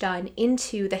research done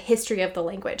into the history of the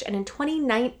language. And in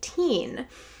 2019,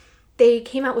 they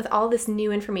came out with all this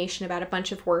new information about a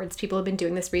bunch of words. People have been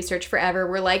doing this research forever.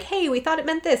 We're like, hey, we thought it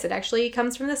meant this. It actually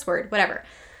comes from this word, whatever.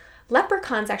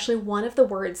 Leprechaun's actually one of the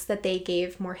words that they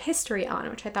gave more history on,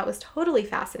 which I thought was totally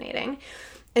fascinating.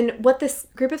 And what this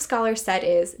group of scholars said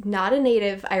is not a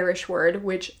native Irish word,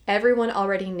 which everyone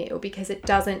already knew because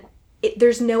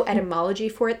there's no etymology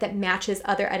for it that matches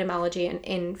other etymology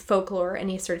in folklore or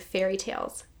any sort of fairy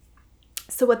tales.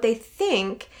 So what they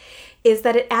think is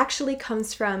that it actually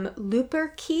comes from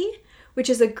Luperci, which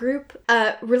is a group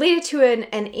related to an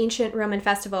ancient Roman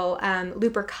festival,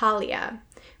 Lupercalia,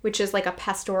 which is like a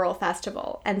pastoral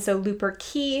festival. And so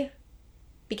Luperci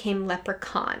became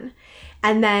leprechaun.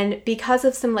 And then because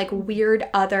of some like weird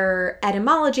other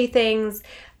etymology things,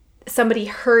 somebody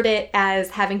heard it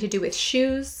as having to do with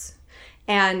shoes,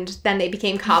 and then they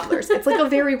became cobblers. It's like a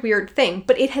very weird thing,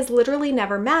 but it has literally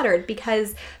never mattered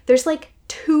because there's like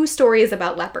 2 stories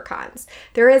about leprechauns.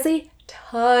 There is a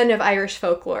ton of Irish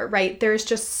folklore, right? There are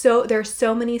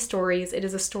so many stories. It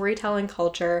is a storytelling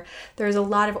culture. There's a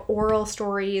lot of oral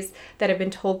stories that have been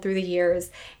told through the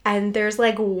years. And there's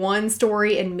like one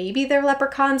story and maybe they're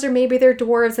leprechauns or maybe they're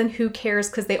dwarves, and who cares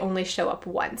because they only show up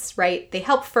once, right? They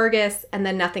help Fergus and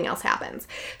then nothing else happens.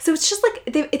 So it's just like,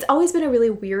 it's always been a really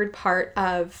weird part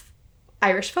of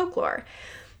Irish folklore.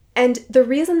 And the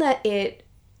reason that it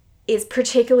is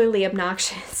particularly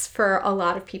obnoxious for a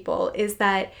lot of people is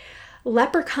that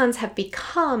leprechauns have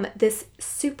become this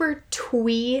super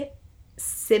twee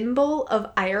symbol of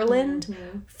Ireland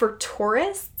for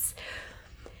tourists.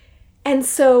 And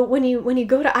so when you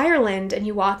go to Ireland and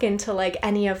you walk into like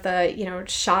any of the, you know,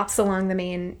 shops along the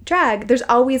main drag, there's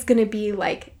always going to be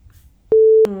like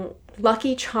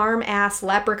Lucky Charm ass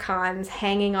leprechauns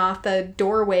hanging off the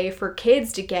doorway for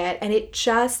kids to get, and it's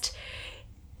just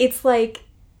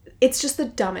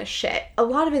the dumbest shit. A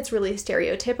lot of it's really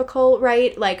stereotypical,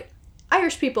 right? Like,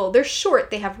 Irish people, they're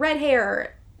short, they have red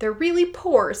hair, they're really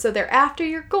poor, so they're after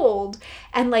your gold,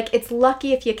 and like, it's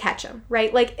lucky if you catch them,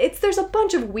 right? Like, there's a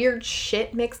bunch of weird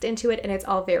shit mixed into it, and it's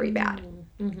all very bad.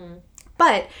 Mm-hmm.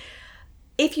 But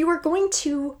if you were going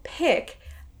to pick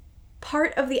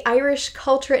part of the Irish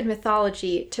culture and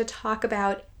mythology to talk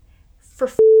about for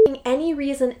any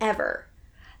reason ever,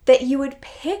 that you would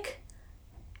pick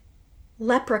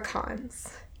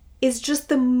leprechauns is just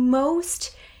the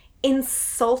most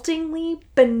insultingly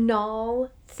banal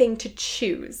thing to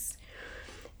choose.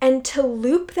 And to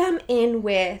loop them in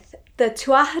with the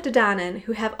Tuatha De Danann,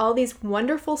 who have all these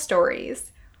wonderful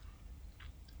stories,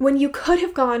 when you could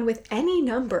have gone with any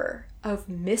number of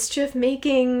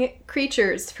mischief-making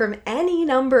creatures from any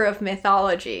number of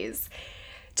mythologies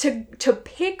to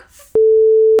pick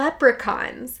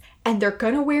leprechauns, and they're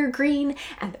gonna wear green,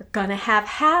 and they're gonna have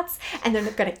hats, and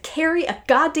they're gonna carry a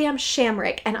goddamn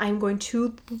shamrock, and I'm going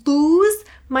to lose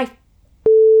my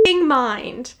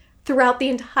mind throughout the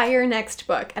entire next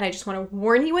book. And I just want to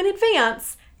warn you in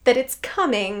advance that it's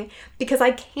coming, because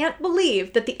I can't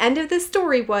believe that the end of this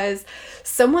story was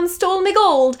someone stole my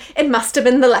gold. It must have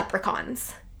been the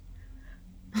leprechauns.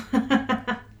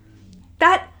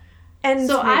 That ends.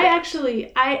 So I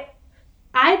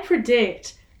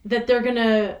predict that they're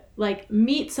gonna like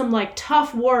meet some like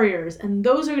tough warriors, and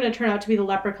those are gonna turn out to be the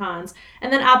leprechauns.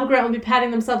 And then Applegrant will be patting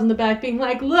themselves on the back, being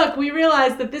like, "Look, we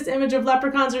realized that this image of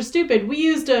leprechauns are stupid. We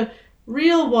used a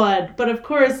real one, but of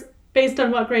course, based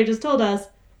on what Gray just told us,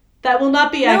 that will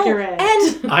not be accurate."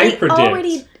 And I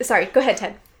predict. Sorry, go ahead,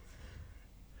 Ted.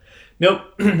 Nope.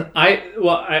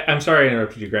 I'm sorry I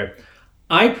interrupted you, Gray.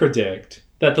 I predict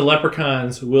that the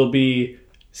leprechauns will be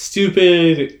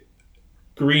stupid,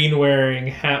 green-wearing,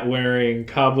 hat-wearing,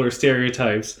 cobbler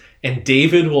stereotypes, and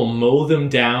David will mow them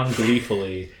down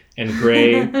gleefully, and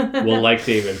Gray will like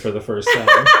David for the first time.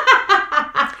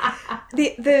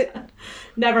 The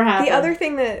Never happened. The other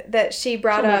thing that she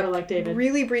brought She'll up, never like David.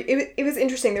 really brief, it was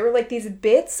interesting. There were like these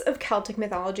bits of Celtic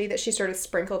mythology that she sort of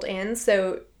sprinkled in.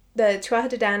 So the Tuatha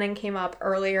De Danann came up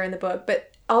earlier in the book,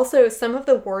 but also some of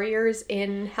the warriors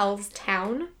in Hell's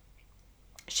Town.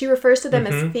 She refers to them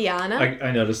as Fianna.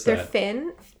 I noticed They're that.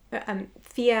 Finn or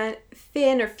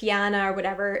Fianna or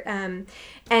whatever. And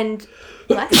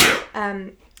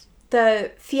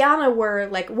the Fianna were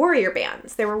like warrior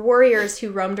bands. They were warriors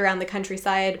who roamed around the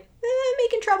countryside,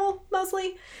 making trouble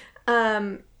mostly,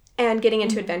 and getting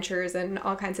into adventures and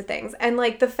all kinds of things. And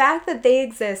like the fact that they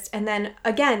exist, and then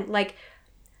again, like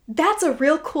that's a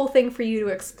real cool thing for you to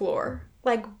explore.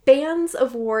 Like bands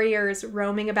of warriors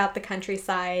roaming about the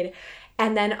countryside.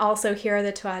 And then also here are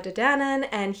the Tuatha De Danann,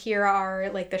 and here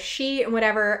are like the Sidhe and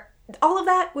whatever. All of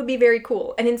that would be very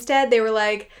cool. And instead they were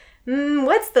like,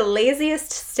 what's the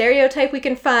laziest stereotype we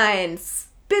can find?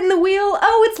 Spin the wheel?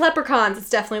 Oh, it's leprechauns.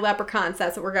 It's definitely leprechauns.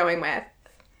 That's what we're going with.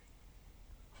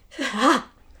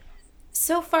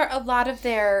 So far, a lot of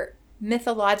their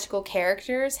mythological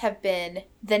characters have been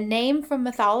the name from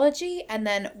mythology and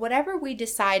then whatever we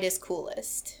decide is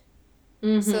coolest.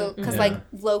 So, because like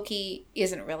Loki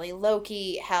isn't really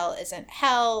Loki, Hel isn't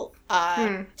Hel,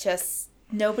 just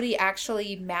nobody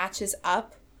actually matches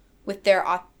up with their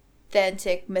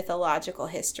authentic mythological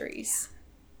histories.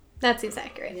 That seems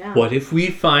accurate. Yeah. What if we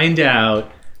find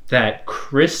out that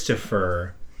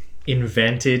Christopher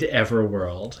invented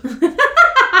Everworld?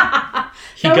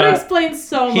 That would explain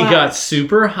so much. He got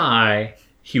super high,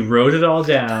 he wrote it all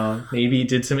down, maybe he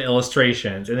did some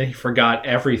illustrations, and then he forgot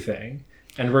everything.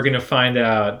 And we're going to find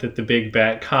out that the big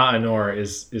bad Ka-Anor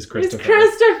is Christopher. It's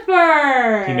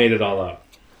Christopher! He made it all up.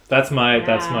 That's my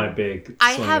big.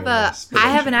 I have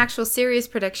an actual serious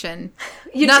prediction.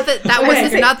 You not that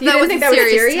wasn't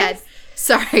serious, Ted.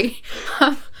 Sorry.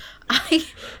 I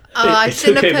it's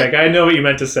shouldn't okay, have put... Meg. I know what you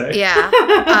meant to say. Yeah.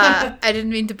 I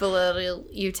didn't mean to belittle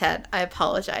you, Ted. I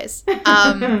apologize.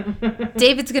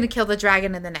 David's going to kill the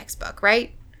dragon in the next book,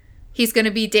 right? He's going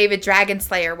to be David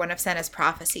Dragonslayer, one of Senna's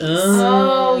prophecies.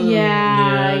 Oh,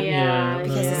 yeah.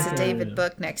 Because it's a David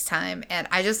book next time. And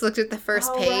I just looked at the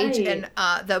first page, and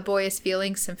the boy is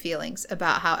feeling some feelings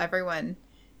about how everyone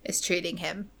is treating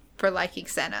him for liking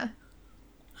Senna.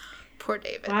 Poor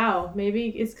David. Wow. Maybe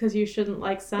it's because you shouldn't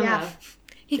like Senna. Yeah.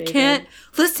 He can't.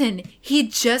 Listen, he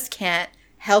just can't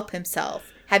help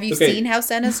himself. Have you seen how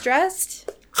Senna's dressed?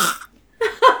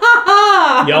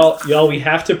 Y'all, we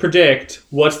have to predict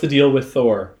what's the deal with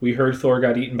Thor. We heard Thor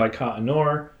got eaten by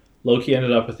Ka-Anor. Loki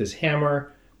ended up with his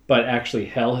hammer, but actually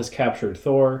Hel has captured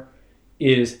Thor.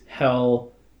 Is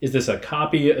this a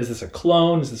copy? Is this a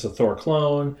clone? Is this a Thor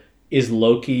clone? Is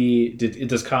Loki,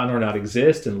 does Ka-Anor not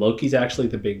exist and Loki's actually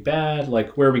the big bad?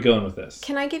 Like, where are we going with this?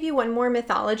 Can I give you one more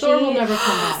mythology? Thor will never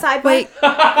come back. Wait,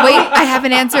 I have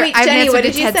an answer. Wait, I have Jenny, an answer what to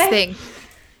did you Ted's say? thing.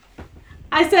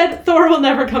 I said Thor will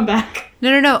never come back.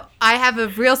 No. I have a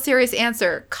real serious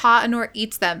answer. Ka-Anor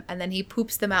eats them, and then he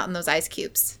poops them out in those ice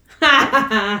cubes.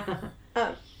 And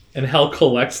Hel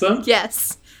collects them?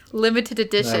 Yes. Limited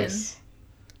edition.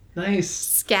 Nice.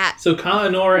 Scat. So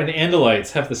Ka-Anor and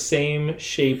Andalites have the same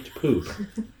shaped poop.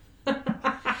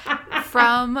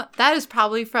 That is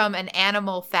probably from an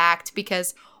animal fact,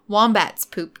 because wombats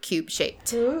poop cube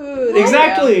shaped. Ooh,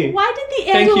 Exactly. Why did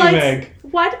the Thank you, Andalites? Meg.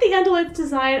 Why did the Andalites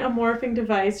design a morphing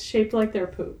device shaped like their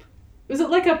poop? Was it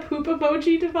like a poop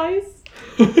emoji device?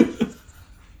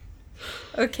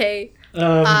 Okay.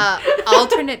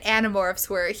 Alternate Animorphs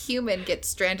where a human gets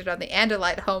stranded on the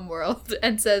Andalite homeworld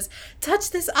and says,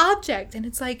 touch this object. And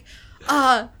it's like,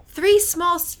 3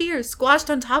 small spheres squashed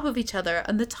on top of each other,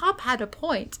 and the top had a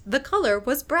point. The color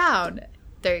was brown.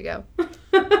 There you go.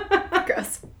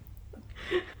 Gross.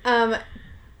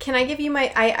 Can I give you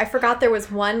my... I forgot there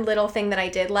was one little thing that I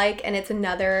did like, and it's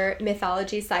another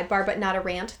mythology sidebar, but not a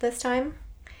rant this time.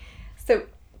 So,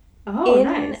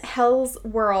 in Hell's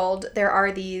world, there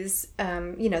are these,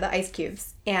 the ice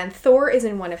cubes, and Thor is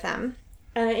in one of them.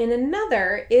 In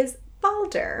another is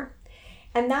Balder.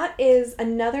 And that is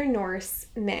another Norse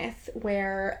myth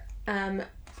where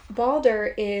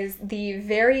Balder is the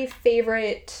very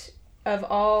favorite of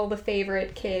all the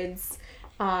favorite kids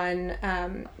on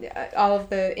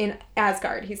in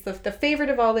Asgard. He's the favorite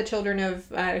of all the children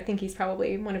of, I think he's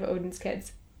probably one of Odin's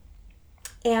kids.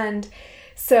 And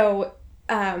so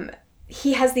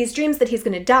he has these dreams that he's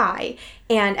going to die,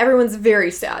 and everyone's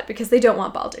very sad because they don't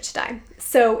want Balder to die.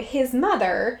 So his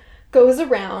mother goes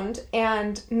around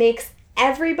and makes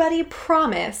everybody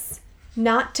promise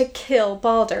not to kill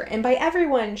Balder. And by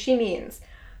everyone, she means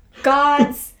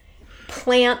gods,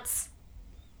 plants,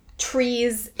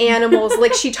 trees, animals.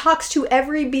 Like, she talks to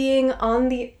every being on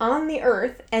the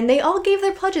earth, and they all gave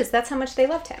their pledges. That's how much they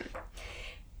loved him.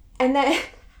 And then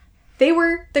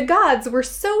the gods were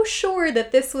so sure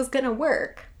that this was going to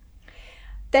work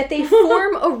that they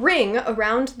form a ring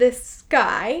around this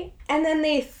guy, and then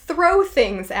they throw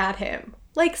things at him,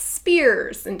 like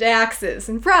spears and axes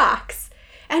and rocks.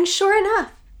 And sure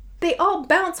enough, they all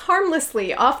bounce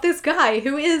harmlessly off this guy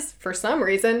who is, for some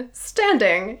reason,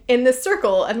 standing in this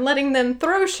circle and letting them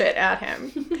throw shit at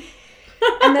him.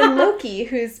 And then Loki,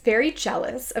 who's very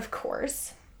jealous, of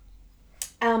course,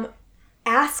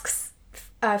 asks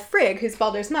Frigg, who's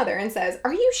Balder's mother, and says,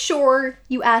 "Are you sure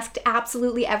you asked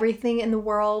absolutely everything in the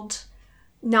world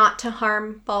not to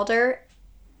harm Balder?"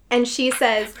 And she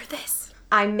says,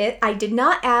 I did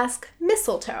not ask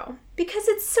mistletoe, because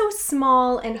it's so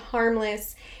small and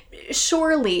harmless.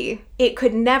 Surely it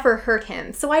could never hurt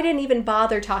him. So I didn't even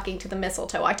bother talking to the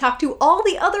mistletoe. I talked to all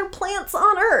the other plants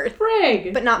on Earth.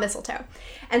 Frig! But not mistletoe.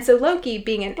 And so Loki,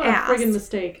 being an ass, a friggin'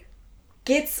 mistake,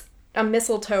 gets a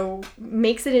mistletoe,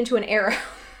 makes it into an arrow.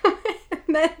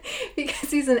 And then,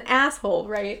 because he's an asshole,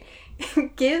 right,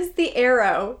 gives the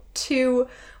arrow to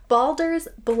Balder's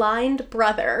blind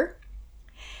brother,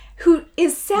 who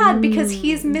is sad because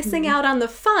he's missing out on the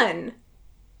fun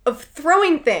of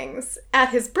throwing things at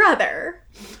his brother.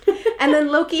 And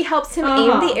then Loki helps him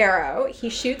aim the arrow. He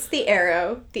shoots the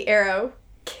arrow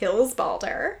kills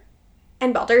Balder,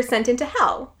 and Balder is sent into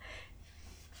hell.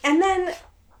 And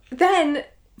then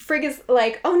Frigg is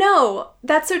like, "Oh no,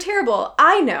 that's so terrible.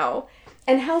 I know."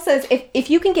 And Hel says,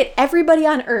 if you can get everybody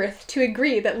on Earth to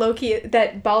agree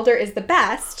that Balder is the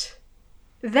best,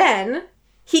 then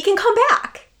he can come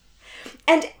back.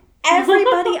 And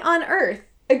everybody on Earth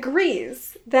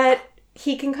agrees that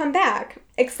he can come back,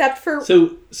 except for...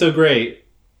 So great.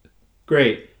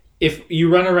 If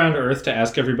you run around Earth to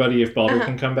ask everybody if Balder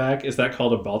can come back, is that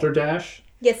called a balderdash?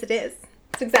 Yes, it is.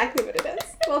 That's exactly what it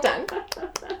is. Well done.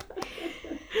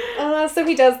 So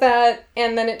he does that,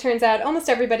 and then it turns out almost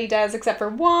everybody does, except for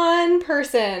one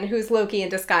person who's Loki in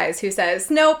disguise, who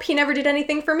says, "Nope, he never did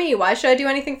anything for me. Why should I do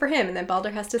anything for him?" And then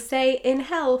Balder has to stay in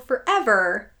hell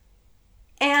forever.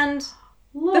 And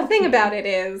the thing about it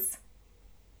is,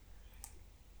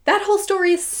 that whole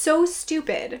story is so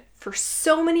stupid for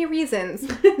so many reasons,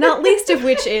 not least of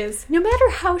which is, no matter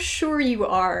how sure you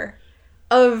are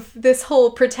of this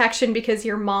whole protection because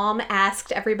your mom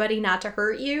asked everybody not to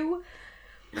hurt you,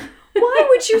 why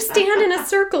would you stand in a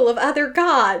circle of other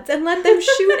gods and let them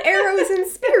shoot arrows and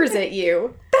spears at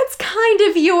you? That's kind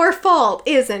of your fault,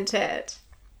 isn't it?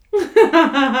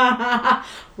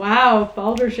 Wow,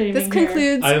 Balder shaming. This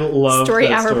concludes I love Story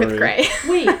that Hour story. with Gray.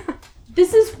 Wait,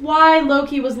 this is why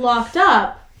Loki was locked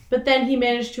up, but then he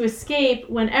managed to escape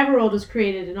when Everworld was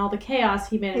created and all the chaos.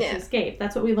 He managed to escape.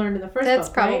 That's what we learned in the first book. That's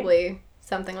probably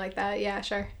something like that. Yeah,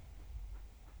 sure.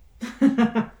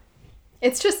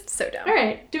 It's just so dumb. All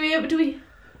right. Do we have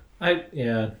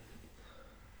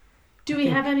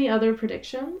any other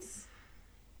predictions?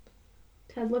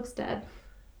 Ted looks dead.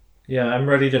 Yeah, I'm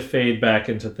ready to fade back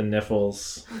into the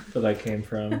niffles that I came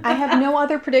from. I have no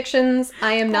other predictions.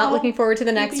 I am not looking forward to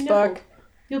the next book.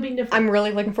 You'll be niffled. I'm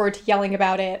really looking forward to yelling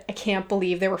about it. I can't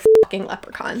believe they were fucking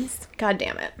leprechauns. God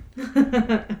damn it.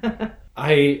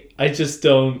 I just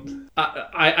don't.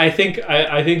 I think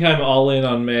I'm all in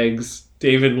on Meg's.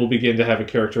 David will begin to have a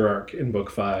character arc in book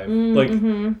 5.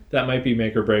 That might be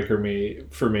make or break for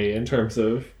me in terms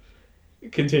of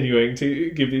continuing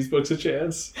to give these books a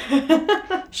chance.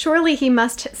 Surely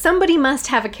somebody must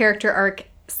have a character arc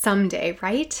someday,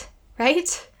 right?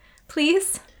 Right?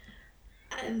 Please?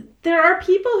 There are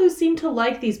people who seem to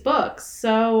like these books,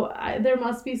 so there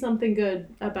must be something good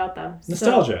about them.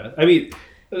 Nostalgia. I mean,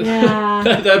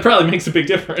 yeah. that probably makes a big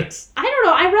difference. I don't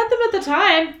know. I read them at the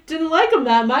time, didn't like them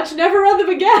that much, never read them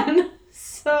again.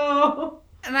 So...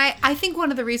 And I think one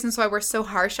of the reasons why we're so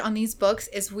harsh on these books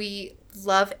is we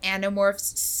love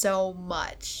Animorphs so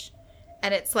much.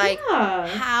 And it's like,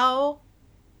 how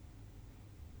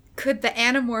could the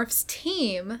Animorphs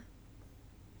team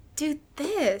do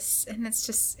this? And it's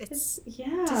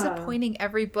disappointing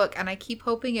every book. And I keep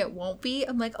hoping it won't be.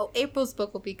 I'm like, oh, April's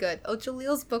book will be good. Oh,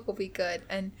 Jaleel's book will be good.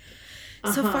 And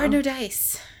so far, no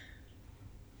dice.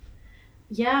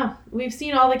 Yeah, we've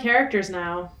seen all the characters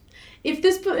now. If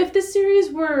this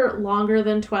series were longer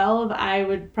than 12, I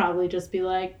would probably just be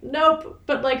like, nope.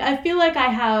 But like, I feel like I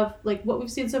have, like, what we've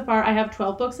seen so far, I have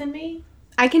 12 books in me.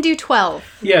 I can do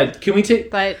 12. Yeah, can we take?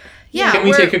 But yeah, can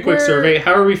we take a quick survey?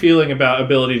 How are we feeling about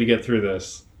ability to get through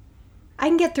this? I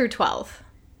can get through 12.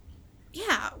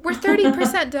 Yeah, we're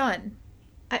 30% done.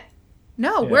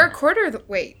 We're a quarter of the...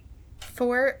 Wait.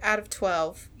 4 out of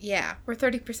 12. Yeah, we're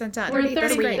 30% done. We're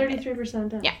 33%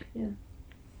 done.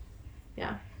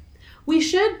 Yeah. We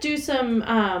should do some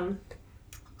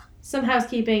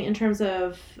housekeeping in terms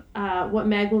of what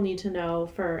Meg will need to know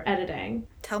for editing.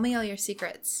 Tell me all your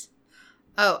secrets.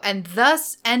 Oh, and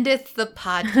thus endeth the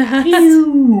podcast.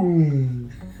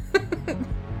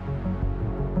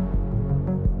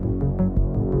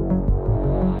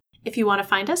 If you want to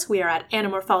find us, we are at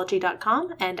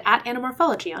animorphology.com and at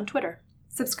Animorphology on Twitter.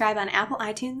 Subscribe on Apple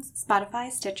iTunes,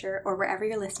 Spotify, Stitcher, or wherever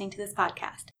you're listening to this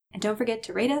podcast. And don't forget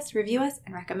to rate us, review us,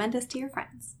 and recommend us to your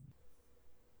friends.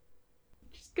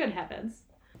 Just good heavens.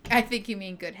 I think you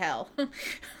mean good hell. I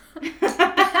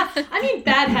mean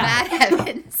bad hell. Bad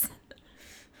heavens.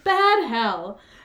 Bad hell.